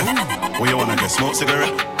don't give a F. What you wanna get, smoke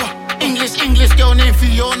cigarette? English girl named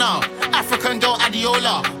Fiona. African girl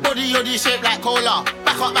Adiola. Body yoddy shaped like cola.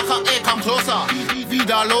 Back up, here come closer.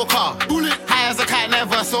 Vida loca. Bullet. High as a cat,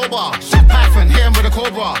 never sober. Shit Python, hit him with a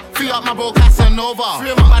cobra. Free up my bro Casanova.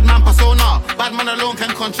 Free my bad man persona. Bad man alone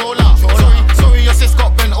can control her. Sorry, your sis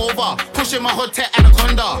got bent over. Pushing my hood to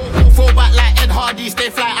anaconda. Fall back like Ed Hardy. Stay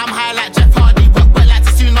fly, I'm high like Jeff Hardy. But like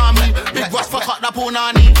the tsunami. Big Ross, fuck up the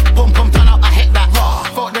punani. Boom, turn up, I hit that.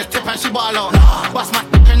 Fuck the tip and she ball out. Bust my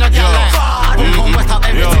in the girl like. Boom, wet up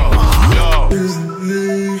everything.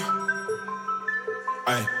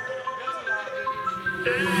 Aïe.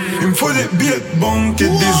 Il me faut des billets de banque et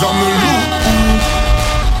des armes lourdes.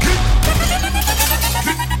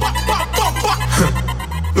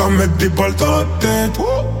 Leur mettre des balles dans la tête.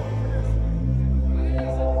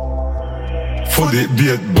 Faut des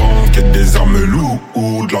billets de banque et des armes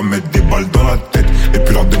lourdes. Leur mettre des balles dans la tête. Et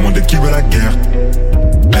puis leur demander qui veut la guerre.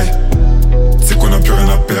 Hey, c'est qu'on a plus rien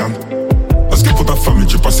à perdre. Parce que pour ta famille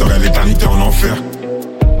tu passerais l'éternité en enfer.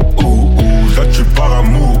 Là tu par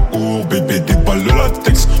amour, bébé des balles de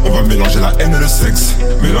latex. On va mélanger la haine et le sexe.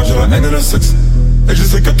 Mélanger la haine et le sexe. Et je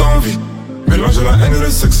sais que t'as envie. Mélanger la haine et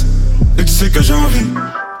le sexe. Et tu sais que j'ai envie.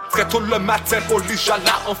 Très tôt le matin, police là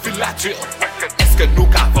en filature. Est-ce que nous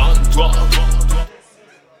qu'avant toi?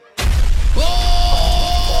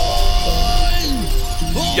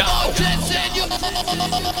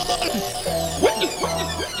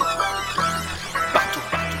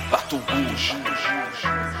 Partout rouge.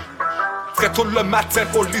 Très tôt le matin,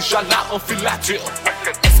 police là en filature.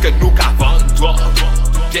 Est-ce que nous qu'avant toi?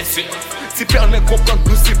 Bien sûr. Si personne comprend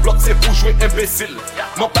nous si bloc c'est pour jouer imbécile.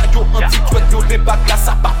 Mon pas yo anti-tweet yo les bacs là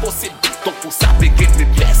ça pas possible. Donc pour ça béguer mes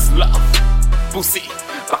pièces love. Poussi.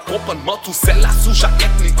 Pas comprendre tout celle là sous jaquette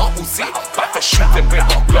ni en aussi. Pas fait chuter mais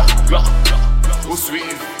en bloc. Vous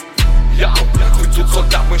suivez. Yo, tout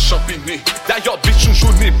soldat moins champigny. D'ailleurs bitch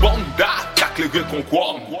joue ni banda. Cac les gueules qu'on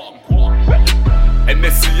croit.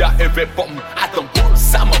 Merci à Eve Pomme, Adam Paul,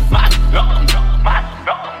 ça m'a mal.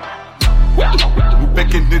 Nous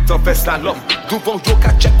péquenez en fait slalom. Devant yo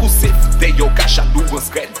ka check ou sif. Des yo ka chadou en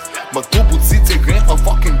scred. Mon tout bout de terrain en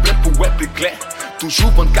fucking bled pour web éclair.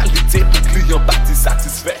 Toujours bonne qualité pour client parti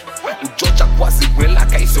satisfait. Ou George a croisé moins la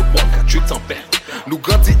caille se boit quand tu t'en perds. Nous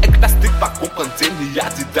grandis éclastique pas comprendre ni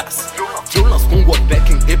Adidas. Violence qu'on voit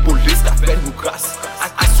becking et police qu'a fait nous grâce.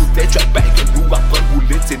 À souder tu as back et nous apprendre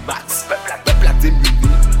rouler tes max. Peuple a démuni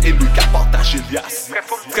et lui qu'a partagé Elias.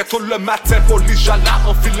 Très tôt le matin police là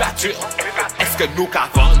en filature. Est-ce que nous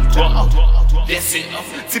qu'avant toi? Bien sûr.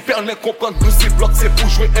 Si personne comprend nous si bloc c'est pour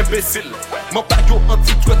jouer imbécile. Mon pas yo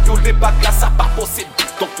anti-tweet yo les bacs là ça pas possible.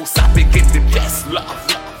 Donc pour ça péquer des pièces là.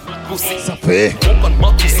 Ça fait.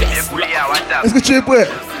 Est-ce que tu es prêt?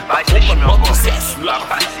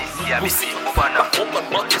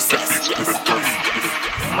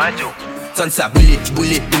 Sonne ça boulé,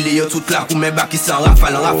 yo toute la roue, mes bacs qui s'en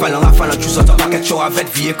rafale, tu sens ton paquet chaud avec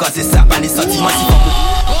vie, quand c'est ça, pas les sentiments, si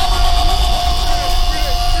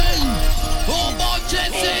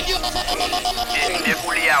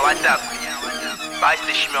Déboulé à WhatsApp. Pas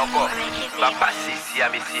de chimie encore. Va passer ici à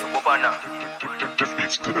Merci. Bonne.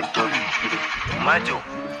 Majo.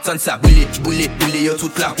 Tant ça, brûler, yo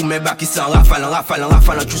tout là. Ou mes bas qui sont rafale,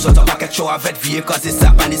 tu sens ton paquet chaud avec vie, cause c'est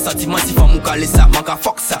ça. Pas les sentiments, si faut mou caler ça, manque à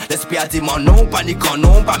fuck ça. L'esprit a dit non, paniquant,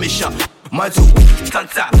 non, pas méchant. Moi tout, tant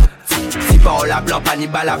ça. Si parole à blanc, pas ni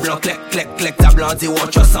balle à blanc, clec, ta blanc, dit ouais,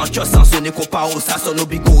 tu sonne qu'on parle, ça sonne au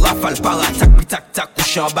bigo, rafale, tac,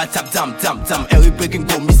 couché en bas, tap, dam, every breaking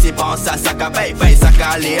go, mi c'est pas en ça ka bye, ça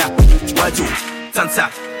ka aller, moi tout, tant ça.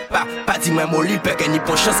 Pas dit moi mon lit, pek ni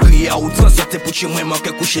pour chance crier à outrance, sortez pour chez moi,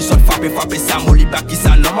 manque coucher, soit frapper ça, mon lit, qui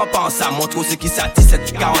ça, non, moi pas en ça, montre c'est qui ça,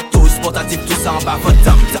 17, 40, sportatif, tout ça en bas,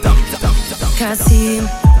 tam. Kassim,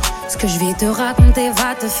 ce que je vais te raconter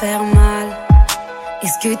va te faire mal.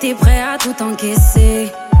 Est-ce que t'es prêt à tout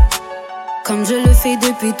encaisser, comme je le fais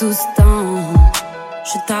depuis tout ce temps?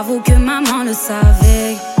 Je t'avoue que maman le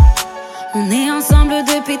savait. On est ensemble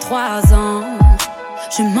depuis 3 ans.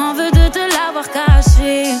 Je m'en veux de te l'avoir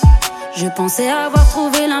caché. Je pensais avoir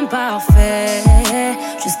trouvé l'imparfait,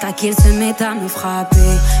 jusqu'à qu'il se mette à me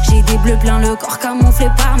frapper. J'ai des bleus plein le corps camouflé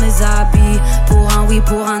par mes habits. Pour un oui,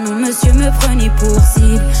 pour un non, monsieur me prenait pour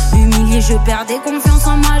cible. Humilié, je perdais confiance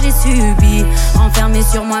en moi, j'ai subi. Enfermé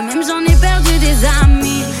sur moi-même, j'en ai perdu des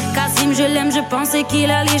amis. Kassim, je l'aime, je pensais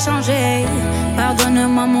qu'il allait changer.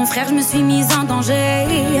 Pardonne-moi mon frère, je me suis mise en danger.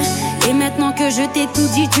 Et maintenant que je t'ai tout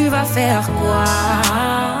dit, tu vas faire quoi?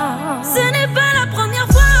 Ce n'est pas la première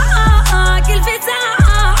fois qu'il fait ça.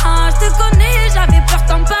 Je te connais, j'avais peur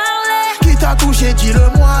d'en parler. Qui t'a touché,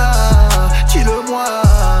 dis-le-moi.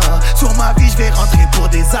 Sur ma vie, je vais rentrer pour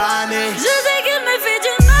des années. Je sais qu'il me fait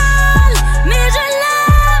du mal, mais je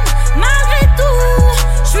l'aime malgré tout.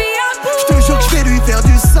 Je suis à bout. Je te jure que je vais lui faire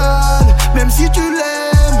du sale, même si tu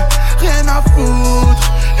l'aimes, rien à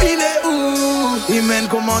foutre. Il est où? Imen,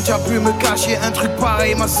 comment tu as pu me cacher un truc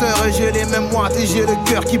pareil, ma soeur? J'ai les mêmes moites et j'ai le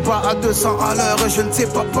cœur qui bat à 200 à l'heure. Je ne sais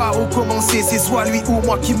pas par où commencer, c'est soit lui ou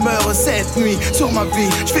moi qui meurt cette nuit. Sur ma vie,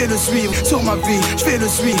 je vais le suivre. Sur ma vie, je vais le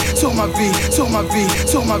suivre. Sur ma vie.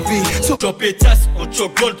 Ton pétasse, on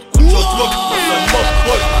choc gold, on choc drogue, on s'en moque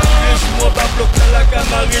boy. Tous les jours on va bloquer la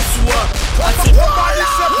camarade soir. Assez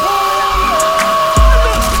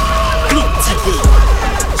Look, petit peu.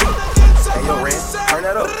 Hey yo, Ren, turn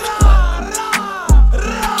that up.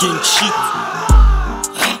 King shit.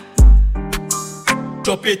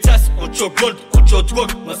 Ton pétasse, on choc gold, on choc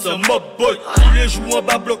drogue, on s'en moque boy. Tous les jours on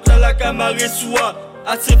va bloquer la camarade soir.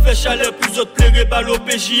 Assez fait chaleur, plus autres plairait balle au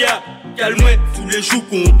PJA. Calme-moi, tous les jours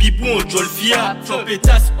qu'on bibou, on jole via. J'en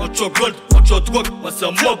pétasse, on choc gold, on choc drogue, moi c'est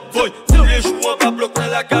un mob boy. Tous les jours on va bloquer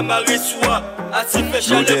la camarade soir. Assez fait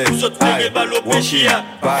chaleur, plus autres plairait balle au PJA.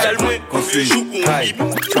 Calme-moi, tous les jours qu'on bibou.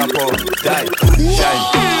 Chapeau, die, shine.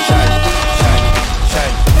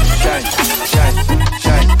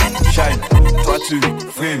 Toi tu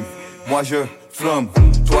frimes, moi je flamme.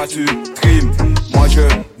 Toi tu trimes, moi je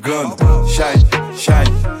glande.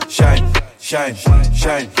 Shine.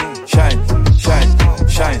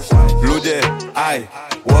 L'odeur, aïe,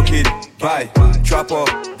 walk it, bye, trap or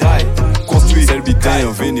die. Construit, c'est le bitin,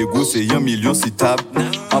 on veut négocier 1 million si table.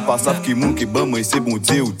 En passant qui moun qui ban, moi c'est bon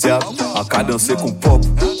Dieu ou diable. En cadence qu'on pop,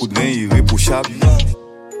 coup de main irréprochable.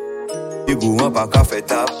 Ego en pas qu'à faire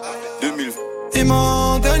table. 2020. Ils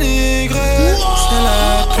m'ont dénigré, c'est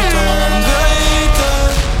la putain de vérité.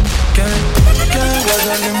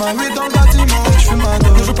 J'allume ma weed dans le bâtiment, j'fume ma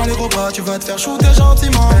dose. Ne joue pas les gros bras, tu vas te faire shooter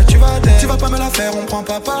gentiment. Tu vas pas me la faire, on prend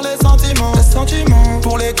pas par les sentiments.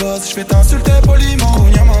 Pour les gosses, j'vais t'insulter poliment.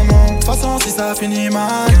 Cogna maman, de toute façon si ça finit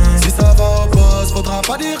mal, si ça va au boss, faudra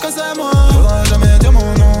pas dire que c'est moi. Faudra jamais dire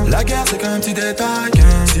mon nom. La guerre c'est qu'un petit détail,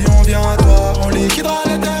 si on vient à toi, on liquidera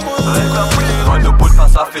les témoins. Moi de bout de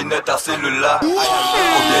face à fenêtre à celle-là. Combien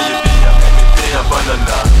y'a bien, mettez un banane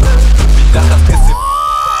là. Vite à stressé.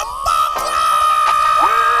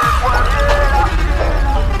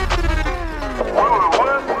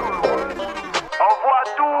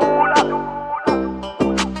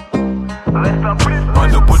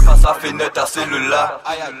 Sa fenêtre à celle-là.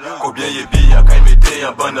 Combien y'a bien, quand il mettait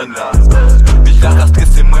un banane là. Bitch la castre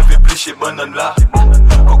c'est moins fait plus chez banane là.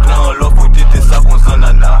 Coq là en l'offre, faut t'aider ça qu'on s'en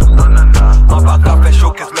nana. En bas qu'à faire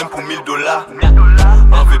showcase même pour $1000.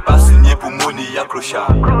 On veut pas signer pour money y'a clochard.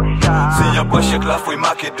 Si y'a pas chèque là, faut y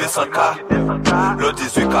marquer 200K. Le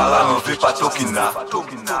 18 carats, on veut pas tokina.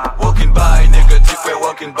 Walking by, négatif, ouais,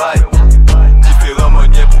 walking by. Différents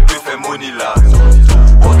manières pour plus faire money là.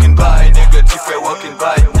 Walking by, négatif, ouais, walking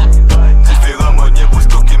by. Différents manières pour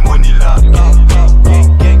stocker money là.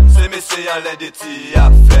 C'est messieurs en l'air des petits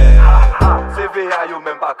affaires. C'est VA yo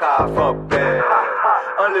même pas qu'à faire peur.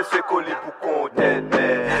 On laisse coller pour qu'on t'aide.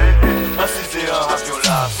 On s'y en avion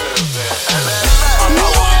là, c'est vrai. On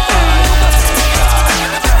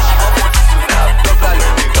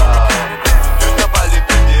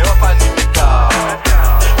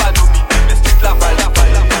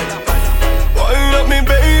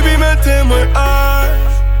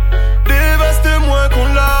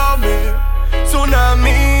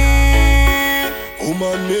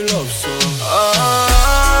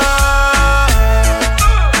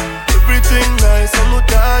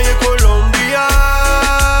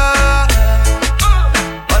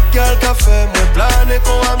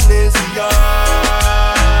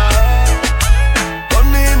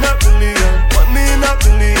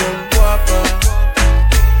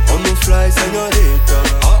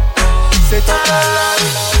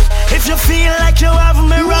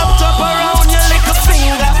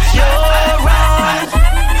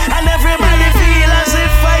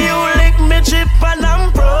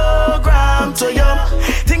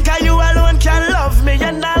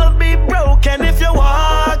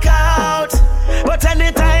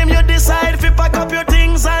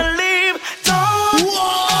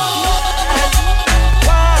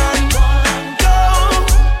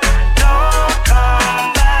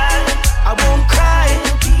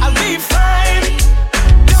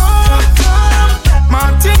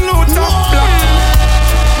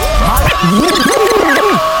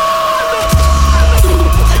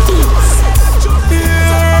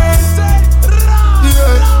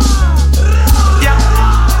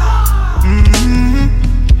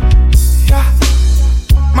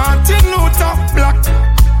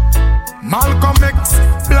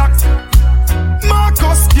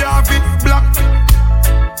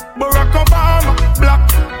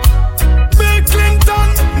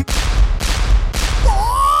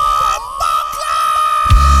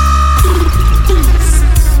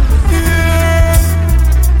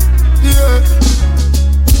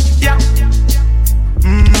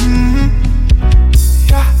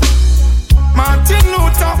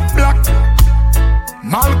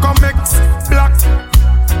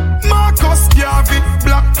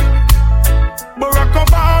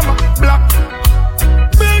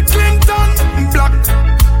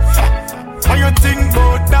think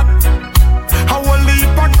about that. How a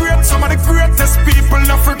leap of great, some of the greatest people in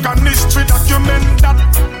African history document that.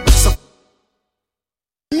 So,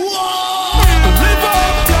 live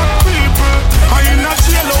up black people. I in a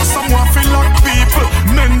jailhouse, someone feel like people.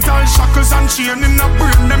 Mental shackles and chain in a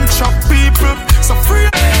brain, them trap people. So free.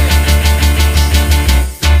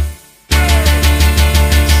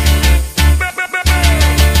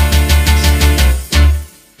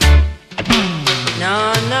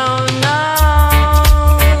 No, no, no.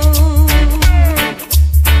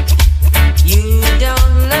 You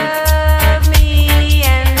don't love me,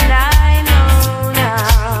 and I know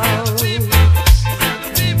now.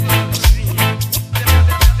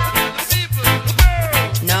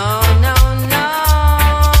 No, no, no.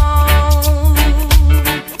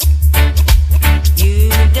 You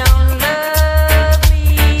don't love me,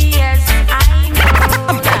 yes, I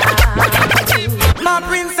know now. My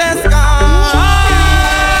princess gone.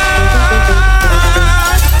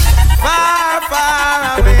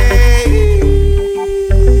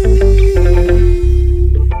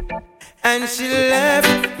 And she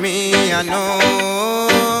left me, I know,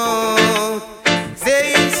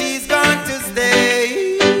 saying she's going to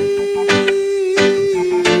stay.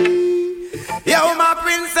 Yo, my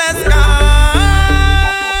princess gone,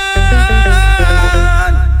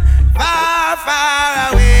 far,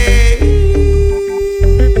 far away.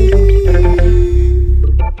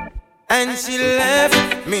 And she left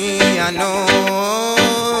me, I know,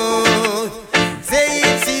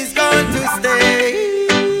 saying she's going to stay.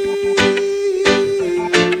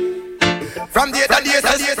 From the days,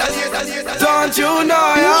 don't you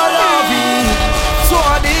know you're loving so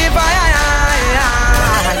divine?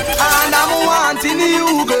 And I'm wanting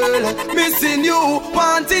you, girl, missing you,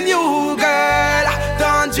 wanting you, girl.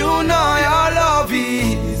 Don't you know your love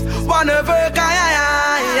is one of a kind?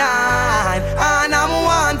 And I'm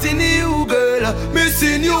wanting you, girl,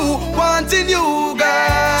 missing you, wanting you,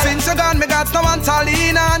 girl. Since you gone, me got no one to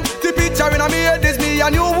lean on. The picture in me head is me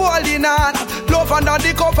and you holding on. Love under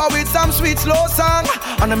the cover with some sweet slow song.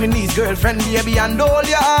 And I'm in his girlfriend, baby, and hold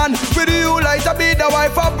your hand. With you like to be the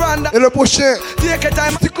wife of Brandon. Et le prochain, take a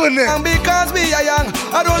time tu connais. And because we are young,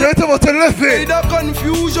 I don't let them te lever. The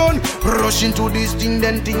confusion. Rush into this thing,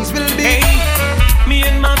 then things will be. Hey, me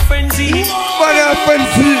and my friends here. My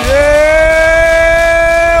friends here.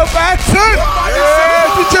 Batson.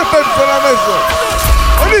 DJ VYBZ à la maison.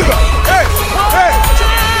 On y va. Hey, hey.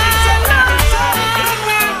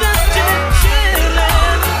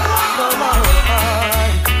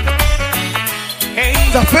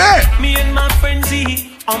 Ça fait. Me and my friends here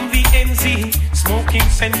on the NZ, smoking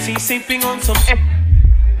Sensi, sipping on some.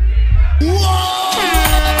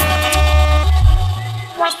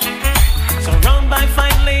 Surrounded by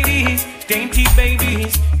fine ladies, dainty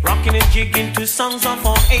babies, rocking and jigging to songs of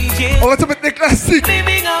all ages. On va te mettre des classiques.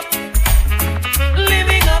 Living up,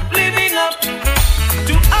 living up, living up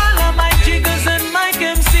to all of my jiggers and my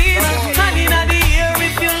MCs. Honey, in the air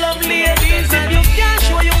if you love ladies and you can't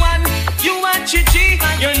show you one, you are chichi.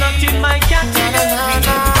 You're not in my category.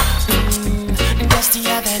 Just the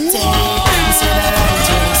other day, you said that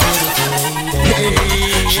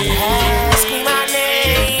she asked me my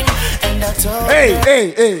name, and I told her.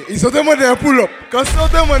 Hey, ils ont demandé un pull-up. Quand ils ont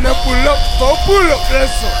demandé un pull-up, faut pull-up,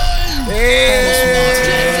 laisse.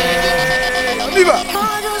 On y va.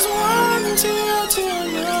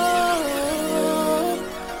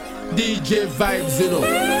 DJ VYBZ.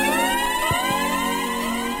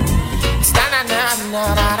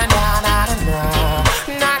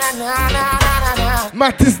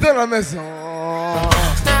 Mathis dans la maison.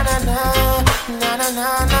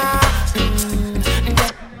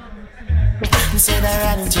 Said I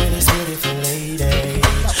ran into this beautiful lady.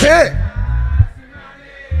 Hey!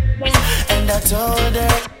 And I told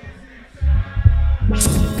her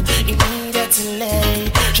you needed to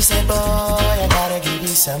lay. She said, boy, I gotta give you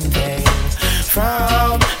something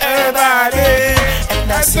from her body.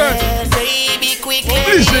 And I said, baby,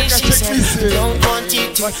 quickly. She said, don't want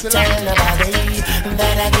you to tell nobody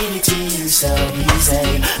that I give it to you so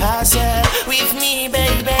easy. I said, with me,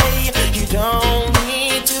 baby, you don't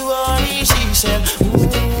need to worry. She said,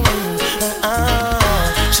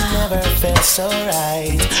 she never felt so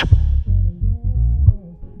right.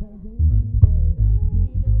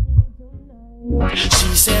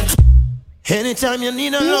 She said, anytime you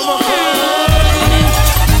need a lover,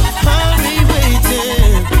 I'll be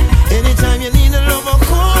waiting. Anytime you need a lover,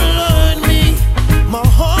 call on me. My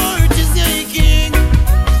heart is aching.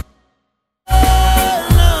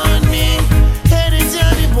 Call on me.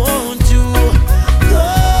 Anytime you want to.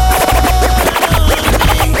 Call on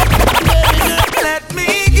me. Let me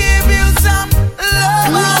give you some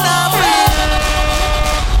love and affection.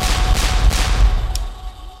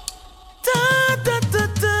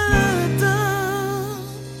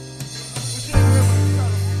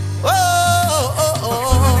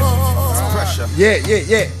 Yeah, yeah,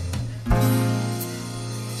 yeah.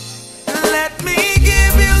 Let me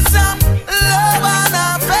give you some love and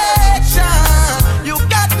affection. You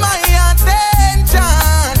got my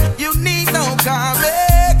attention. You need no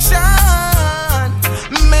correction.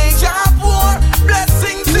 Major pour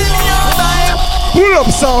blessings in your life. Pull up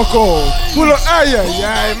ça encore. Pull up. Aïe, aïe,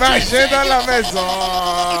 aïe. Marchez dans la maison.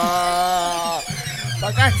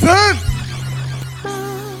 Pas qu'à attendre.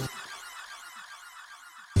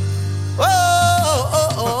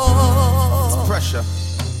 Pressure.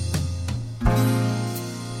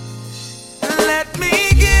 Let me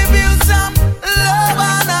give you some love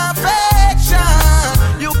and affection.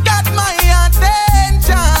 You got my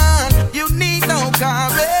attention. You need no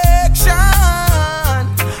correction.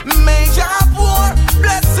 Major pour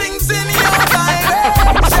blessings in your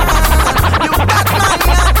direction. You got my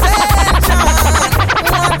attention.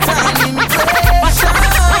 One time impression.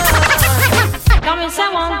 Come and say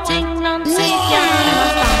one thing, none see can't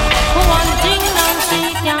understand. One thing, none see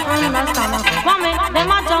can't understand. What make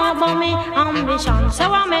them a talk about me ambition? Say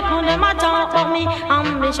what make them a talk about me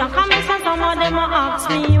ambition? Come and say some of them a ask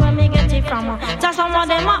me where me get it from. Say some of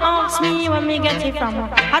them a ask me where me get it from.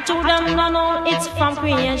 I told them no, no, it's from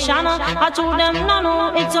creation. I told them no,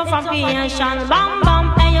 no, it's from creation. Bam,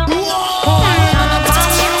 bam, hey, yo.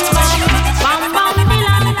 Bam, bam,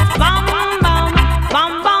 bilang. Bam, bam,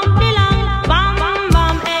 bam, bam, bilang. Bam,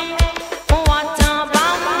 bam, hey. What a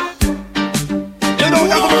bam. You know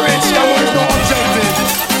that I'm rich, that was no objective.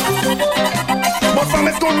 But from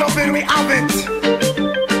it's good loving, we have it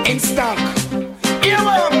in stock. Here I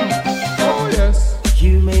am. Oh yes.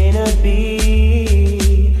 You may not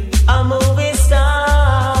be a movie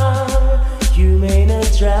star. You may not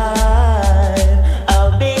drive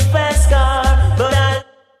a big fast car, but I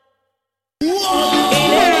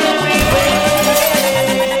in every way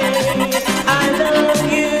I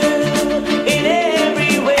love you in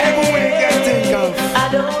every way. Every way you can think of. I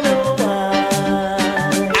don't know why.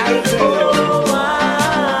 I'll tell you. Oh, why?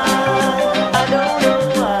 I don't know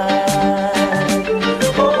why.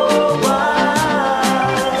 Oh,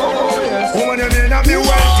 why? Woman, you may not be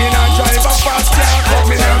wealthy and drive a fast car, but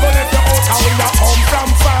me never let you out how you come from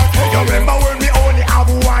far. You remember when me only have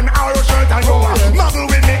one arrow shirt and you muggle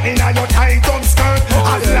with me in your tight up skirt.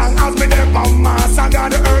 As long as me there from Mars and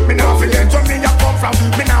God the earth, me not forget where me you come from.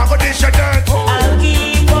 Me not go dish your dirt. I'll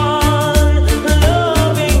keep on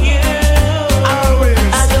loving you. Always.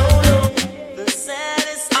 I don't know the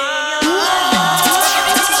saddest thing of my life.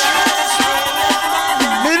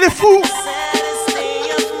 Mais il est fou. Saddest thing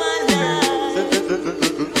of my life.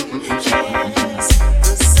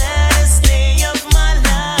 The saddest thing of my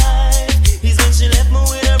life is when she left me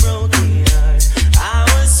with a broken heart. I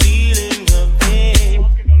was feeling the pain.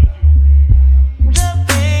 The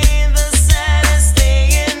pain, the saddest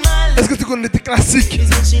thing in my life Est-ce que tu connais tes classiques? is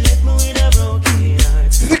when she left me with a broken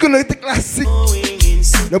heart. Si tu connais tes classiques, Going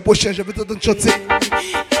insane. le prochain, je vais te donner chanter.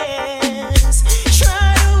 Yes,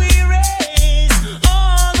 try to erase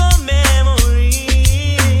all the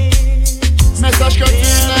memories. Message que tu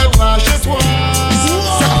n'es pas chez toi.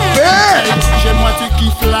 Chez moi tu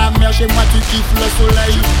kiffes la mer, chez moi tu kiffes le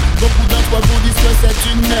soleil. Beaucoup d'entre vous disent que c'est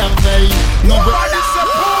une merveille. Nombreux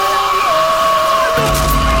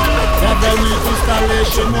bienvenue t'installer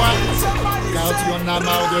chez moi, car tu en as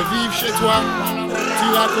marre de vivre chez toi. Tu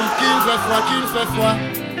racontes qu'il fait froid,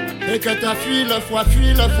 et que t'as fui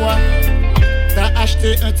le froid. T'as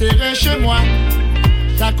acheté un terrain chez moi,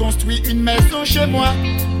 t'as construit une maison chez moi.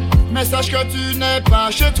 Mais sache que tu n'es pas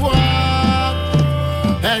chez toi.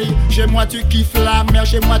 Hey, chez moi tu kiffes la mer,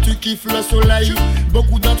 chez moi tu kiffes le soleil.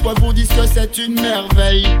 Beaucoup d'entre vous disent que c'est une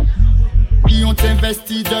merveille. Qui ont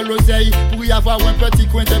investi de l'oseille pour y avoir un petit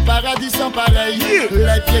coin de paradis sans pareil.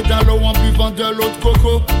 Les pieds dans l'eau en buvant de l'eau de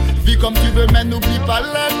coco. Vis comme tu veux mais n'oublie pas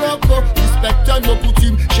les locaux. Respecte nos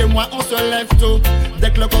coutumes, chez moi on se lève tôt. Dès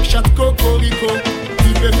que le coq chante cocorico. Tu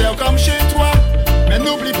peux faire comme chez toi, mais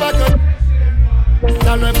n'oublie pas que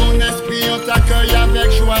t'as le bon esprit, on t'accueille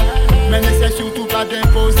avec joie. Mais n'essaie surtout pas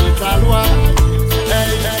d'imposer ta loi. Hey,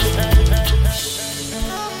 hey, hey.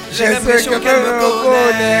 J'ai l'impression qu'elle me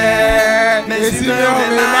connaît. Mes humeurs,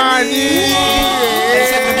 mes manies. Elle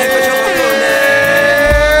sait très bien que je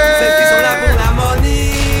reconnais celles qui sont là pour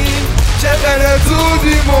l'harmonie. J'ai fait le tour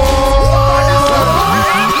du monde.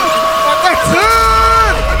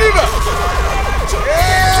 On y va.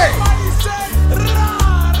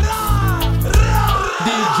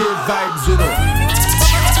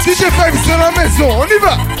 DJ VYBZ dans la maison, on y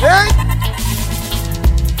va. Hey.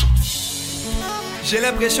 J'ai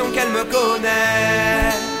l'impression qu'elle me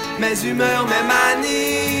connaît. Mes humeurs, mes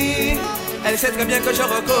manies. Elle sait très bien que je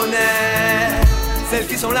reconnais celles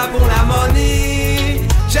qui sont là pour la money.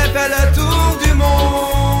 J'ai fait le tour du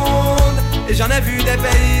monde et j'en ai vu des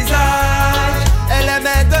paysages. Elle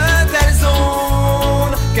aimait de telles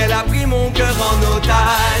zones qu'elle a pris mon cœur en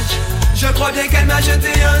otage. Je crois bien qu'elle m'a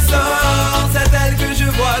jeté un sort. C'est elle que je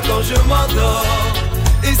vois quand je m'endors.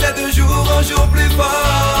 Et c'est de jour en jour plus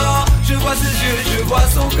fort. Je vois ses yeux, je vois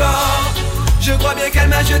son corps. Je crois bien qu'elle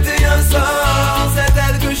m'a jeté un sort. C'est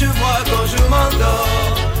elle que je vois quand je m'endors.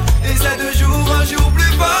 Et c'est de jour en jour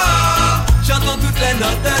plus fort. J'entends toutes les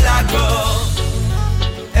notes de l'accord.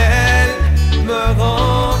 Elle me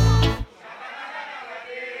rend.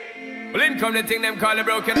 Well, in come the thing them call a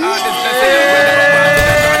broken heart.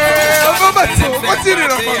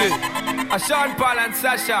 Sean Paul and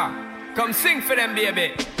Sasha, come sing for them,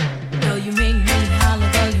 baby. Though you make me holler,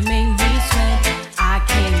 though you make me sweat, I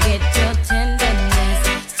can't get your tenderness.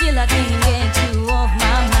 Still I can't get you off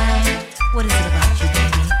my mind. What is it about you,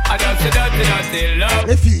 baby? I just say dirty love.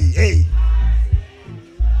 Les filles, hey.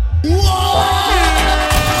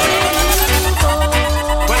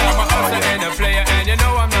 Player, and you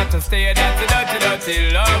know I'm not a stayer. That's a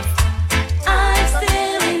dirty love. I'm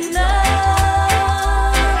still in love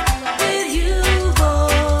with you,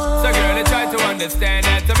 boy. So girl, I try to understand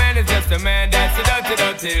that a man is just a man. That's a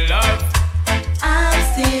dirty love. I'm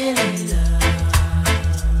still in love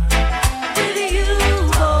with you,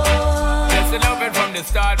 boy. That's the loving from the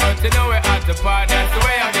start, but you know we're at the part. That's the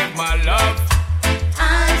way I give my love.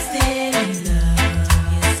 I'm still in love.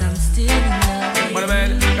 Yes, I'm still in love. What a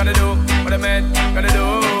man gotta do. What a man gotta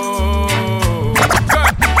do.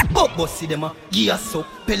 Bossy them a gears up,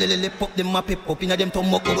 pelelele pop them a pep up. Inna them to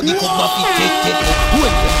mock over the cover fi take up.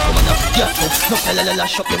 When them come and a gears up, no pelelele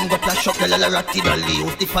shop them go flash up, pelelele ratty da lay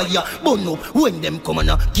out the fire burn up. When them come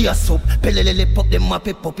and a gears up, pelelele pop them a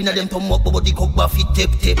pep up. Inna them to mock over the cover fi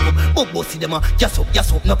take up. Bossy them a gears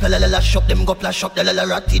up, no pelelele shop them go flash up, pelelele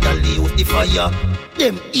ratty da lay out the fire.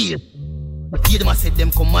 Them ear, hear them a say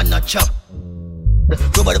them come and a chop.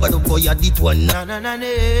 Nobody but the boy I did one. Na na na na.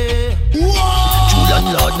 True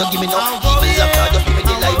Lord, no give me no. Even like God, just give me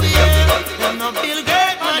the life. Them no feel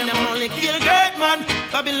great man, them only kill great man.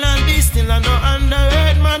 Babylon be still and no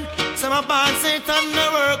underrated man. Some a bad Satan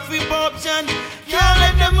no work for corruption. Can't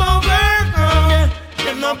let them over.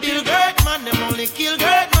 Them no feel great man, them only kill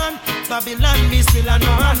great man. Babylon be still and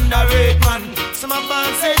no underrated man. Some a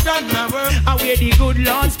bad Satan no work. I wear the good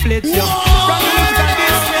Lord split you. From the look at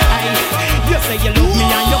this way. You say you love me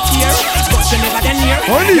and you care, but you never then hear.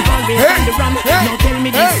 You always on the run. Now tell me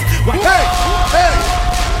this. Hey.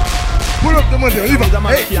 Pull up the money, leave it.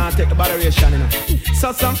 Hey. Can't take the moderation, you know.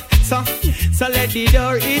 So let the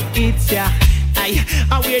door it, yeah.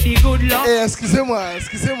 I wear the good Lord. Hey, excusez-moi.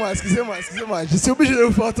 Je suis obligé de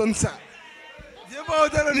vous faire entendre ça. Viens pas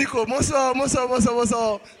entendre Nico. Bonsoir. On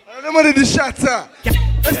a demandé du chat, ça.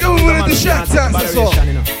 Est-ce que vous voulez du chat, ça, ce soir?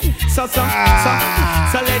 So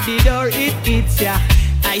let the door it, yeah.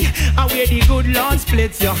 I wear the good Lord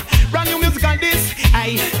split you. Brand new music on this.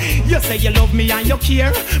 You say you love me and you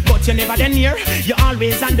care, but you never then near. You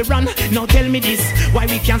always on the run. Now tell me this, why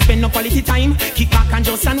we can't spend no quality time? Kick back and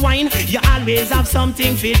just unwind. You always have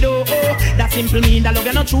something to do. That simple mean that love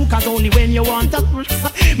you not true, cause only when you want to.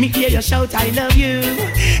 Me hear you shout I love you.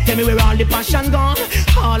 Tell me where all the passion gone,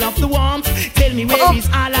 all of the warmth. Tell me where is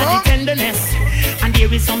all of the tenderness. And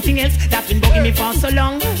there is something else that's been bugging me for so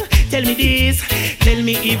long. Tell me this, tell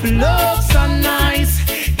me if love's so nice,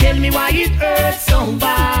 tell me why it hurts so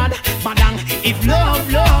bad. Madang, if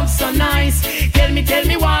love's so nice, tell me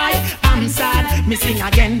why I'm sad. Me sing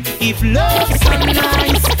again, if love's so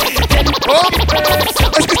nice, tell me why it hurts so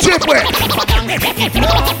bad. Madang, if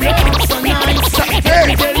love's so nice, tell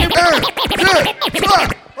me why.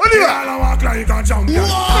 Oliver, walk like a champion.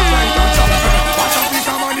 Watch out with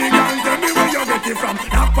some money, girl. Tell me where you get it from.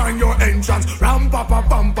 Knock on your entrance, ram pa pa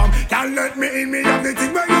pam pam. Can't let me in, me have the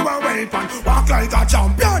thing where you are waiting. Walk like a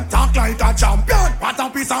champion, talk like a champion. What a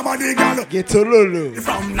piece of money, girl. Get to Lulu.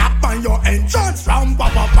 From knock on your entrance, ram pa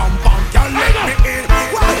pa pam pam. Can't let me in.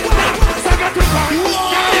 So get to the point.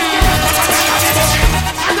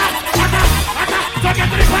 So get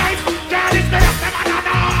to the point. Girl, it's there.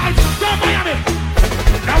 Don't fire me.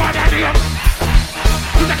 Now what are you?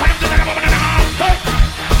 You the kind of thing I'm over the house. Hey,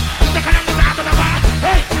 you the kind of thing I'm over the house.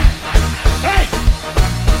 Hey,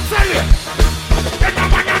 say it. Get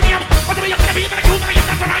down on your name. What do you gonna be? You're gonna use me. You're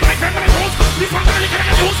gonna ride my friend with my tools. This one's gonna lick it in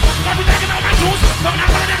the juice. I'll be taking out my juice. No, I'm not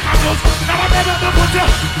gonna get my juice. Now I'm never gonna put you.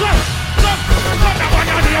 Go. Now on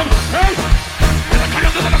your name. Hey, you the kind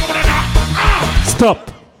of thing I'm over the house. Stop.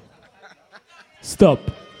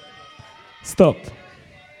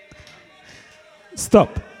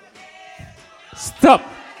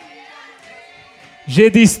 J'ai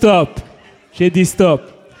dit stop.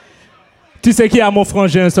 Tu sais qui a mon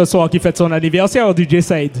frangin ce soir qui fête son anniversaire, DJ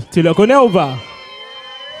SAYD? Tu le connais ou pas?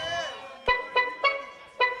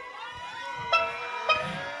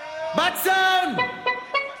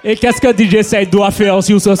 Et qu'est-ce que DJ SAYD doit faire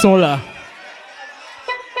sur ce son-là?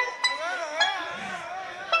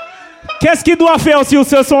 Qu'est-ce qu'il doit faire sur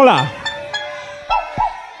ce son-là?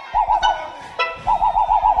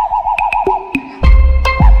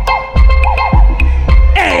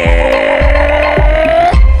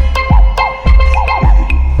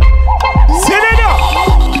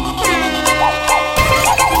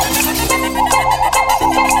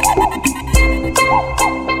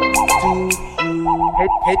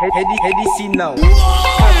 Head scene now.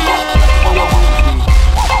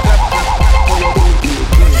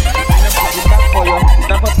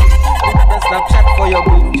 Snapchat for your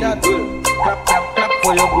group chat. Clap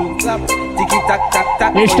for your group clap. Tiki tac tac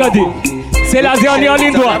tac. Et je te dis, c'est la dernière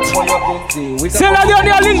ligne droite. C'est la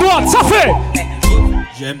dernière ligne droite, ça fait.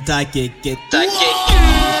 J'aime ta kékette. Hey,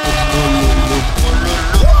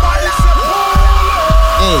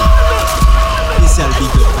 spécial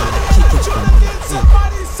big up.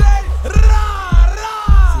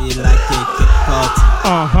 C'est la kékette party.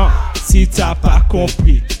 Si t'as pas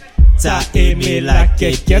compris, t'as aimé la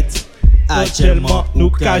kékette. Actuellement, nous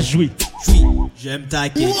qu'a joui. J'aime ta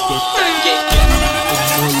kékette.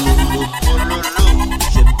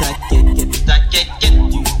 J'aime ta kékette.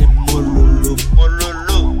 Tu aimes mololo.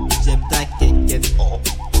 J'aime ta kékette.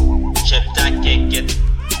 J'aime ta kékette.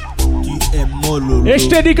 Tu aimes mololo. Et je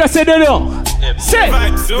te dis que c'est dedans. C'est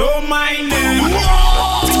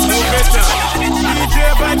DJ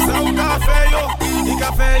VYBZ, il ka fait yo.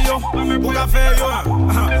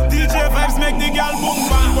 DJ VYBZ make the girl boom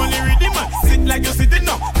bang. Bonne rhythm, sit like you sitting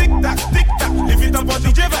now. Tic tac, if it up for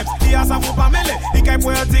DJ VYBZ, il a sa faut pas mêler. Il ka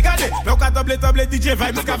pour te garder. Mais ka table DJ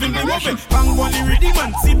VYBZ ka vinn me mofe. Bang bonne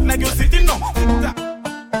rhythm, sit like you sitting now. Tic tac.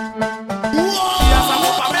 Il a sa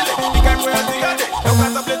faut pas mêler. Il ka pour te garder.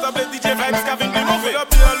 Mais ka table DJ VYBZ ka vinn me mofe. Your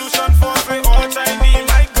solution for me, all Chinese,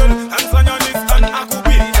 my girl. And on your list and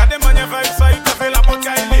akubi. Got them on your VYBZ side, ka fait la pote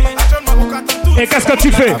Kylie. Et qu'est-ce que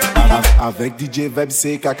tu fais? Avec DJ VYBZ,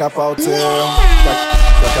 c'est caca powder.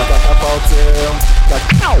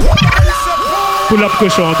 Pull up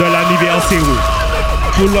cochon de l'anniversaire.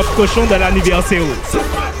 Pull up cochon de l'anniversaire.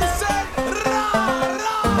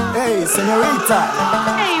 Hey, señorita.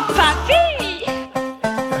 Hey, papi.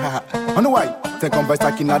 On the way, take on by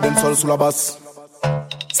stacking la dancehall sous la basse.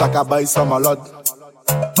 Saka bay ça malade.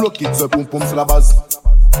 Block it, the pum pum sur la base.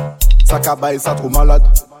 Saka bay ça trop malade.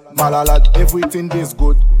 Malade, everything is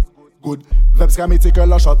good. VYBZ ka me take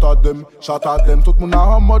a shot at them. Tout moun a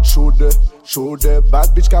en mode show de.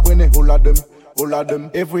 Bad bitch ka brene all of them.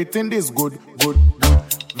 Everything is good.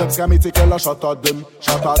 VYBZ ka me take a shot at them.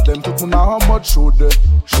 Tout moun a en mode show de.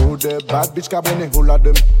 Bad bitch ka brene all of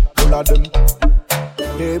them.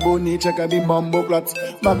 Hey Bonnie, check out the mambo clat.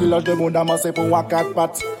 Ma village de monde amassé pour un 4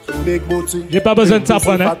 pattes. Big booty. J'ai pas besoin de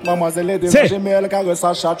t'apprendre, hein. Mademoiselle de C'est. j'aime elle caresse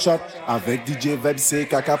à chat. Avec DJ VYBZ,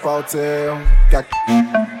 caca powder.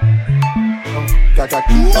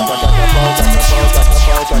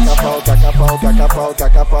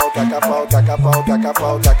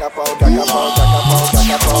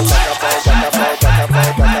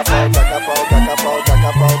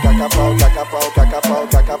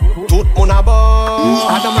 Tout mon abord,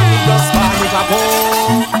 Adam and Nicholas, pas de Japon.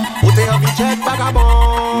 Ou t'es un bichette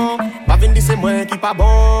vagabond. Pas vin dis c'est moi qui pas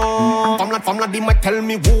bon. Femme la dis moi tell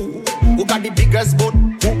me who got the biggest boat?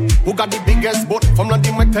 Who got the biggest boat? Femme la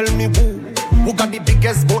dis moi tell me who got the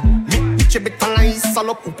biggest boat? Me bitch bit talent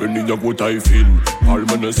salope. Open in your go tie fin.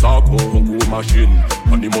 Almene sako, on go machine.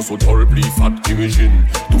 Animaux sont tall, pli fat, origine.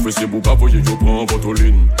 Tout fait c'est bouga, voyez yo prends votre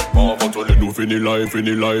ligne. Nous fini life.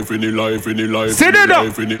 C'est dedans.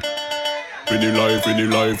 Fini life.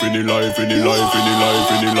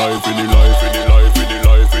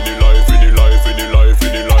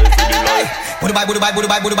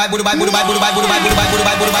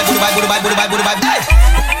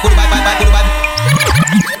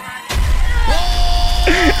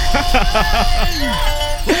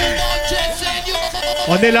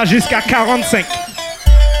 On est là jusqu'à 45.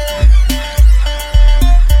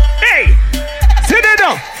 Hey, c'est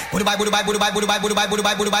dedans.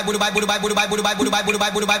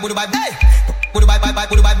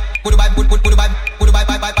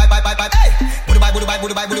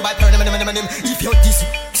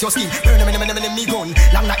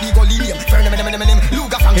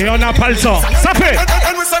 Et on n'a pas le temps. Ça fait.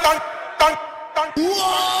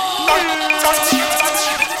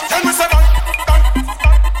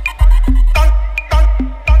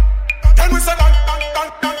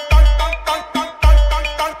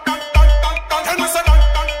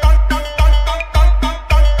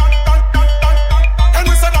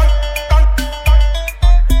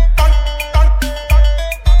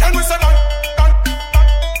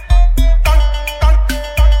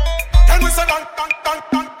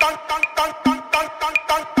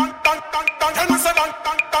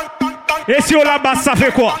 Si on la basse, ça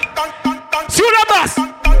fait quoi? Si on la basse.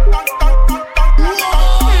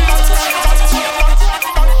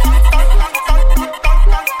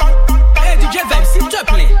 Hey DJ VYBZ, s'il te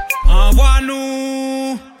plaît,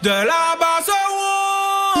 envoie-nous de la basse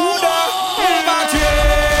wood. On va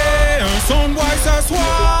tuer un son de boy ce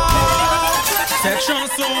soir. Cette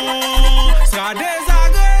chanson sera désagréable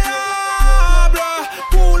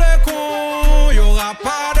pour les cons. Y'aura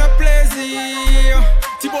pas de plaisir.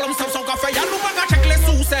 Si pour l'homme son café, y'a nous pas qu'à check les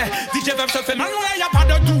sous. DJ VYBZ se fait mal, y'a pas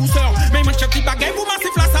de douceur. Mais man check les bagailles pour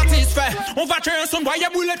massif la satisfait. On va tuer un son de boy et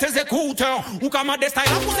brûler tes écouteurs. Ou comme des styles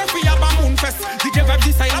là pour tes filles à bas moon fest. DJ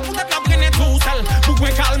VYBZ style là pour t'être la brine et tout seul. Pour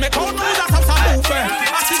bien calmer quand nous ça bouffe.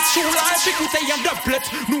 Assis chaud là et puis écoutez y'a deux plates.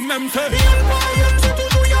 Nous-mêmes c'est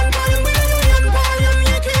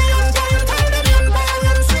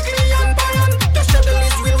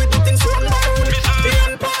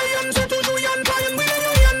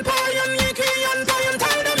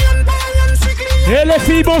Et les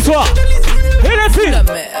filles, bonsoir. Et les filles. La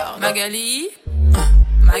mère. Magali.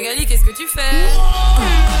 Magali, qu'est-ce que tu fais?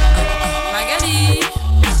 Magali.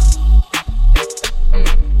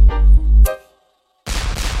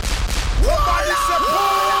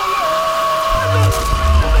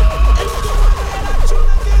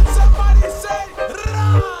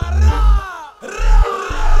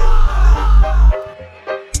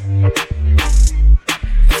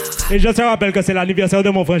 Et je te rappelle que c'est l'anniversaire de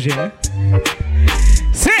mon frangin. Hein?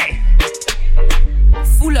 C'est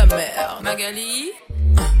Fous la mère. Magali.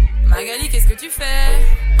 Magali, qu'est-ce que tu fais?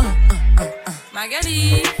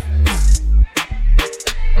 Magali.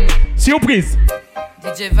 Surprise.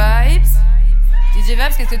 DJ VYBZ. DJ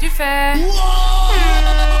VYBZ, qu'est-ce que tu fais?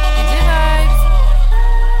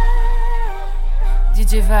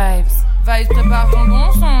 DJ VYBZ. VYBZ prépare ton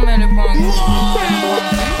bon son, mets le point cul.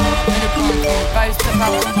 VYBZ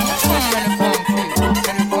prépare ton bon son, mets le point cul.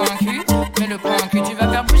 Mets le point cul, mets le point cul. Tu vas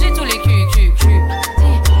faire bouger tous les culs.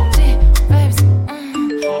 VYBZ,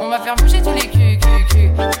 on va faire bouger tous les culs.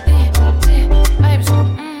 VYBZ,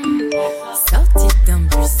 sorti d'un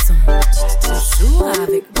buisson, toujours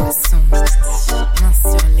avec boisson. Main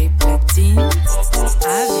sur les platines,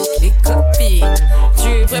 avec les copines.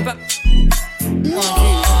 Tu prépares.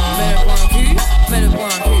 Mets le point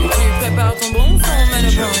cul, tu prépares ton bon son, mets le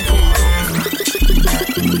point cul.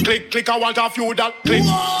 Click, click, I want a few that click.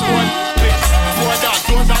 One, click, for that,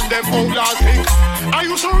 those and them outlaws click. I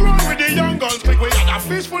used to run with the young guns click. We had a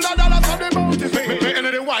fist full of dollars on the bounty click. Me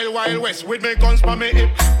into the wild, wild west with me guns pa me hip.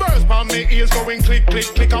 Birds pa me ears going click, click,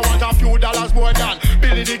 click. I want a few dollars more than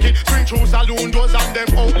Billy the Kid. Swing through saloon doors and them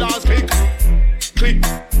outlaws click. Click,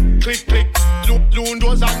 click, click. Loon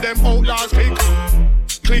doors and them outlaws click.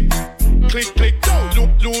 Click, click, click.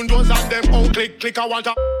 Loon doors and them out. Click, click. I want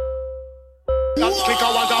a that. Click, I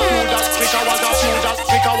want a few that. Click, I want a few that.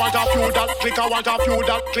 Click, I want a few that. Click, I want a few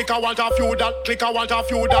that. Click, I want a few that. Click, I want a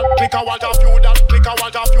few that. Click, I want a few that. Click, I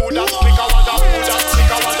want a few that. Click, I want a few that. Click,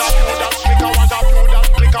 I want a few that. Click, I want a few that.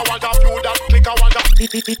 Click, I want a few that. Click, I want a.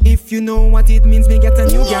 If you know what it means, me get a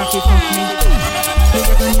new girl to fuck me. Me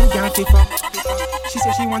get a new girl to fuck. She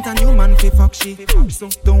said she want a new man to fuck she. So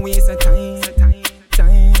don't waste her time.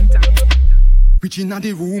 Reaching out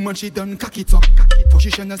the room and she done cock it up.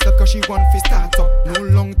 Position herself cause she want to start up. No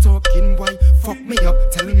long talking, boy, fuck me up.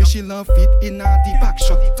 Telling me she love it in the back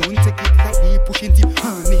shot. Don't take it lightly, pushing deep,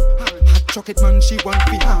 honey. Hot chocolate man, she want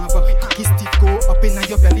to have. Cocky stiff go up in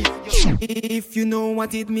your belly. If you know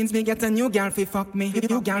what it means, me get a new girl fi fuck me.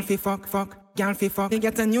 New girl fi fuck. Girl fi fuck. Me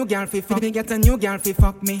get a new girl fi fuck. Me get a new girl fi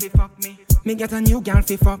fuck me. Me get a new girl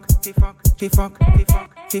fi fuck. Fi fuck.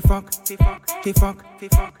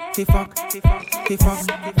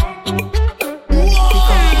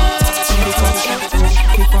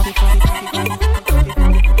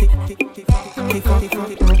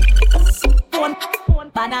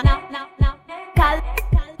 Banana, cal,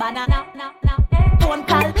 banana, phone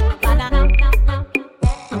cal, banana,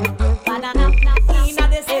 inna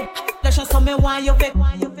this head, let's show some me why you fake,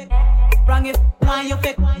 wrong if why you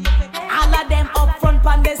fake, all of them up front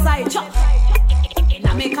on the side,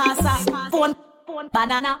 inna me casa, phone,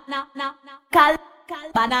 banana, cal,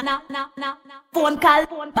 banana, phone cal,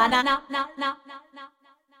 banana, banana,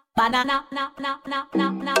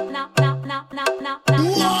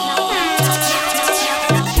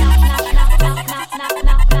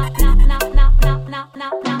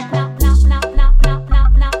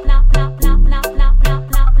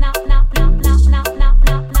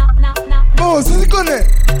 Oh, ça se connaît.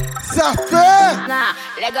 Ça fait. Nah,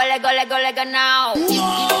 Lego now. Give me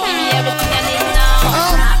everything I need now.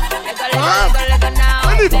 Lego now.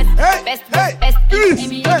 Best, give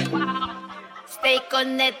me.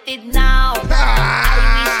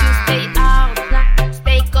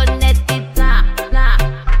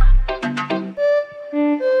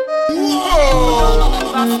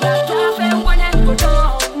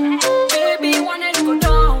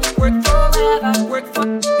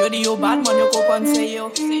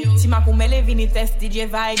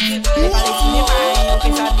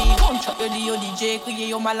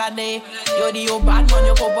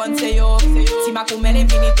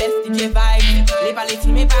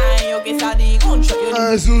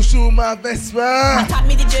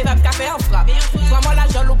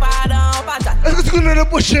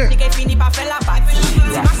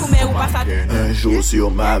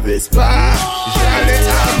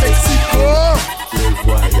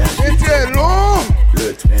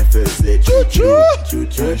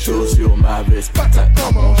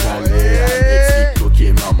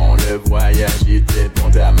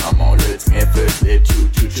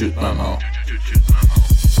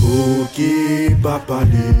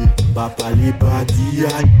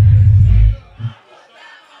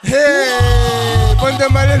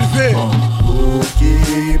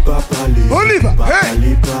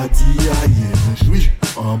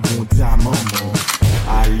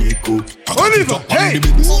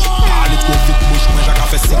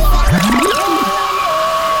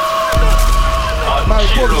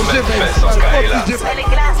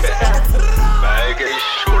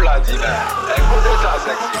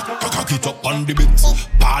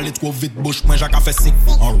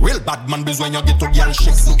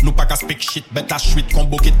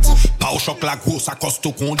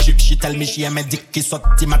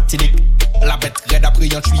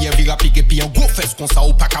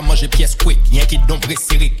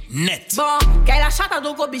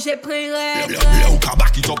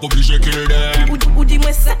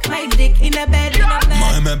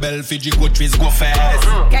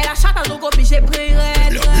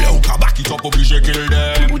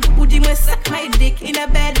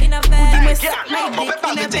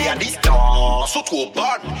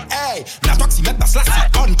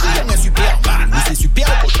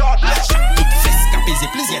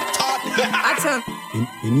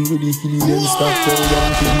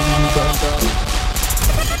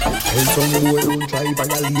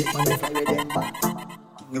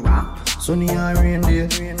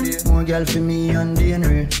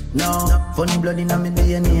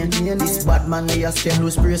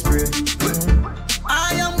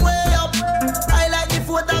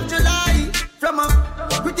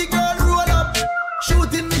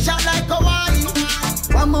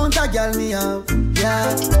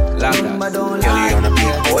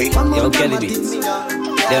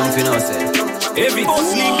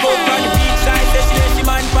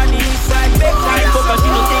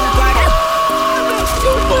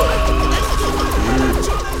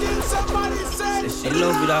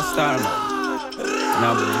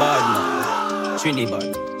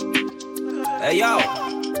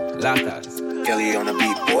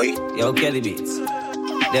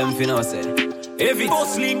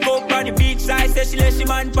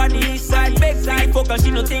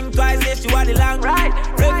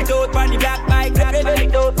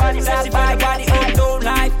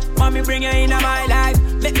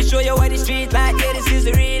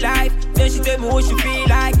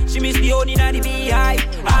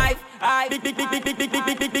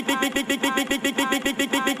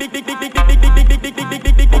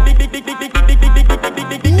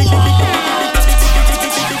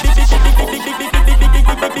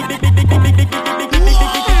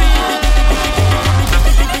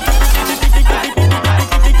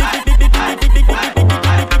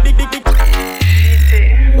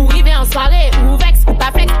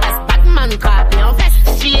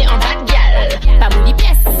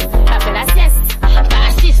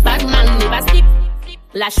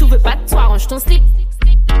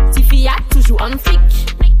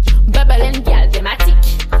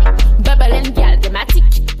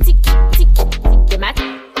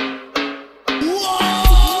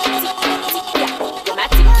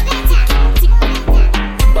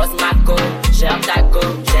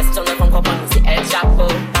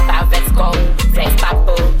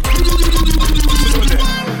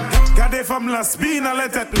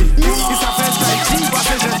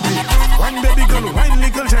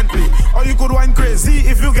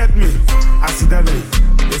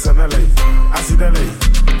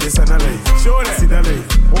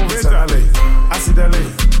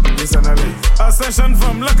 personally. Ascension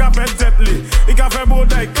from look up at Tetley. It can fait beau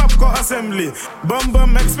die club co assembly.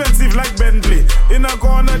 Bum expensive like Bentley. In a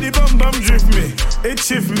corner the bum drift me. It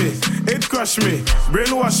shift me, it crush me,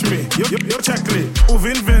 brainwash me. Yo check me, ou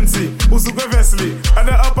vin Vinci, ou souke Vesli. At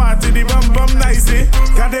the upper party the bum nicey.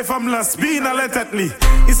 Kade fam la spin à la Tetley.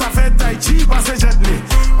 It's a fait tai chi passe gently.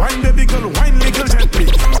 Wine baby girl, wine little gently.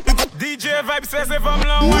 DJ VYBZ says if I'm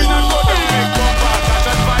long, wine and go down, make bumper, catch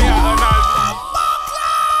on fire and all.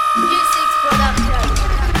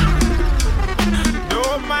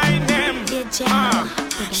 Don't mind them.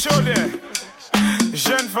 Show them.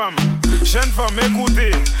 Jeune femme,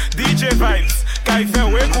 écoutez. DJ VYBZ, qu'il fait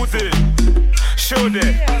ou écouter. Show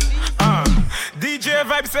them. DJ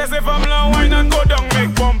VYBZ says if I'm long, wine and go down,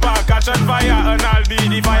 make bumper, catch on fire and I'll be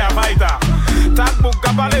the firefighter. Tak book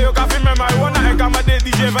kapale yo ka filme marijuana e kamade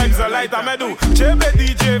DJ VYBZ a lighter me do chebe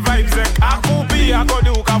DJ VYBZ akupi akodi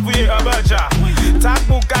u ka fuye a bacha tak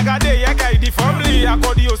book kagade ye kai di family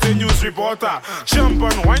akodi yo se news reporter jump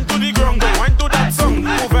on wine to the ground go wine to that song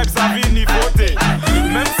ou VYBZ a vini vote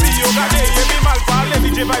Merci yo gade ye mi mal parle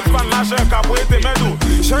DJ VYBZ pan la cher ka poete me do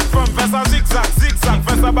jeune femme fait ça zigzag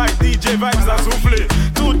fait ça by DJ VYBZ a soufflé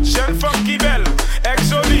toute jeune femme qui belle ex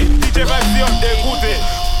jolie DJ VYBZ yo d'écouter.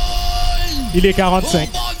 Il est 45.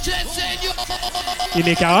 Il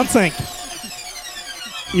est 45.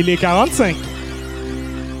 Il est 45.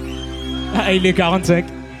 Ah, il est 45.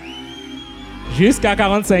 Jusqu'à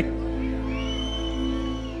 45.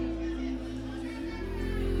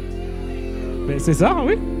 Ben c'est ça,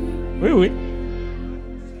 oui. Oui.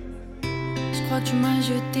 Je crois que tu m'as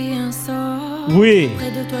jeté un sort. Oui.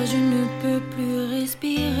 Près de toi, je ne peux plus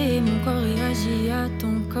respirer. Mon corps réagit à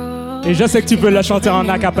ton corps. Et je sais que tu peux la chanter en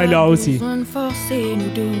acapella aussi. Besoin de forcer, nous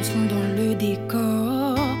deux on se fond dans le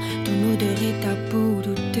décor. Ton odeur et ta peau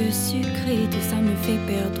toute sucrée, tout ça me fait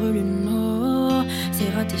perdre le nord. C'est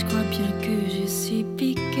raté, je crois bien que je suis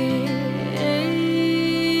piquée.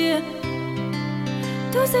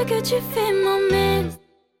 Tout ce que tu fais m'emmène.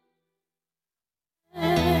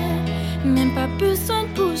 Même pas besoin de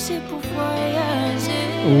pousser pour voyager.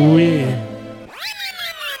 Oui.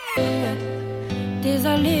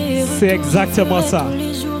 C'est exactement ça.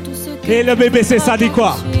 Et le bébé, c'est ça dit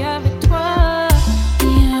quoi?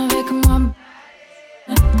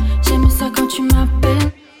 J'aime ça quand tu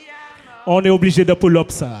m'appelles. On est obligé de pull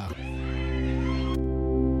up ça.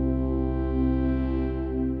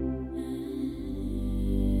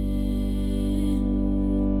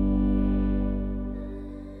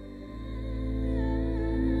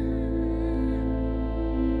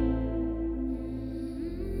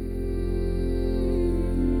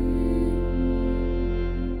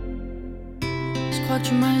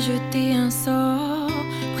 Tu m'as jeté un sort.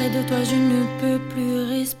 Près de toi, je ne peux plus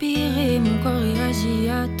respirer. Mon corps réagit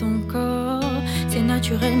à ton corps. C'est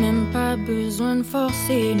naturel, même pas besoin de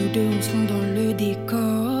forcer. Nous deux, on se fond dans le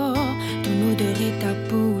décor. Ton odeur et ta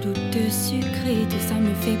peau toute sucrée, tout ça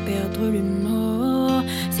me fait perdre le nord.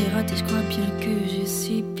 C'est raté, je crois bien que je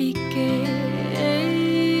suis piquée.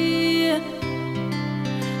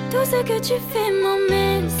 Tout ce que tu fais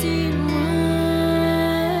m'emmène si loin.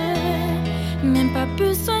 Même pas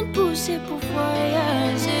besoin de pousser pour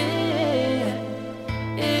voyager.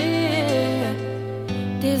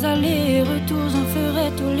 Tes allers-retours, j'en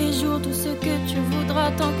ferai tous les jours. Tout ce que tu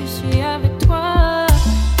voudras tant que je suis avec toi.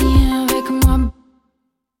 Viens avec moi.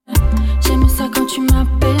 J'aime ça quand tu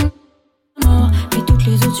m'appelles. Mais toutes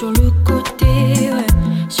les autres sur le côté. Ouais.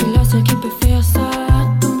 Je suis la seule qui peut faire ça à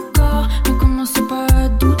ton corps. Ne commence pas à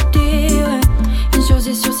douter. Ouais. Une chose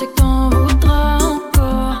est sûre, c'est que t'en voudras encore.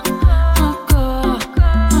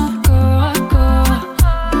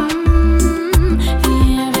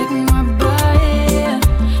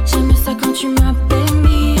 Tu m'appelles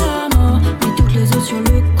mi amour, mais toutes les autres sur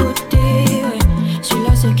le côté. Ouais. Je suis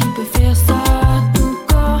la seule qui peut faire ça à ton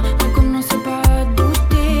corps. Ne commence pas à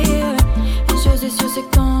douter. Ouais. Une chose est sûre, c'est que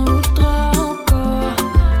t'en voudras encore.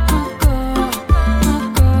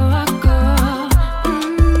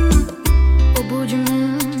 Au bout du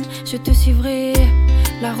monde, je te suivrai.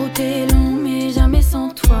 La route est longue, mais jamais sans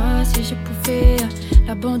toi. Si je pouvais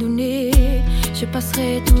l'abandonner, je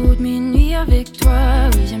passerai toutes mes nuits avec toi.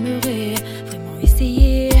 Oui, j'aimerais vraiment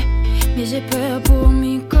essayer, mais j'ai peur pour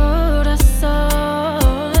mi corazón.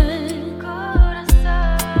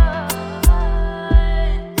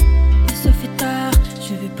 Il se fait tard,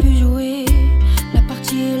 je veux plus jouer. La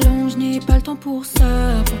partie est longue, je n'ai pas le temps pour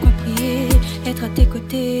ça. Pourquoi prier, être à tes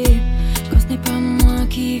côtés, quand ce n'est pas moi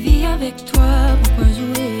qui vis avec toi? Pourquoi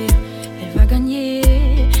jouer? Elle va gagner,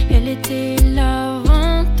 elle était là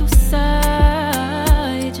avant tout ça.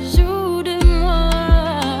 Et tu joues de moi.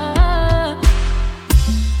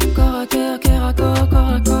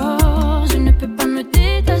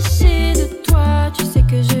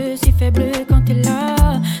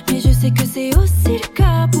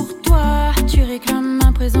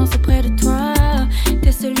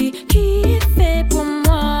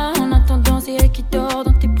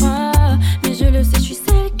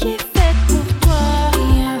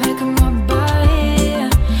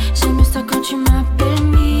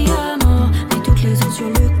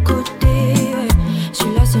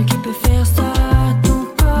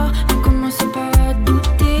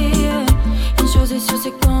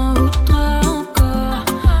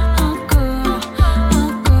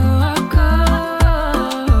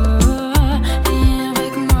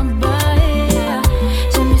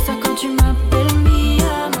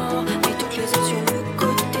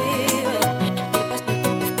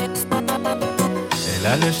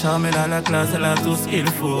 charme, elle a la classe, elle a tout ce qu'il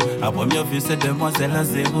faut. À première vue, cette demoiselle a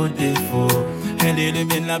zéro défaut. Elle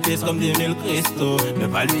illumine la pièce comme des mille cristaux. Ne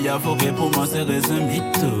pas lui avouer, pour moi c'est un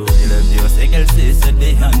mytho. Et le pire c'est qu'elle sait se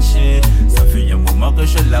déhancher. Ça fait un moment que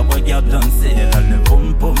je la regarde danser. Elle a le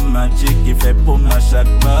boum boum magique qui fait boum à chaque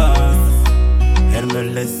passe. Elle me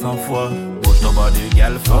laisse sans foi, bouge ton bas de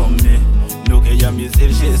gal formé. Nous qui y'a mis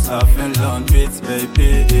j'ai ça fait l'ennui,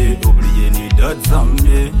 baby. Oubliez ni d'autres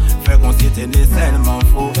amis. Fait qu'on s'y tenait seulement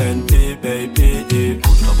faux NP, baby.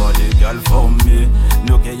 Bouge ton bas de gal formé.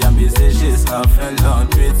 Nous qui y'a mis j'ai ça fait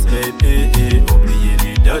l'ennui, baby. Oubliez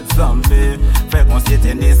ni d'autres amis. Fait qu'on s'y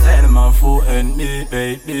tenait seulement faux NP,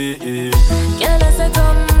 baby. Quel est cet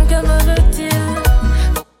homme, que me veut-il?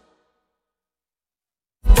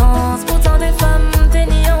 Danse pourtant des femmes, t'es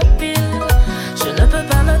ni en pile. Je ne peux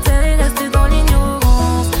pas me taire et rester dans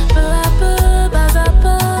l'ignorance. Peu à peu, pas à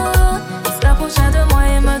pas, il se rapprocha de moi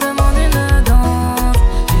et me demande une danse.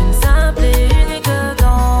 Une simple et unique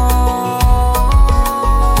danse.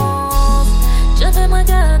 Je vais me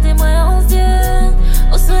garder moi en yeux.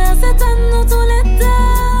 Au sourire cette année dans tous les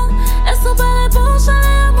temps. Elles sont pas les bons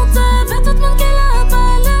chalets à monter. Fait tout le monde qu'elle a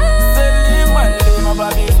parlé. C'est moi, m'a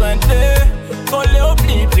pas besoin de. Qu'on les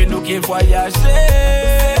oublie, pris nous qui voyager.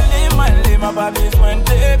 Les m'a pas besoin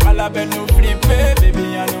de. Pas la peine nous flipper,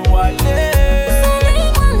 baby, à nous aller.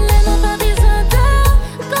 Les m'a pas besoin de.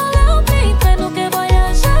 Qu'on les oublie, pris nous qui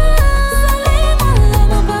voyager. Les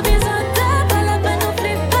m'a pas besoin de. Pas la peine nous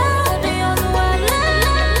flipper, baby, à nous aller.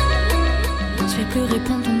 Je vais plus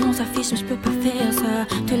répondre, ton nom s'affiche, mais je peux pas faire ça.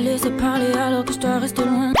 Te laisser parler alors que je dois rester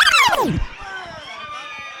loin.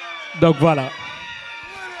 Donc voilà.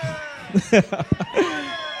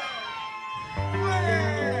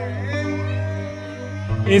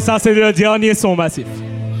 Et ça c'est le dernier son massif.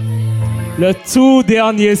 Le tout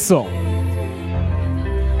dernier son.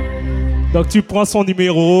 Donc tu prends son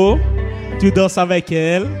numéro, tu danses avec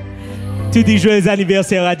elle, tu dis joyeux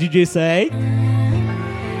anniversaire à DJ SAYD.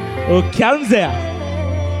 Au calme zère.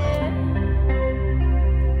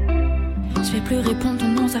 Je vais plus répondre, ton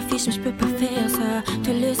nom s'affiche, mais je peux pas faire ça.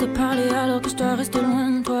 Te laisser parler alors que je dois rester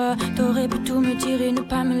loin de toi. T'aurais pu tout me dire et ne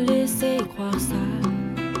pas me laisser croire ça.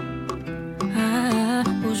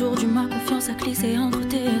 Aujourd'hui ma confiance a glissé entre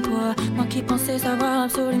tes doigts. Moi qui pensais savoir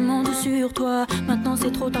absolument tout sur toi. Maintenant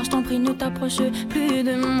c'est trop tard, je t'en prie, ne t'approche plus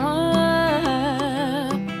de moi.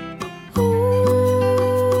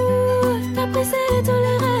 T'as brisé tous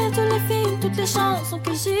les rêves, tous les films, toutes les chansons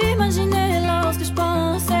que j'imaginais lorsque je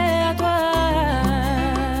pensais à toi.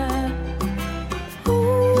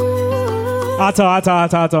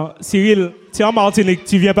 Attends. Cyril, tu es en Martinique,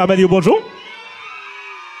 tu viens pas me dire bonjour?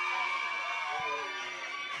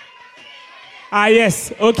 Ah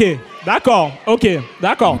yes, ok, d'accord. Ok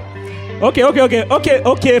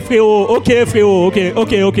frérot, ok.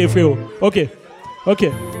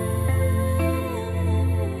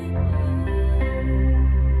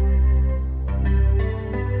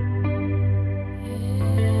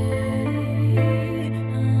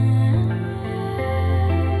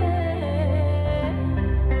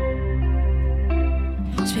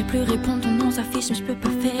 Je vais plus répondre, ton nom s'affiche, mais je peux pas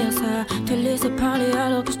faire ça. Te laisser parler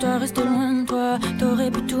alors que je dois rester loin de toi. T'aurais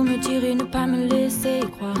pu tout me dire et ne pas me laisser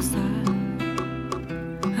croire ça.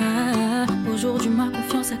 Aujourd'hui ma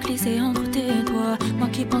confiance a glissé entre tes doigts. Moi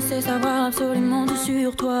qui pensais savoir absolument tout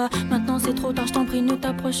sur toi. Maintenant c'est trop tard, je t'en prie, ne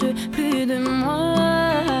t'approche plus de moi.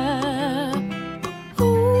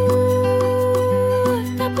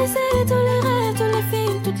 T'as brisé tous les rêves, tous les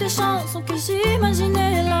films, toutes les chansons que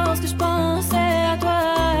j'imaginais lorsque je pensais à toi.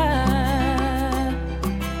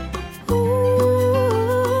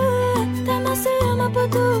 T'as massé ma peau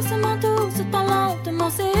douce, ma douce, tant lentement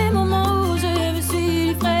ces moments où je me suis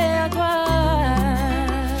livrée à toi.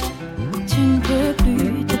 Tu ne peux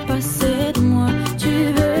plus te passer de moi, tu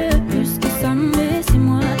veux plus que ça, mais c'est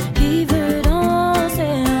moi qui veux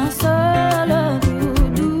danser un solo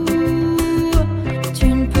doudou. Tu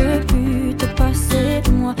ne peux plus te passer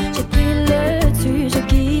de moi, j'ai pris le dessus, je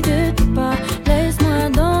quitte.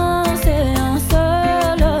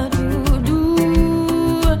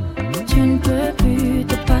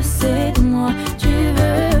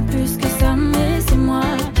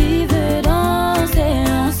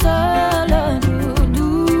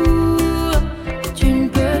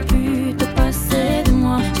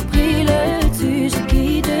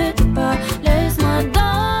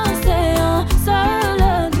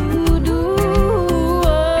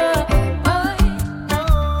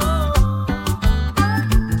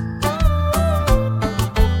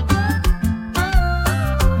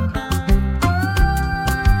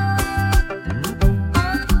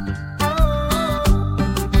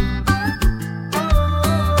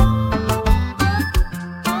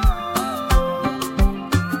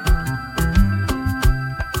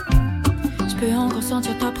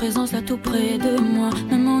 présence là tout près de moi.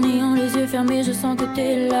 Même en ayant les yeux fermés, je sens que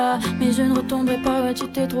t'es là. Mais je ne retomberai pas, ouais, tu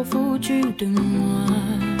t'es trop foutu de moi.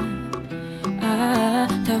 Ah,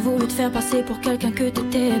 t'as voulu te faire passer pour quelqu'un que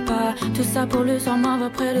t'étais pas. Tout ça pour le soir, m'en va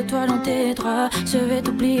près de toi dans tes draps. Je vais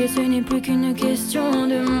t'oublier, ce n'est plus qu'une question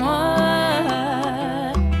de moi.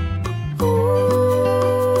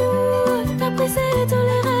 T'as brisé tous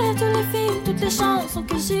les rêves, tous les films, toutes les chansons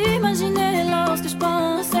que j'imaginais lorsque je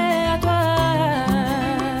pensais à toi.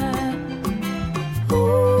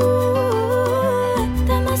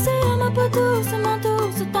 T'as massé à ma peau douce, manteau,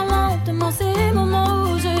 ce temps lentement, ces moments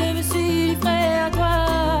où je me suis livrée à toi.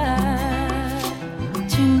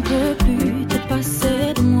 Tu ne peux plus te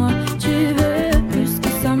passer de moi, tu veux plus que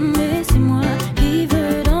ça, mais c'est moi qui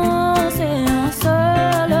veux danser un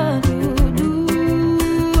seul doudou.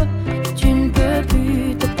 Tu ne peux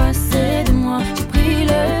plus te passer de moi, j'ai pris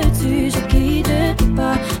le dessus, je quitte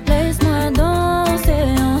pas. Laisse-moi danser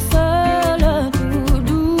un seul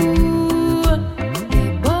doudou. Hey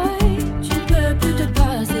boy, tu ne peux plus te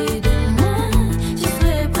passer de moi, je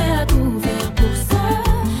serais prêt à tout faire pour ça.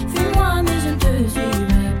 Fuis-moi mais je ne te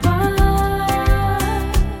suivrai pas.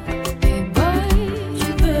 Hey boy, tu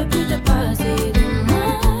ne peux plus te passer de moi,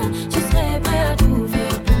 je serais prêt à tout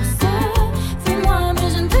faire pour ça. Fuis-moi mais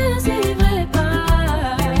je ne te suivrai pas.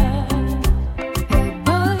 Hey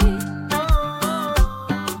boy,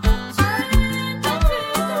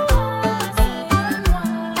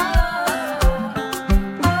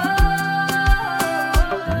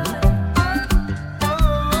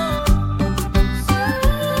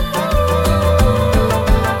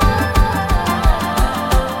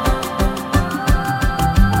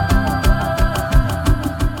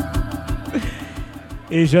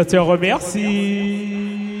 Et je te remercie.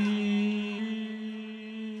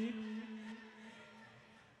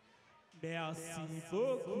 Merci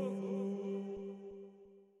beaucoup.